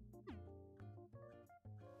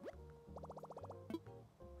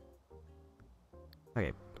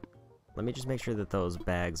 Okay, let me just make sure that those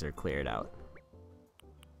bags are cleared out.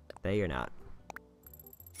 They are not.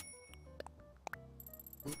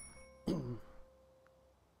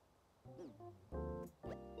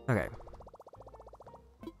 Okay.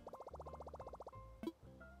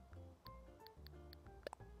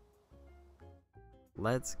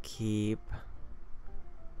 Let's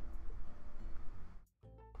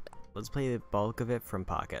play the bulk of it from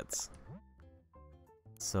pockets.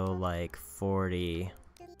 So like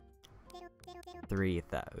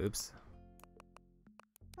 43,000. Oops.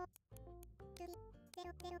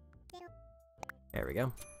 There we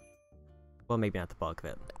go. Well, maybe not the bulk of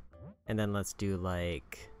it. And then let's do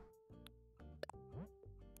like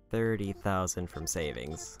 30,000 from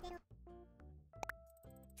savings.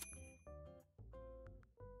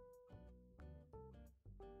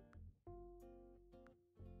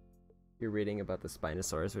 You're reading about the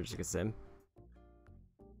Spinosaurus, which is a sim.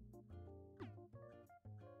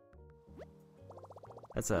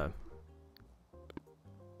 That's a...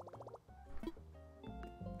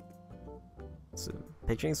 So,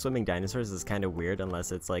 picturing swimming dinosaurs is kind of weird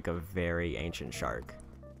unless it's like a very ancient shark.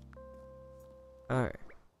 Alright.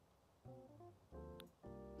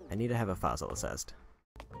 I need to have a fossil assessed.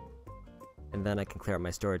 And then I can clear out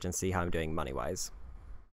my storage and see how I'm doing money-wise.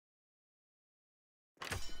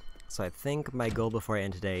 So I think my goal before I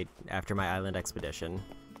end today, after my island expedition,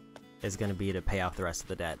 is going to be to pay off the rest of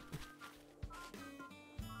the debt.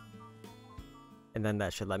 And then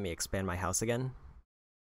that should let me expand my house again.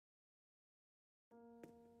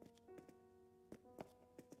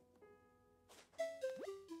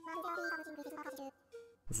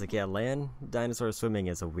 It's like, yeah, land dinosaur swimming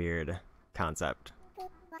is a weird concept.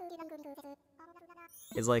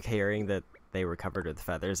 It's like hearing that they were covered with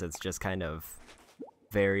feathers. It's just kind of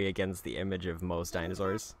very against the image of most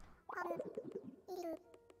dinosaurs.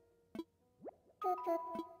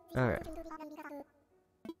 Alright.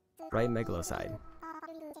 Right megalocide.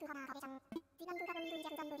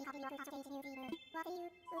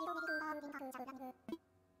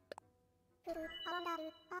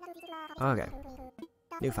 Okay.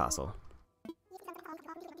 New fossil.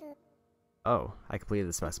 Oh, I completed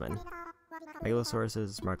the specimen.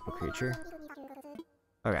 Megalosauruses, remarkable creature.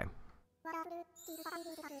 Okay.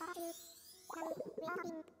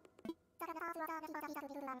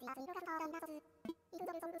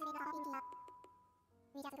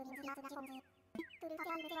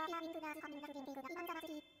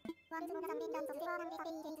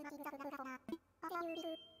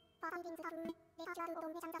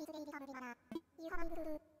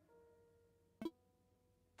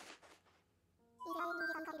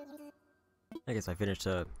 I guess I finished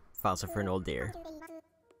a fossil for an old deer.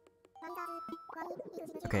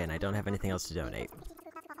 Okay, and I don't have anything else to donate.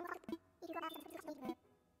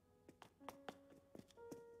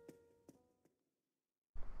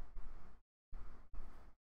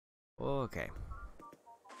 Okay.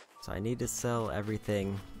 So I need to sell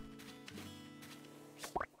everything.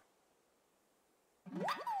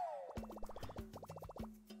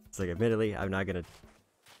 It's like, admittedly, I'm not gonna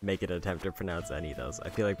make an attempt to pronounce any of those. I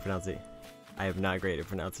feel like I am not great at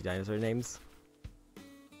pronouncing dinosaur names.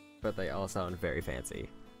 But they all sound very fancy.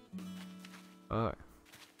 Oh.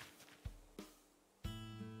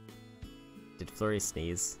 Did Flurry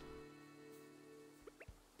sneeze?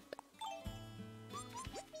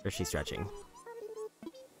 Or is she stretching?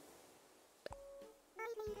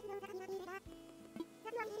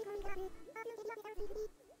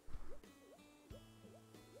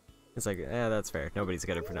 It's like, that's fair. Nobody's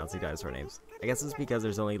good at pronouncing dinosaur names. I guess it's because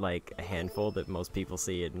there's only like a handful that most people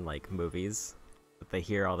see in like movies that they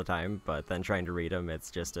hear all the time, but then trying to read them, it's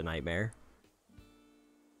just a nightmare.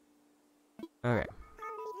 Okay.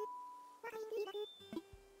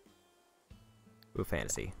 Ooh,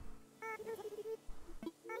 fantasy.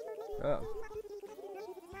 Oh.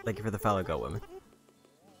 Thank you for the follow, Go Women.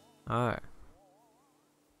 Alright.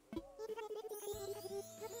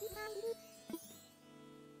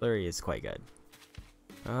 Flurry is quite good.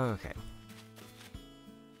 Okay.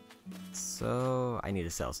 So, I need to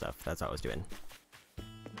sell stuff. That's what I was doing.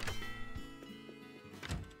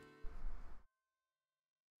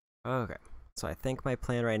 Okay. So I think my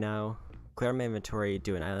plan right now, clear my inventory,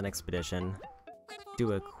 do an island expedition,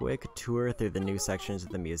 do a quick tour through the new sections of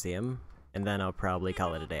the museum, and then I'll probably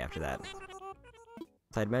call it a day after that.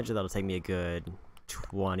 So I'd imagine that'll take me a good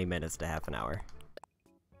 20 minutes to half an hour.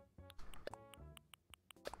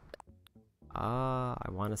 I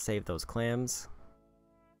want to save those clams.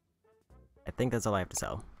 I think that's all I have to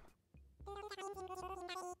sell.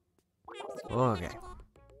 Okay.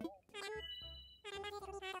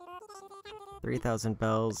 3,000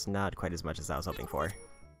 bells, not quite as much as I was hoping for.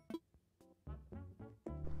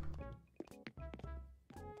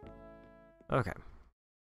 Okay.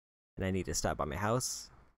 And I need to stop by my house.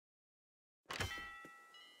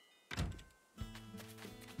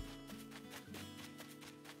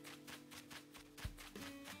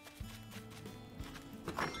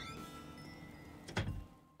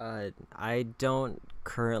 I don't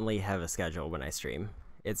currently have a schedule when I stream.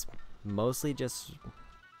 It's mostly just,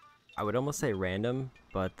 I would almost say random,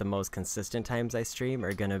 but the most consistent times I stream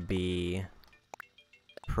are gonna be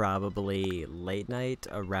probably late night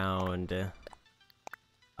around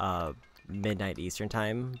midnight Eastern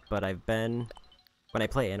time, but when I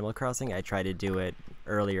play Animal Crossing, I try to do it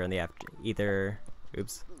earlier in the either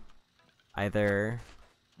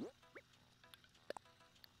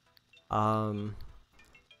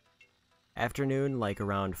afternoon, like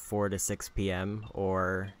around 4 to 6 p.m.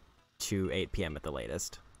 or to 8 p.m. at the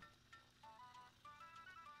latest.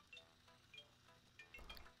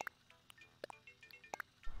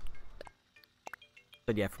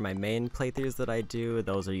 But yeah, for my main playthroughs that I do,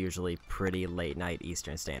 those are usually pretty late night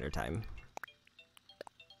Eastern Standard Time.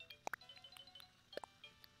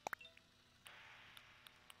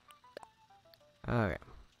 Okay.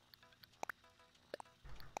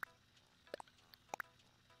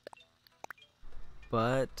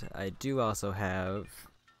 But I do also have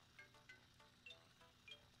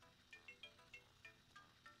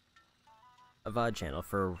a VOD channel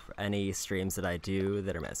for any streams that I do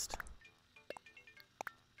that are missed,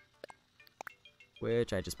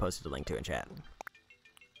 which I just posted a link to in chat.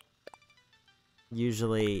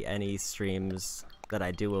 Usually any streams that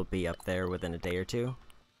I do will be up there within a day or two,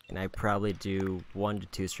 and I probably do 1 to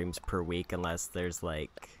 2 streams per week unless there's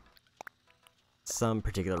like some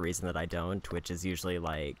particular reason that I don't, which is usually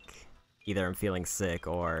like either I'm feeling sick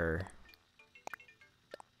or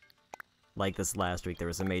like this last week there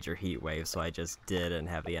was a major heat wave, so I just didn't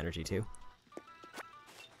have the energy to.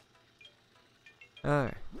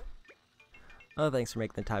 Alright. Oh, thanks for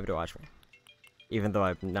making the time to watch me, even though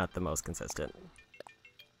I'm not the most consistent.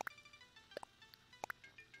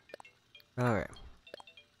 Alright.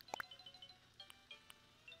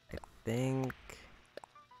 I think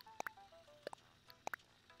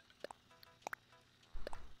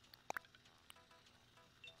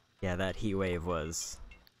yeah, that heat wave was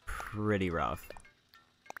pretty rough.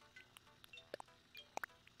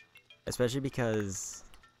 Especially because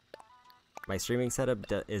my streaming setup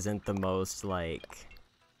isn't the most, like,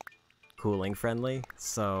 cooling friendly,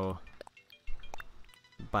 so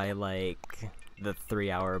by, like, the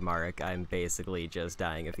 3-hour mark, I'm basically just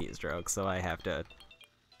dying of heat stroke, so I've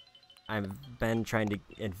been trying to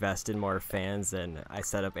invest in more fans, and I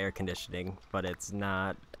set up air conditioning, but it's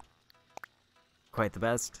not quite the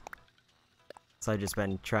best. So I've just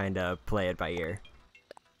been trying to play it by ear.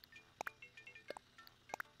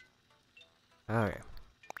 Okay.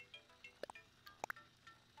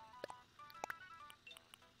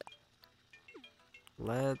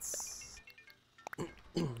 Let's...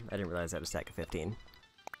 I didn't realize I had a stack of 15.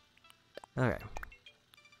 Okay.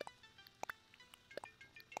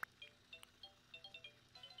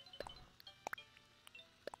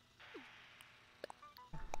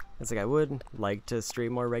 It's like I would like to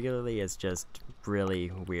stream more regularly, it's just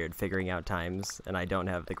really weird figuring out times, and I don't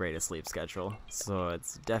have the greatest sleep schedule, so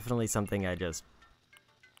it's definitely something I just,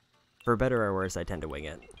 for better or worse, I tend to wing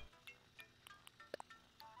it.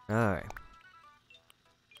 Alright.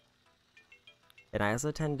 And I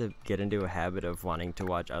also tend to get into a habit of wanting to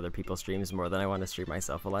watch other people's streams more than I want to stream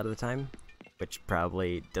myself a lot of the time, which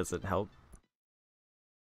probably doesn't help.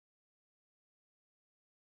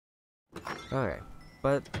 Okay,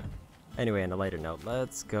 but anyway, on a lighter note,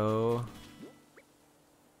 let's go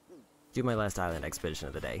do my last island expedition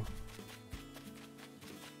of the day.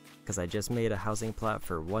 Because I just made a housing plot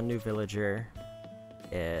for one new villager,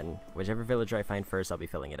 and whichever villager I find first, I'll be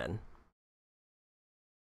filling it in.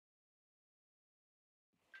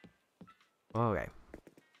 Okay.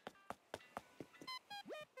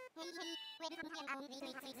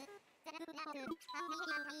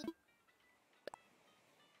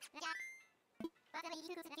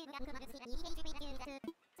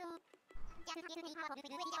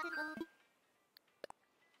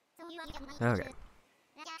 Okay.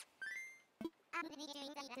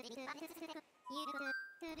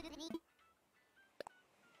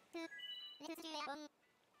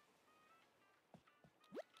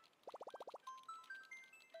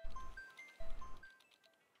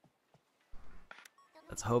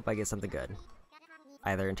 Let's hope I get something good.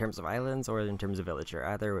 Either in terms of islands or in terms of villager,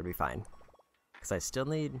 either would be fine. Because I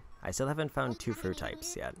still haven't found 2 fruit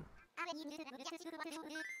types yet.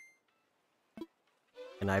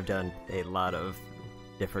 And I've done a lot of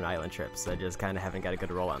different island trips, I just kind of haven't got a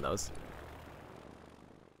good roll on those.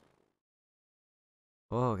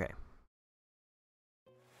 Okay.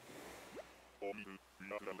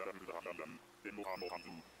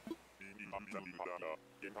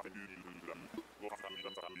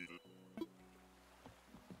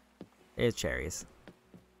 It's cherries.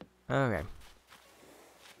 Okay.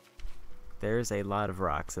 There's a lot of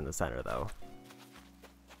rocks in the center, though.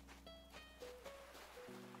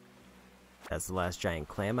 That's the last giant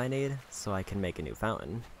clam I need, so I can make a new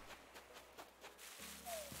fountain.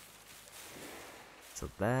 So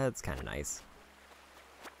that's kind of nice.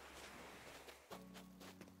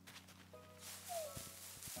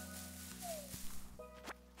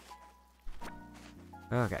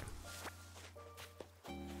 Okay.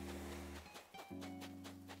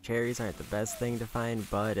 Cherries aren't the best thing to find,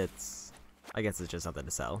 but I guess it's just something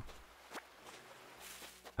to sell.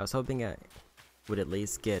 I was hoping I would at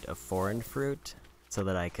least get a foreign fruit so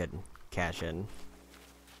that I could cash in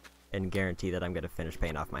and guarantee that I'm going to finish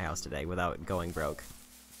paying off my house today without going broke.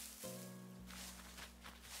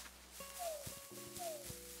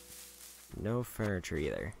 No furniture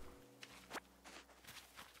either.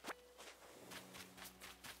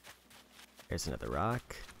 There's another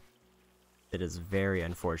rock. It is very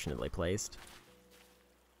unfortunately placed.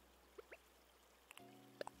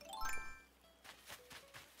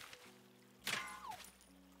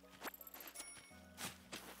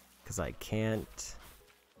 Because I can't...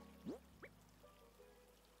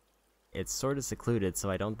 It's sort of secluded, so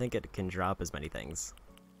I don't think it can drop as many things.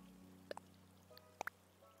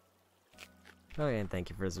 Okay, and thank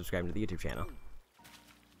you for subscribing to the YouTube channel.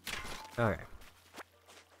 Okay.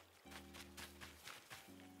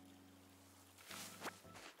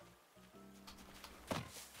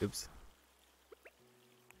 Oops.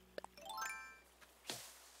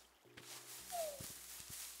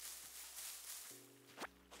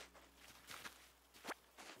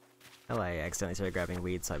 Oh, I accidentally started grabbing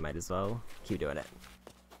weed, so I might as well keep doing it.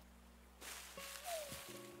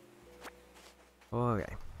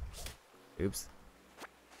 Okay. Oops.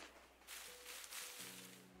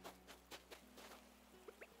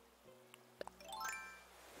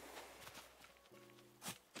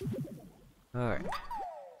 Alright.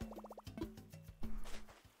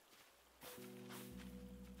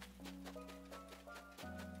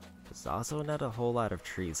 There's also not a whole lot of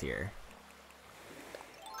trees here.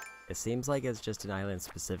 It seems like it's just an island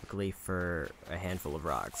specifically for a handful of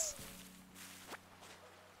rocks.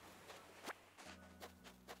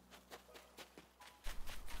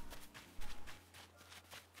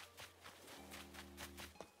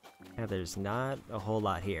 Yeah, there's not a whole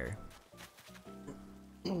lot here.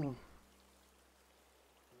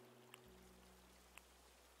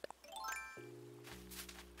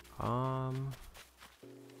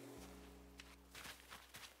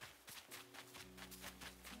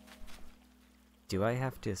 Do I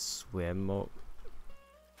have to swim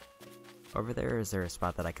over there, or is there a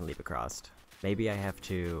spot that I can leap across? Maybe I have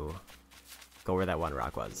to go where that one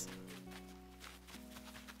rock was.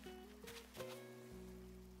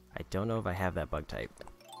 I don't know if I have that bug type.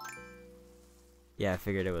 Yeah, I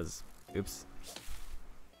figured it was... Oops.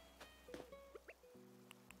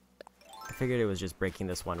 I figured it was just breaking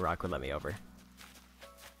this one rock would let me over.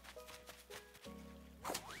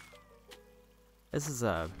 This is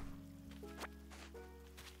a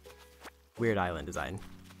weird island design.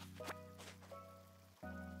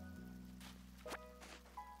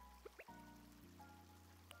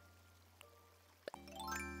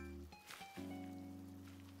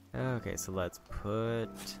 Okay, so let's put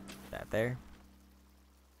that there.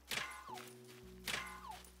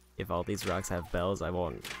 If all these rocks have bells,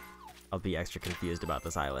 I'll be extra confused about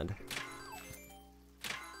this island.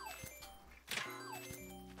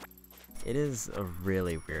 It is a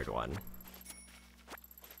really weird one.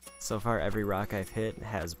 So far, every rock I've hit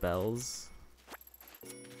has bells.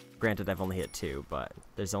 Granted, I've only hit 2, but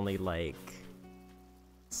there's only like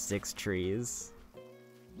 6 trees,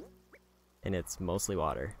 and it's mostly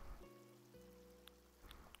water.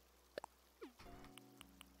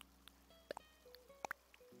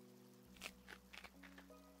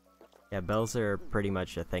 Yeah, bells are pretty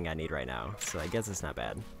much a thing I need right now, so I guess it's not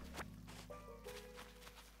bad.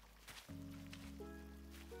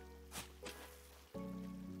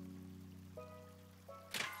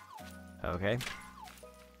 Okay.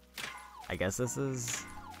 I guess this is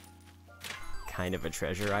kind of a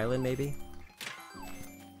treasure island, maybe?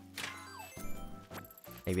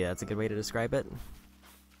 Maybe that's a good way to describe it.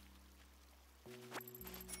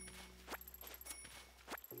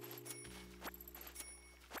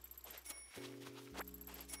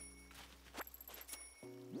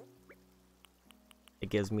 It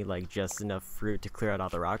gives me like just enough fruit to clear out all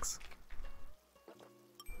the rocks.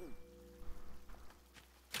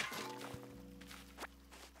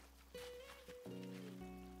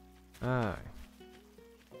 Alright.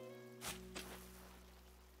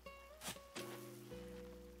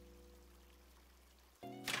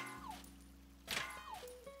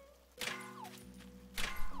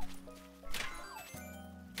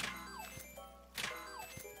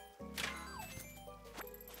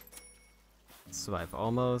 So I've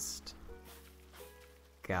almost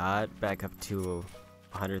got back up to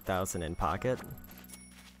 100,000 in pocket.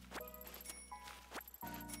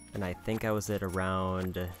 And I think I was at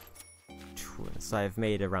around... So I've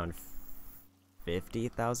made around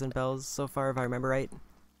 50,000 bells so far, if I remember right,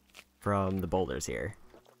 from the boulders here.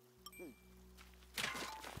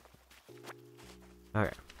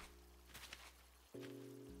 Okay.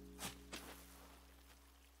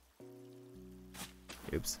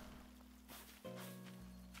 Oops.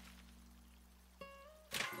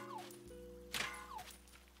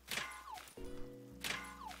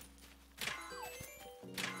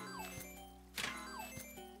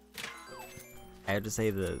 I have to say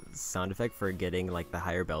the sound effect for getting like the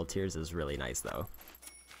higher bell tiers is really nice though.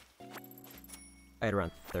 I had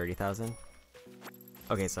around 30,000.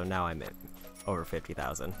 Okay, so now I'm at over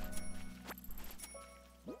 50,000.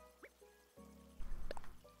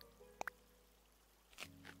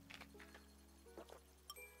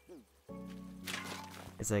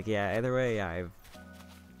 It's like, yeah, either way, I've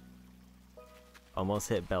almost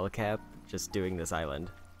hit bell cap just doing this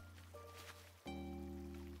island.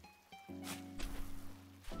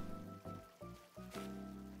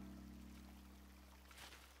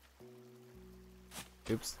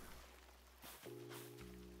 Oops.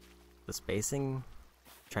 The spacing,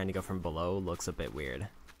 trying to go from below, looks a bit weird.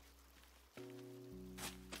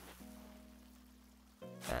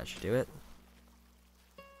 That should do it.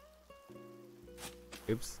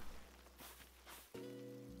 Oops.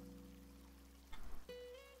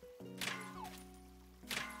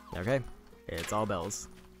 Okay, it's all bells.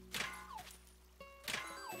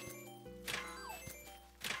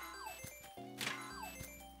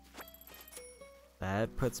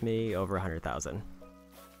 That puts me over 100,000.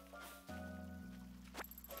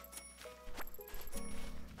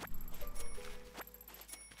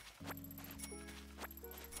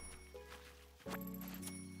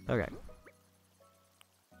 Okay.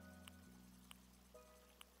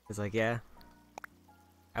 It's like, yeah.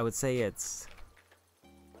 I would say it's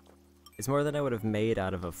more than I would have made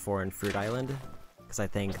out of a foreign fruit island, because I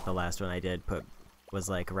think the last one I did was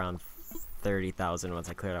like around 30,000 once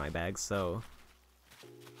I cleared out my bags, so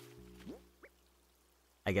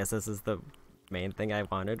I guess this is the main thing I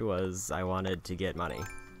wanted, was I wanted to get money,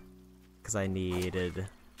 because I needed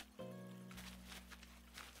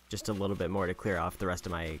just a little bit more to clear off the rest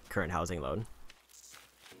of my current housing loan.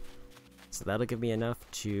 So that'll give me enough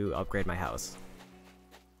to upgrade my house.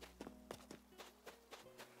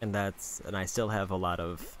 And I still have a lot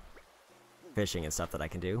of fishing and stuff that I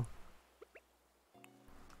can do.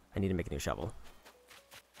 I need to make a new shovel.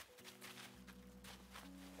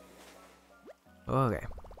 Okay.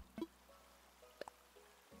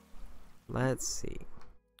 Let's see.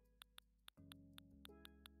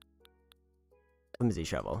 Flimsy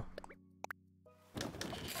shovel.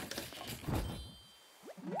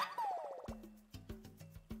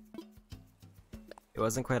 It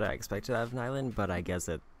wasn't quite what I expected out of an island, but I guess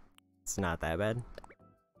it's not that bad.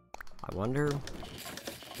 I wonder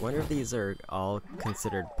if these are all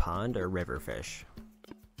considered pond or river fish.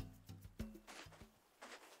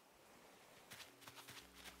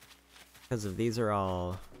 Because if these are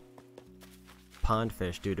all pond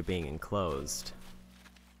fish due to being enclosed,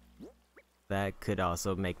 that could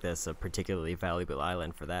also make this a particularly valuable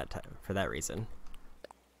island for that reason.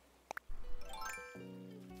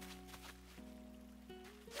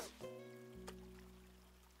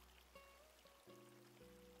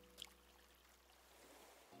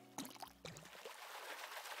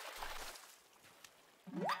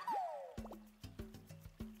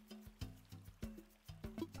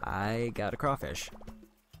 I got a crawfish.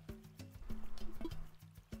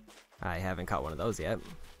 I haven't caught one of those yet.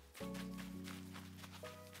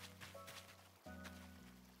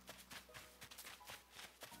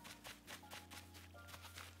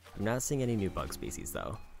 I'm not seeing any new bug species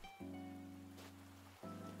though.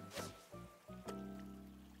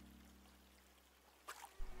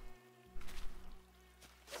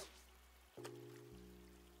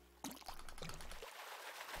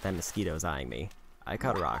 That mosquito's eyeing me. I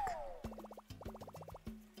caught a rock.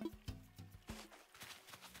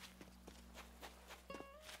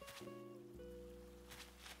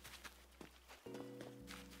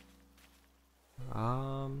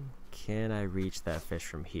 Can I reach that fish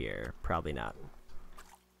from here? Probably not.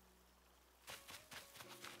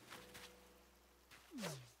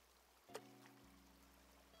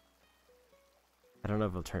 I don't know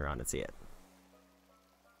if we'll turn around and see it.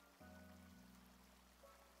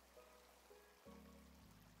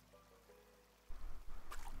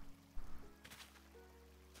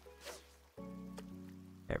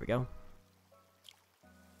 There we go.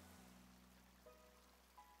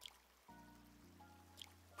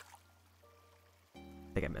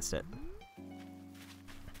 I think I missed it.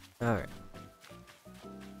 Alright.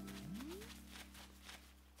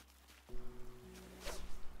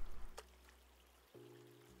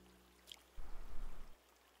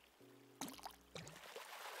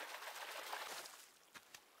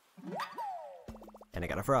 And I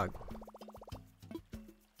got a frog.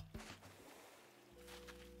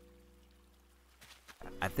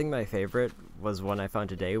 I think my favorite was one I found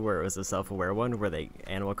today where it was a self-aware one where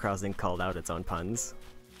Animal Crossing called out its own puns.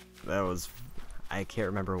 That was... I can't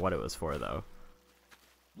remember what it was for though.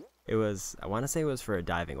 It was... I want to say it was for a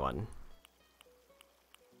diving one.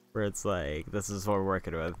 Where it's like, this is what we're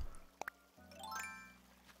working with.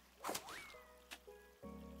 I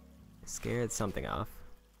scared something off.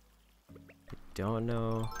 I don't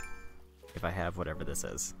know if I have whatever this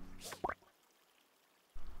is.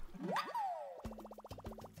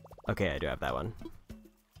 Okay, I do have that one.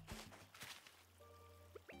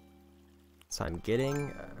 So I'm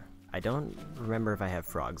getting... I don't remember if I have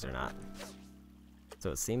frogs or not.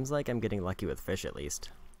 So it seems like I'm getting lucky with fish at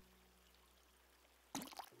least.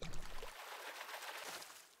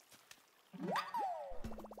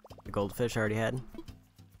 The goldfish I already had.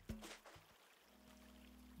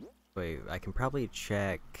 Wait, I can probably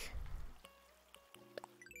check...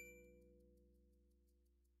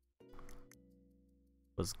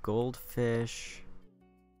 Was goldfish...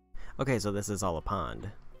 Okay, so this is all a pond.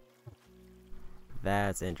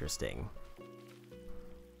 That's interesting.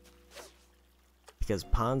 Because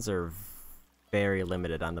ponds are very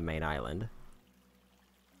limited on the main island.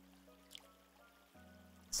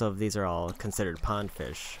 So if these are all considered pond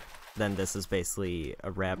fish, then this is basically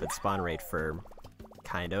a rapid spawn rate for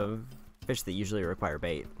kind of fish that usually require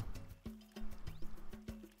bait.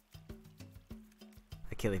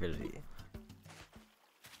 I can't leave it.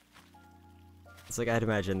 It's like I'd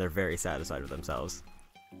imagine they're very satisfied with themselves.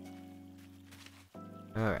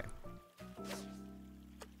 Alright.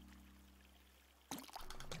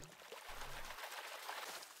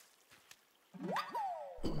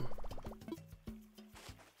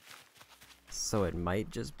 So it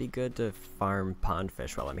might just be good to farm pond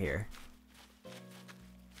fish while I'm here.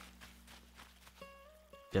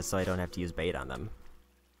 Just so I don't have to use bait on them.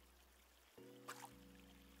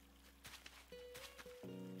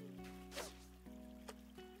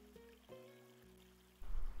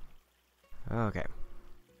 Okay.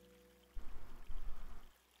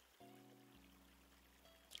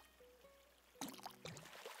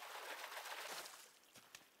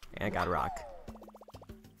 And I got a rock.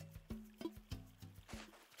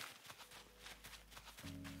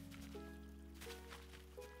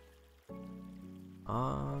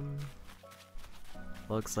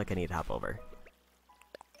 Looks like I need to hop over.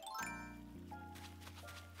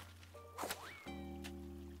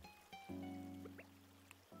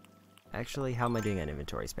 Actually, how am I doing on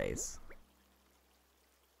inventory space?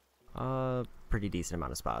 Pretty decent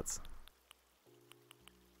amount of spots.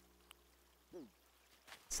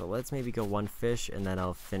 So let's maybe go one fish and then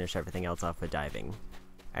I'll finish everything else off with diving.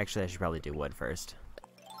 Actually, I should probably do wood first.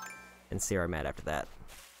 And see where I'm at after that.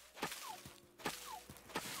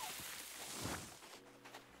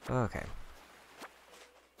 Okay.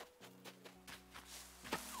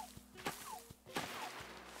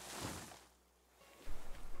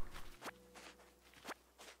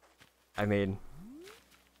 I mean,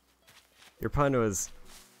 your pun was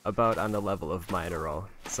about on the level of mine roll,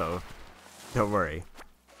 so don't worry.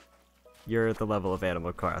 You're at the level of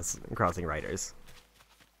Animal Crossing writers.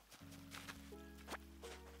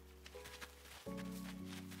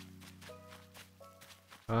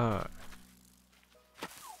 Ah.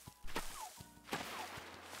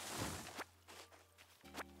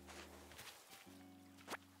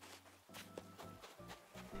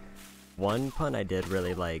 One pun I did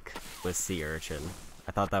really like was sea urchin.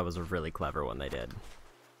 I thought that was a really clever one they did.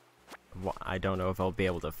 I don't know if I'll be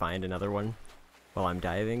able to find another one while I'm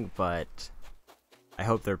diving, but I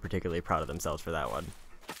hope they're particularly proud of themselves for that one.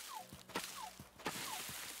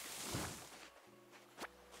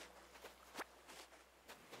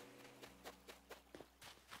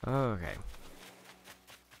 Okay.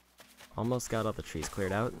 Almost got all the trees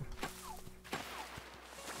cleared out.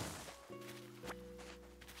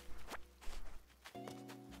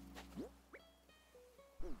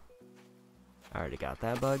 I already got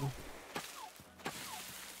that bug.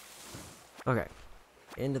 Okay.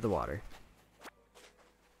 Into the water.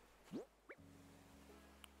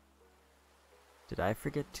 Did I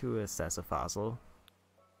forget to assess a fossil?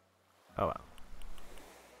 Oh well.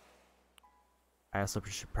 I also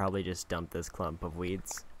should probably just dump this clump of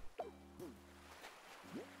weeds.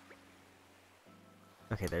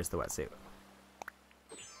 Okay, there's the wetsuit.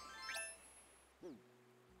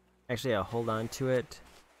 Actually, I'll hold on to it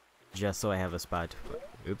just so I have a spot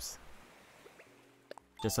to, oops.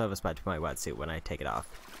 Just so I have a spot to put my wetsuit when I take it off.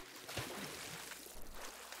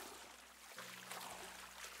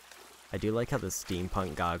 I do like how the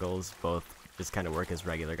steampunk goggles both just kind of work as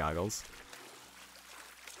regular goggles.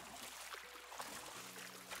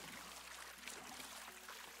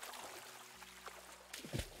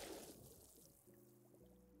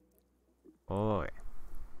 Oh,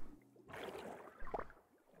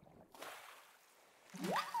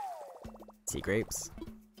 sea grapes.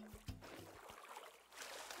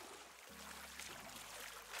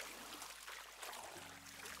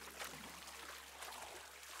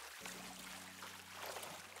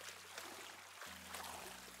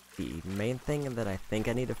 The main thing that I think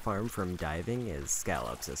I need to farm from diving is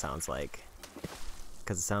scallops, it sounds like.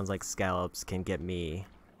 Because it sounds like scallops can get me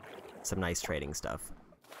some nice trading stuff.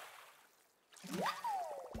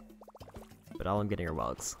 But all I'm getting are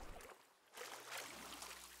whelks.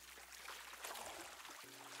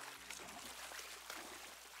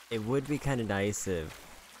 It would be kind of nice if...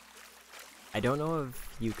 I don't know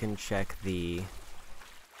if you can check the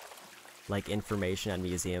like information on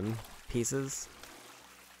museum pieces,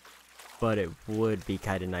 but it would be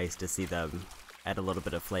kind of nice to see them add a little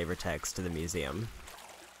bit of flavor text to the museum.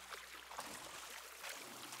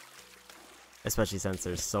 Especially since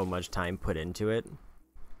there's so much time put into it.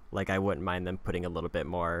 Like, I wouldn't mind them putting a little bit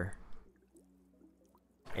more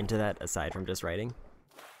into that aside from just writing.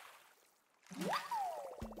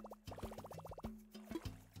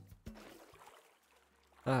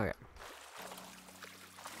 Okay.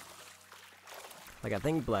 Like, I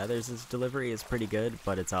think Blathers' delivery is pretty good,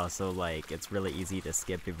 but it's also, like, it's really easy to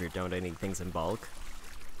skip if you're donating things in bulk.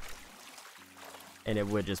 And it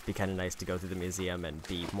would just be kind of nice to go through the museum and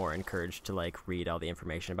be more encouraged to, like, read all the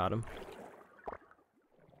information about them.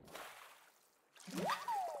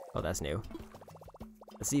 Oh, that's new.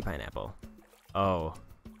 A sea pineapple. Oh.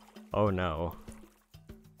 Oh no.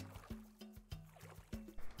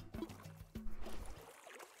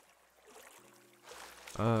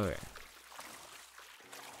 Okay.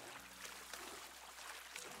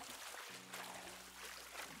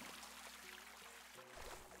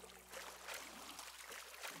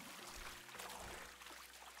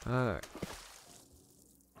 Alright.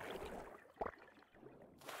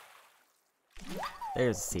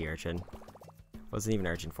 There's a sea urchin. Wasn't even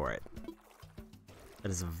urchin for it. That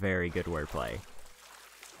is a very good wordplay.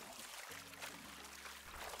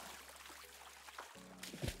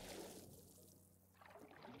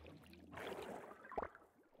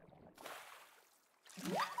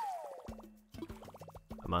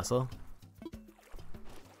 A mussel?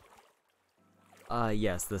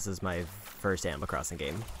 Yes, this is my first Animal Crossing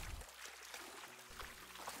game.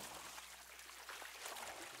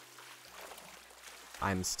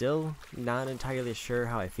 I'm still not entirely sure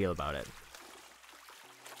how I feel about it.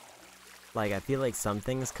 Like, I feel like some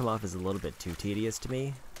things come off as a little bit too tedious to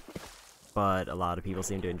me, but a lot of people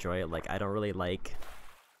seem to enjoy it. Like, I don't really like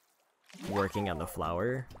working on the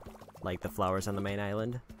flower, like the flowers on the main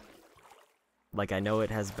island. Like, I know it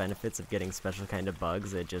has benefits of getting special kind of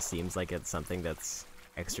bugs, it just seems like it's something that's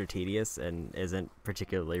extra tedious and isn't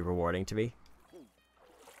particularly rewarding to me.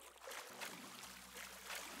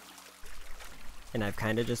 And I've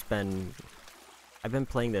kind of just been... I've been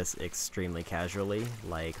playing this extremely casually,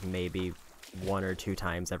 like maybe 1 or 2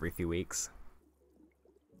 times every few weeks.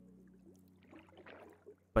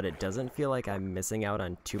 But it doesn't feel like I'm missing out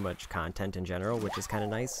on too much content in general, which is kind of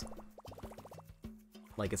nice.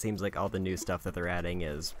 Like, it seems like all the new stuff that they're adding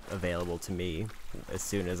is available to me as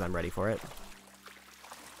soon as I'm ready for it.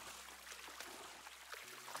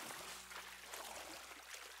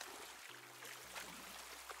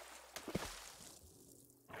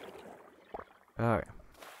 Alright.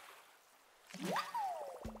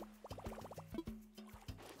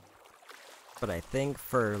 But I think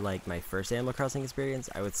for, like, my first Animal Crossing experience,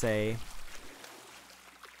 I would say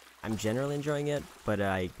I'm generally enjoying it, but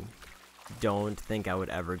I don't think I would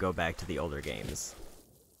ever go back to the older games.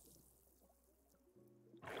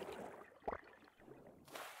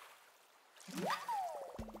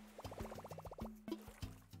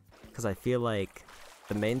 Because I feel like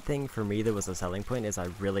the main thing for me that was a selling point is I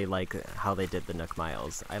really like how they did the Nook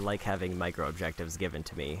Miles. I like having micro objectives given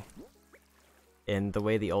to me. And the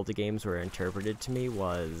way the older games were interpreted to me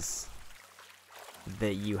was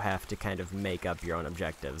that you have to kind of make up your own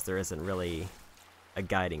objectives. There isn't really a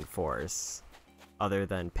guiding force other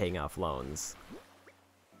than paying off loans.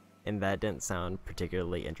 And that didn't sound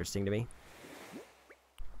particularly interesting to me.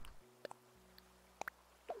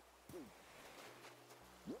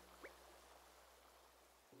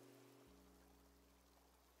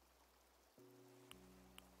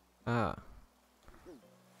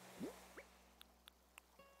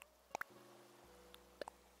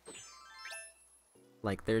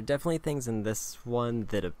 Like, there are definitely things in this one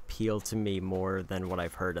that appeal to me more than what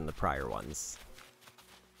I've heard in the prior ones.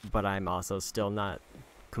 But I'm also still not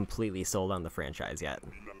completely sold on the franchise yet.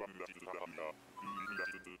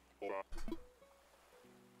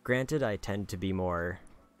 Granted, I tend to be more...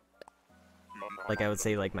 Like, I would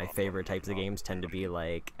say, like, my favorite types of games tend to be,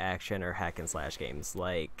 like, action or hack and slash games.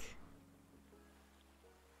 Like,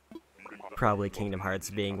 probably Kingdom Hearts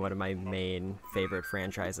being one of my main favorite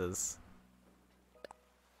franchises.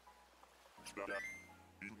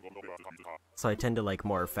 So I tend to like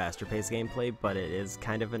more faster paced gameplay, but it is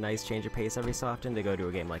kind of a nice change of pace every so often to go to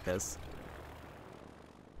a game like this.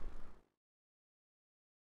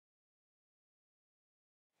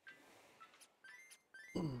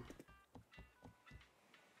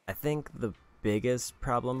 I think the biggest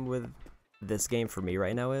problem with this game for me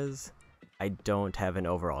right now is I don't have an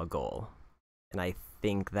overall goal. And I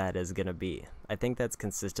think that is gonna be... I think that's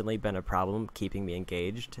consistently been a problem keeping me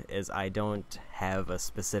engaged, is I don't have a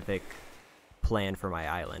specific plan for my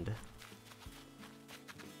island.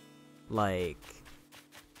 Like,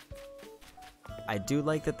 I do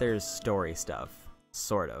like that there's story stuff,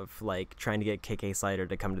 sort of. Like, trying to get KK Slider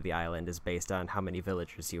to come to the island is based on how many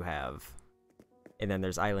villagers you have. And then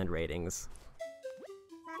there's island ratings.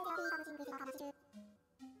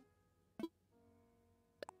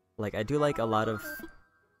 Like, I do like a lot of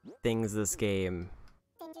things this game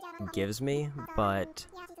gives me, but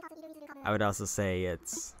I would also say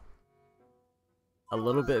it's a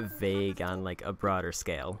little bit vague on, like, a broader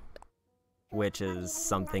scale, which is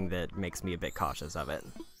something that makes me a bit cautious of it.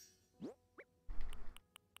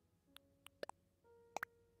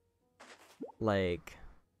 Like,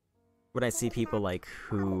 when I see people, like,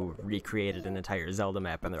 who recreated an entire Zelda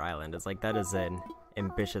map on their island, it's like, that is an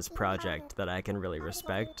ambitious project that I can really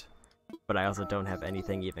respect, but I also don't have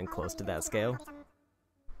anything even close to that scale.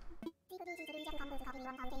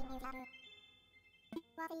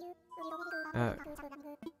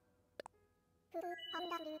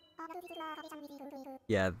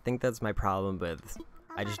 Yeah, I think that's my problem with...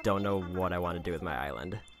 I just don't know what I want to do with my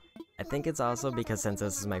island. I think it's also because since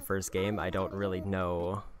this is my first game, I don't really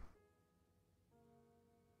know...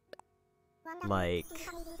 like...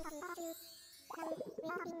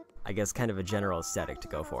 I guess kind of a general aesthetic to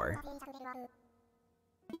go for.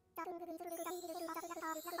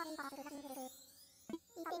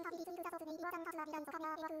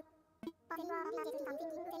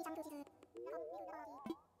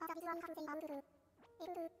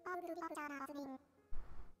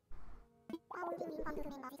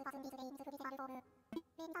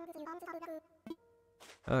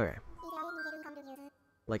 Okay.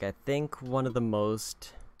 Like, I think one of the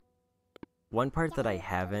most... One part that I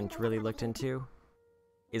haven't really looked into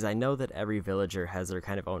is I know that every villager has their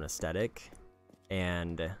kind of own aesthetic,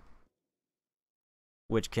 and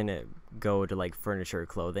which can go to, like, furniture or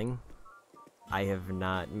clothing. I have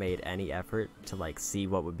not made any effort to, like, see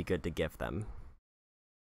what would be good to gift them.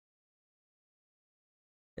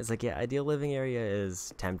 It's like, yeah, ideal living area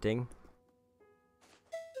is tempting.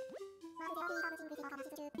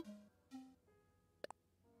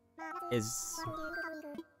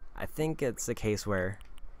 I think it's a case where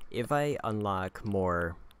if I unlock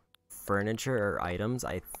more furniture or items,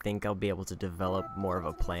 I think I'll be able to develop more of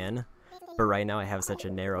a plan. But right now I have such a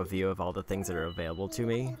narrow view of all the things that are available to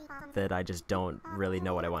me that I just don't really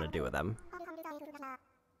know what I want to do with them.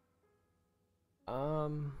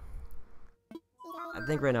 I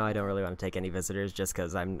think right now I don't really want to take any visitors just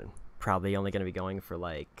because I'm probably only going to be going for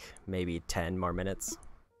like maybe 10 more minutes.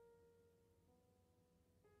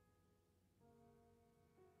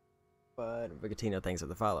 But Rigatino, thanks for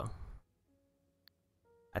the follow.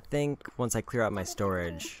 I think once I clear out my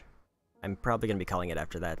storage, I'm probably going to be calling it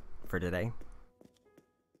after that for today.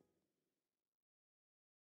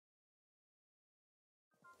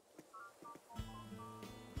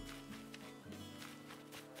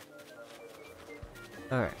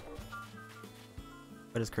 Alright.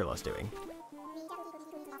 What is Kurlos doing?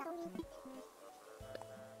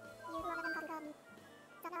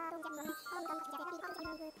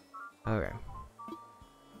 Okay.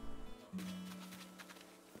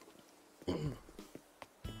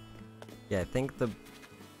 Yeah, I think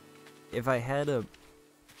if I had a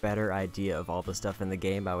better idea of all the stuff in the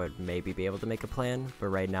game, I would maybe be able to make a plan, but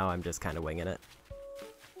right now I'm just kind of winging it.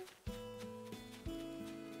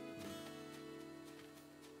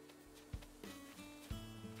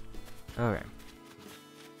 Okay.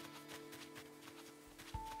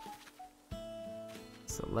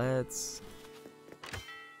 So let's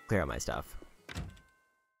clear out my stuff.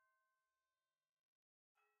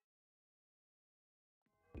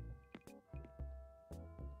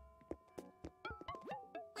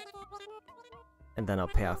 And then I'll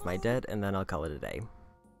pay off my debt, and then I'll call it a day.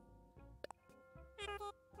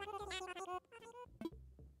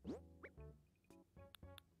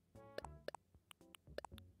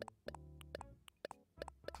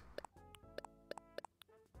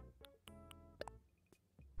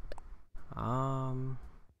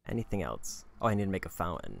 Anything else? Oh, I need to make a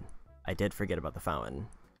fountain. I did forget about the fountain.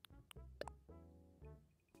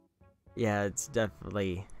 Yeah, it's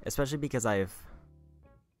definitely, especially because I've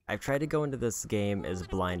tried to go into this game as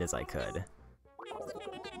blind as I could.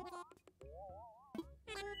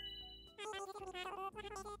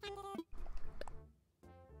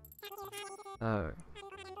 Oh.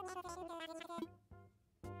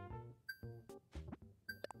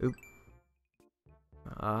 Oop.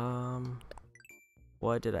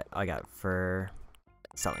 What did I got for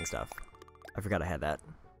selling stuff? I forgot I had that.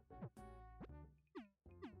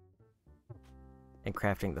 And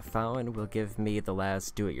crafting the fountain will give me the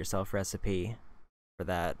last do-it-yourself recipe for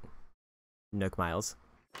that Nook Miles.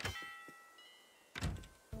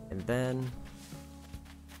 And then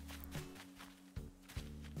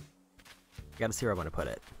I gotta see where I want to put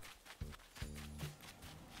it.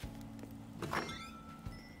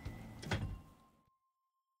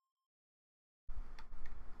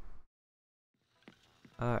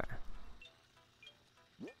 Alright.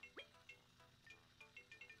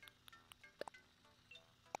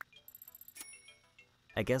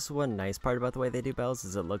 I guess one nice part about the way they do bells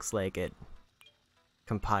is it looks like it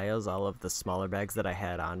compiles all of the smaller bags that I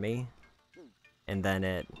had on me, and then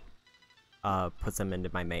it puts them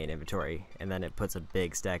into my main inventory, and then it puts a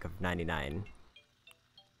big stack of 99.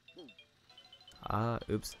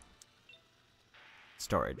 Oops.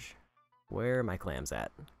 Storage. Where are my clams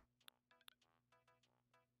at?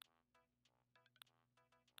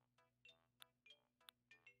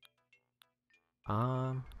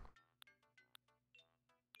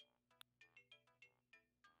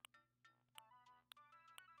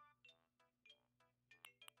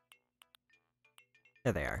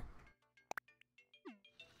 There they are.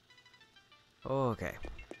 Okay.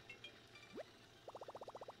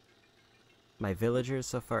 My villagers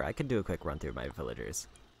so far, I could do a quick run through my villagers.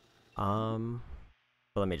 But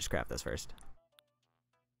let me just craft this first.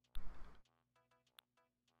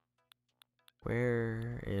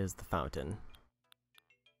 Where is the fountain?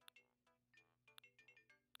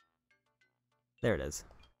 There it is.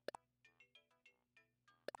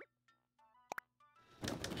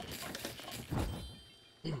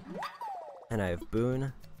 And I have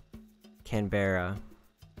Boone, Canberra,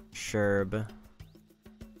 Sherb,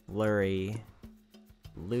 Lurie,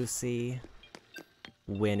 Lucy,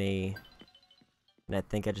 Winnie, and I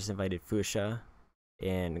think I just invited Fuchsia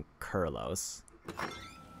and Kurlos.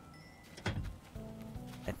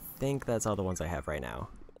 I think that's all the ones I have right now.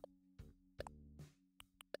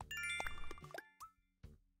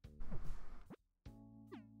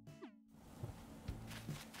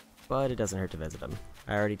 But it doesn't hurt to visit him.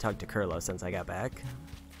 I already talked to Kurlos since I got back.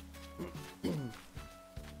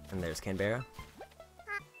 And there's Canberra.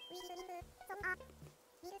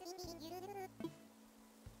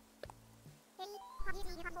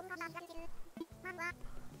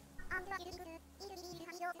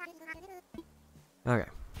 Okay.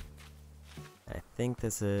 I think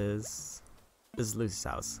this is Lucy's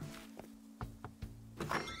house.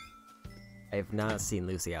 I have not seen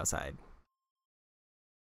Lucy outside.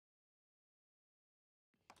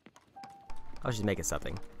 Oh, she's making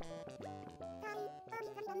something.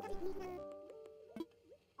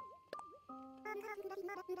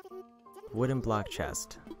 Wooden block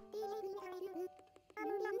chest.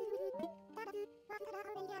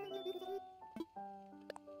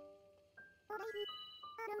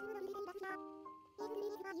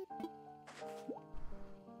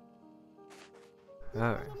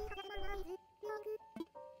 Alright.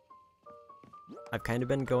 I've kind of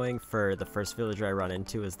been going for the first villager I run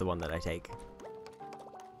into is the one that I take.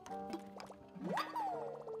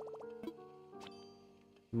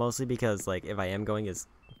 Mostly because, like, if I am going as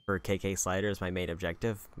for KK Slider as my main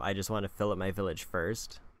objective, I just want to fill up my village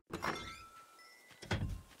first.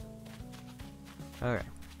 Alright.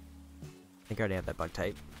 I think I already have that bug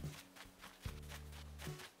type.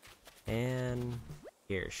 And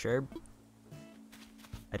here's Sherb.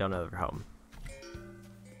 I don't know if they're home.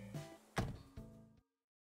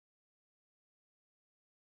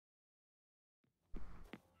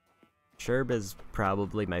 Sherb is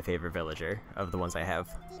probably my favorite villager of the ones I have.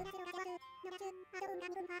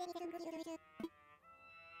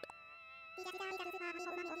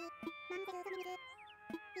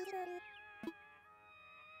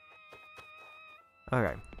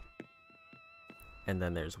 Alright. And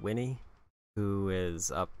then there's Winnie, who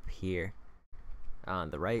is up here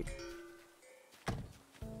on the right.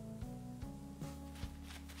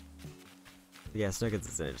 Yeah, Snuggets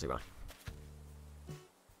is an interesting one.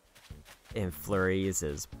 And Flurries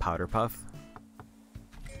is Powder Puff.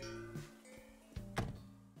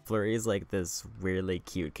 Flurry is like this weirdly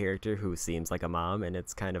cute character who seems like a mom, and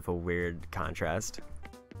it's kind of a weird contrast.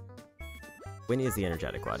 Winnie is the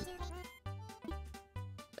energetic one.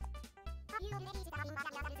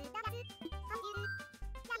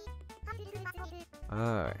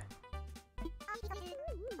 Alright.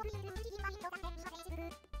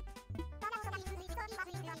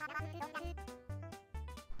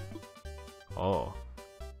 Oh.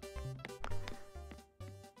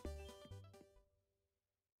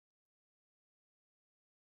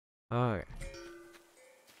 Alright.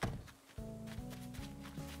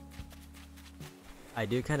 I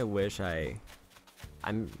do kind of wish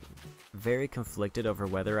I'm very conflicted over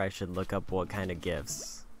whether I should look up what kind of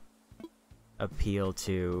gifts appeal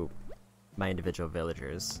to my individual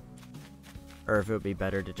villagers, or if it would be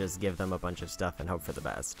better to just give them a bunch of stuff and hope for the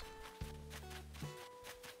best.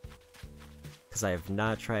 Because I have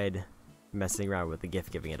not tried messing around with the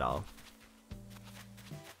gift giving at all.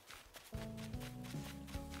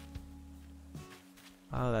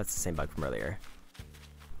 Oh, that's the same bug from earlier.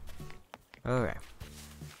 Okay.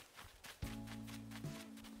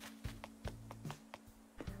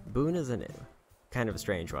 Boone is kind of a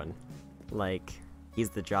strange one. Like, he's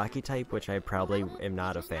the jockey type, which I probably am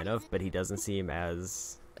not a fan of, but he doesn't seem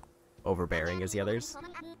as overbearing as the others,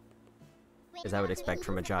 as I would expect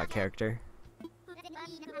from a jock character.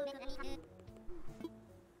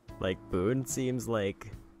 Like, Boone seems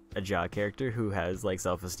like a jock character who has, like,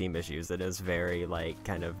 self-esteem issues and is very, like,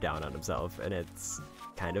 kind of down on himself, and it's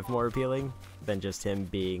kind of more appealing than just him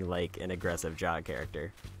being, like, an aggressive jock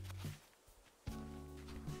character.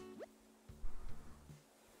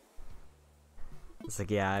 It's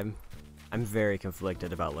like, yeah, I'm very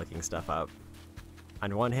conflicted about looking stuff up.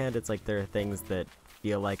 On one hand, it's like there are things that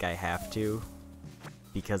feel like I have to,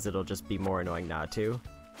 because it'll just be more annoying not to.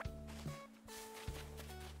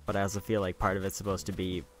 But I also feel like part of it's supposed to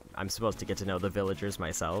be, I'm supposed to get to know the villagers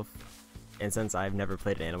myself. And since I've never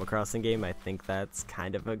played an Animal Crossing game, I think that's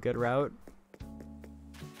kind of a good route.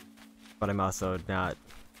 But I'm also not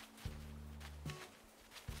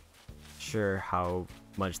sure how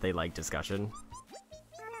much they like discussion.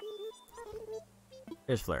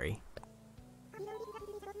 There's Flurry.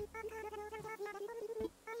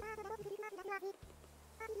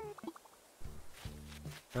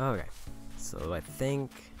 Okay, so I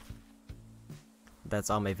think that's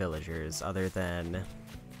all my villagers, other than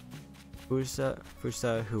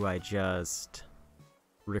Fusa, who I just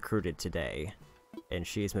recruited today, and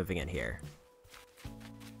she's moving in here.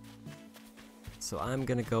 So I'm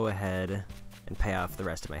gonna go ahead and pay off the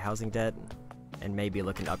rest of my housing debt, and maybe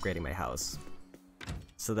look into upgrading my house.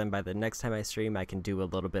 So then by the next time I stream, I can do a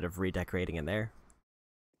little bit of redecorating in there.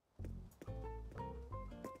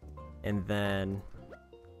 And then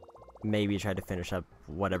maybe try to finish up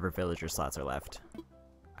whatever villager slots are left.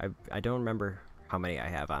 I don't remember how many I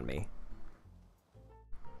have on me.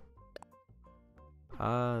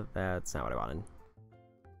 That's not what I wanted.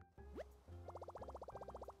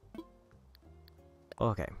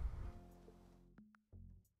 Okay.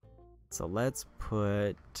 So let's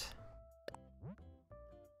put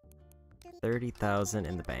 30,000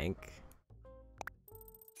 in the bank.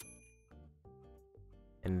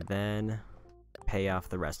 And then pay off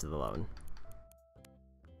the rest of the loan.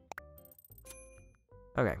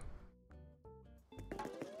 Okay.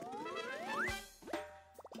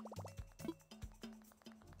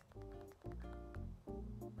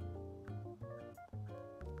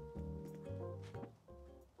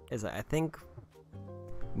 I think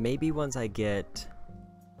maybe once I get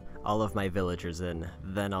all of my villagers in,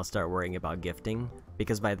 then I'll start worrying about gifting,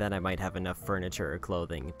 because by then I might have enough furniture or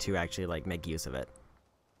clothing to actually like make use of it.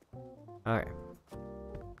 Alright.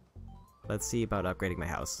 Let's see about upgrading my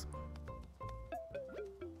house.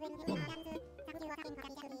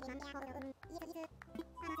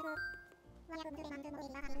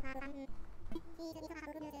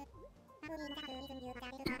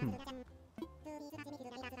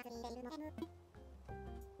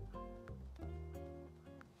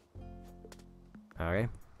 Alright.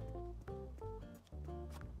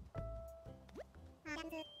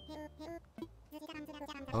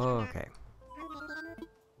 Okay.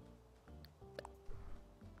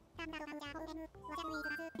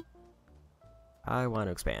 I want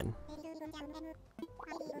to expand.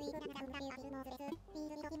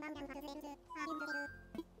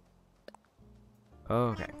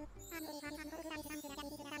 Okay.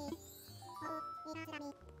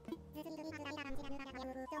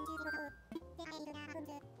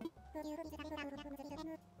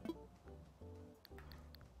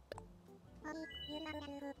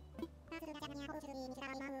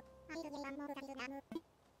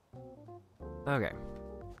 Okay.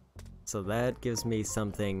 So that gives me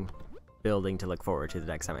something building to look forward to the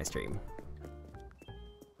next time I stream.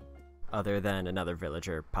 Other than another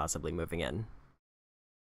villager possibly moving in.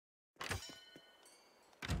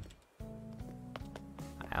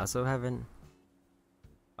 I also haven't...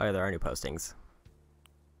 Oh yeah, there are new postings.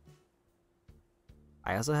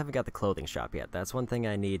 I also haven't got the clothing shop yet. That's one thing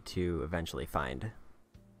I need to eventually find.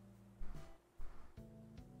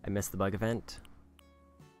 I missed the bug event.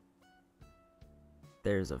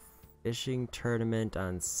 There's a fishing tournament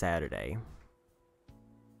on Saturday.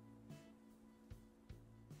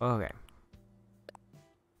 Okay.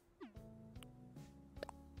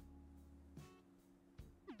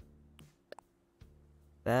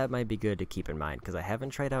 That might be good to keep in mind, because I haven't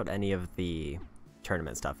tried out any of the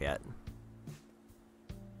tournament stuff yet.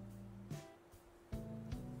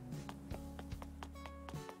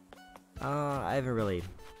 I haven't really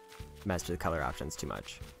messed with color options too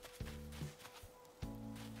much.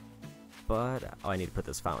 But, oh, I need to put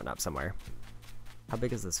this fountain up somewhere. How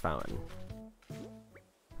big is this fountain?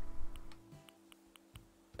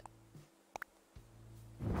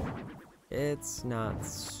 It's not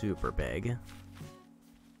super big.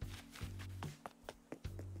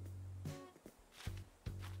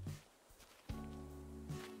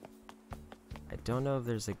 I don't know if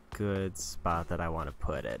there's a good spot that I want to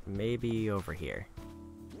put it. Maybe over here.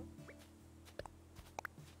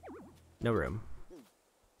 No room.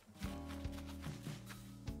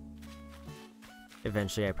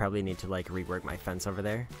 Eventually I probably need to like rework my fence over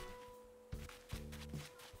there.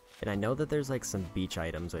 And I know that there's like some beach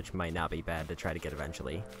items which might not be bad to try to get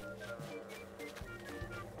eventually.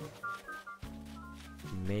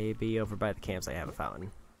 Maybe over by the campsite I have a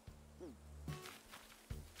fountain.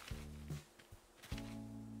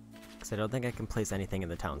 Because I don't think I can place anything in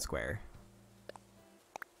the town square.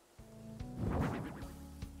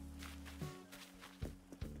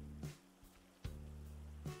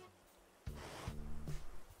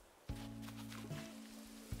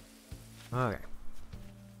 Okay.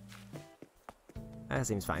 That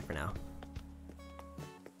seems fine for now.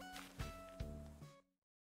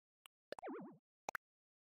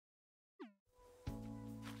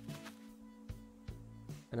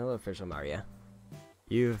 And hello, official Maria.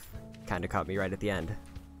 You've kind of caught me right at the end,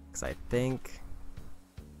 because I think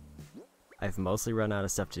I've mostly run out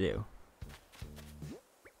of stuff to do.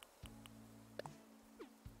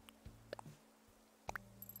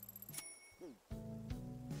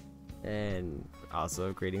 And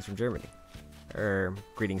also, greetings from Germany. Or,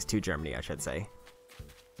 greetings to Germany, I should say.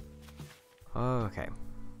 Okay.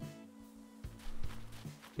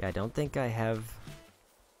 Yeah, I don't think I have...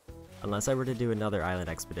 Unless I were to do another island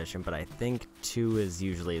expedition, but I think 2 is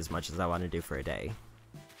usually as much as I want to do for a day.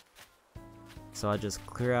 So I'll just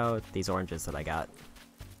clear out these oranges that I got.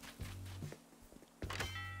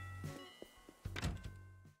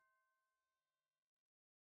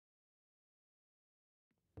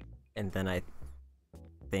 And then I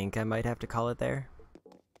think I might have to call it there.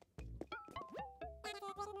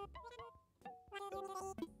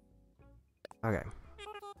 Okay.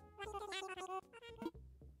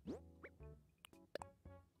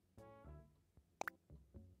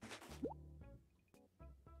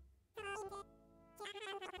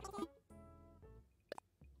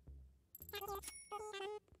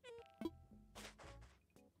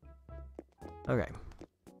 Okay.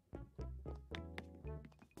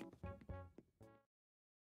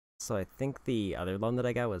 So I think the other loan that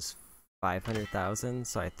I got was 500,000,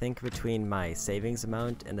 so I think between my savings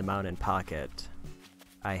amount and the amount in pocket,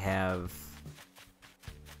 I have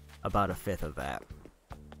about a fifth of that.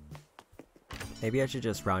 Maybe I should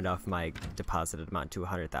just round off my deposited amount to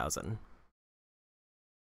 100,000.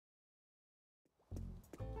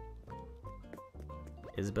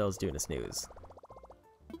 Isabel's doing a snooze.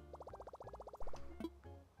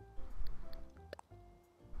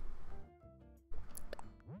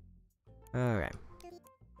 Okay.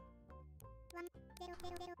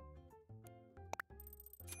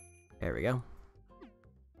 There we go.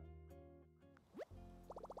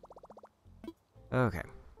 Okay.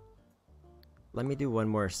 Let me do one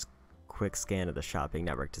more quick scan of the shopping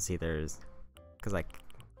network to see there's... Because I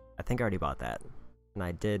think I already bought that. And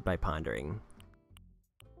I did by pondering.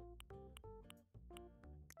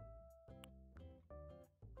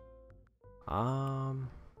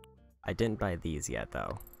 I didn't buy these yet,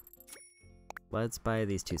 though. Let's buy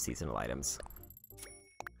these 2 seasonal items.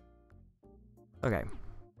 Okay.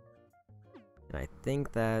 And I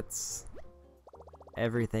think that's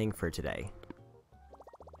everything for today.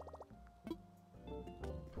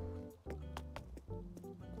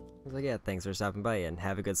 So yeah, thanks for stopping by and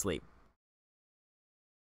have a good sleep.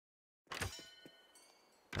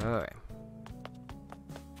 Alright.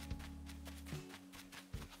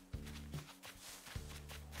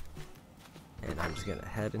 And I'm just gonna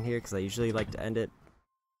head in here because I usually like to end it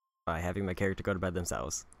by having my character go to bed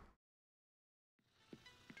themselves.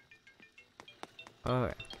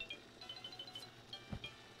 Alright.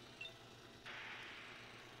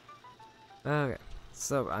 Okay,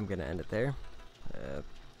 so I'm gonna end it there.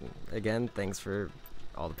 Again, thanks for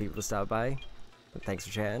all the people that stopped by. Thanks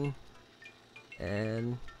for chatting.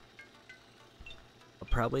 And I'll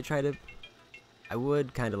probably try to... I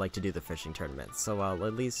would kind of like to do the fishing tournament, so I'll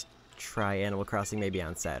at least try Animal Crossing maybe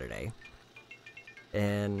on Saturday.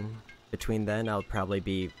 And between then, I'll probably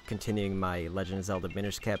be continuing my Legend of Zelda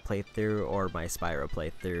Minish Cap playthrough or my Spyro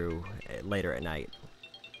playthrough later at night.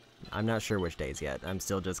 I'm not sure which days yet. I'm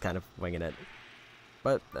still just kind of winging it.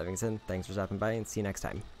 But that being said, thanks for stopping by and see you next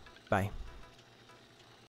time. Bye.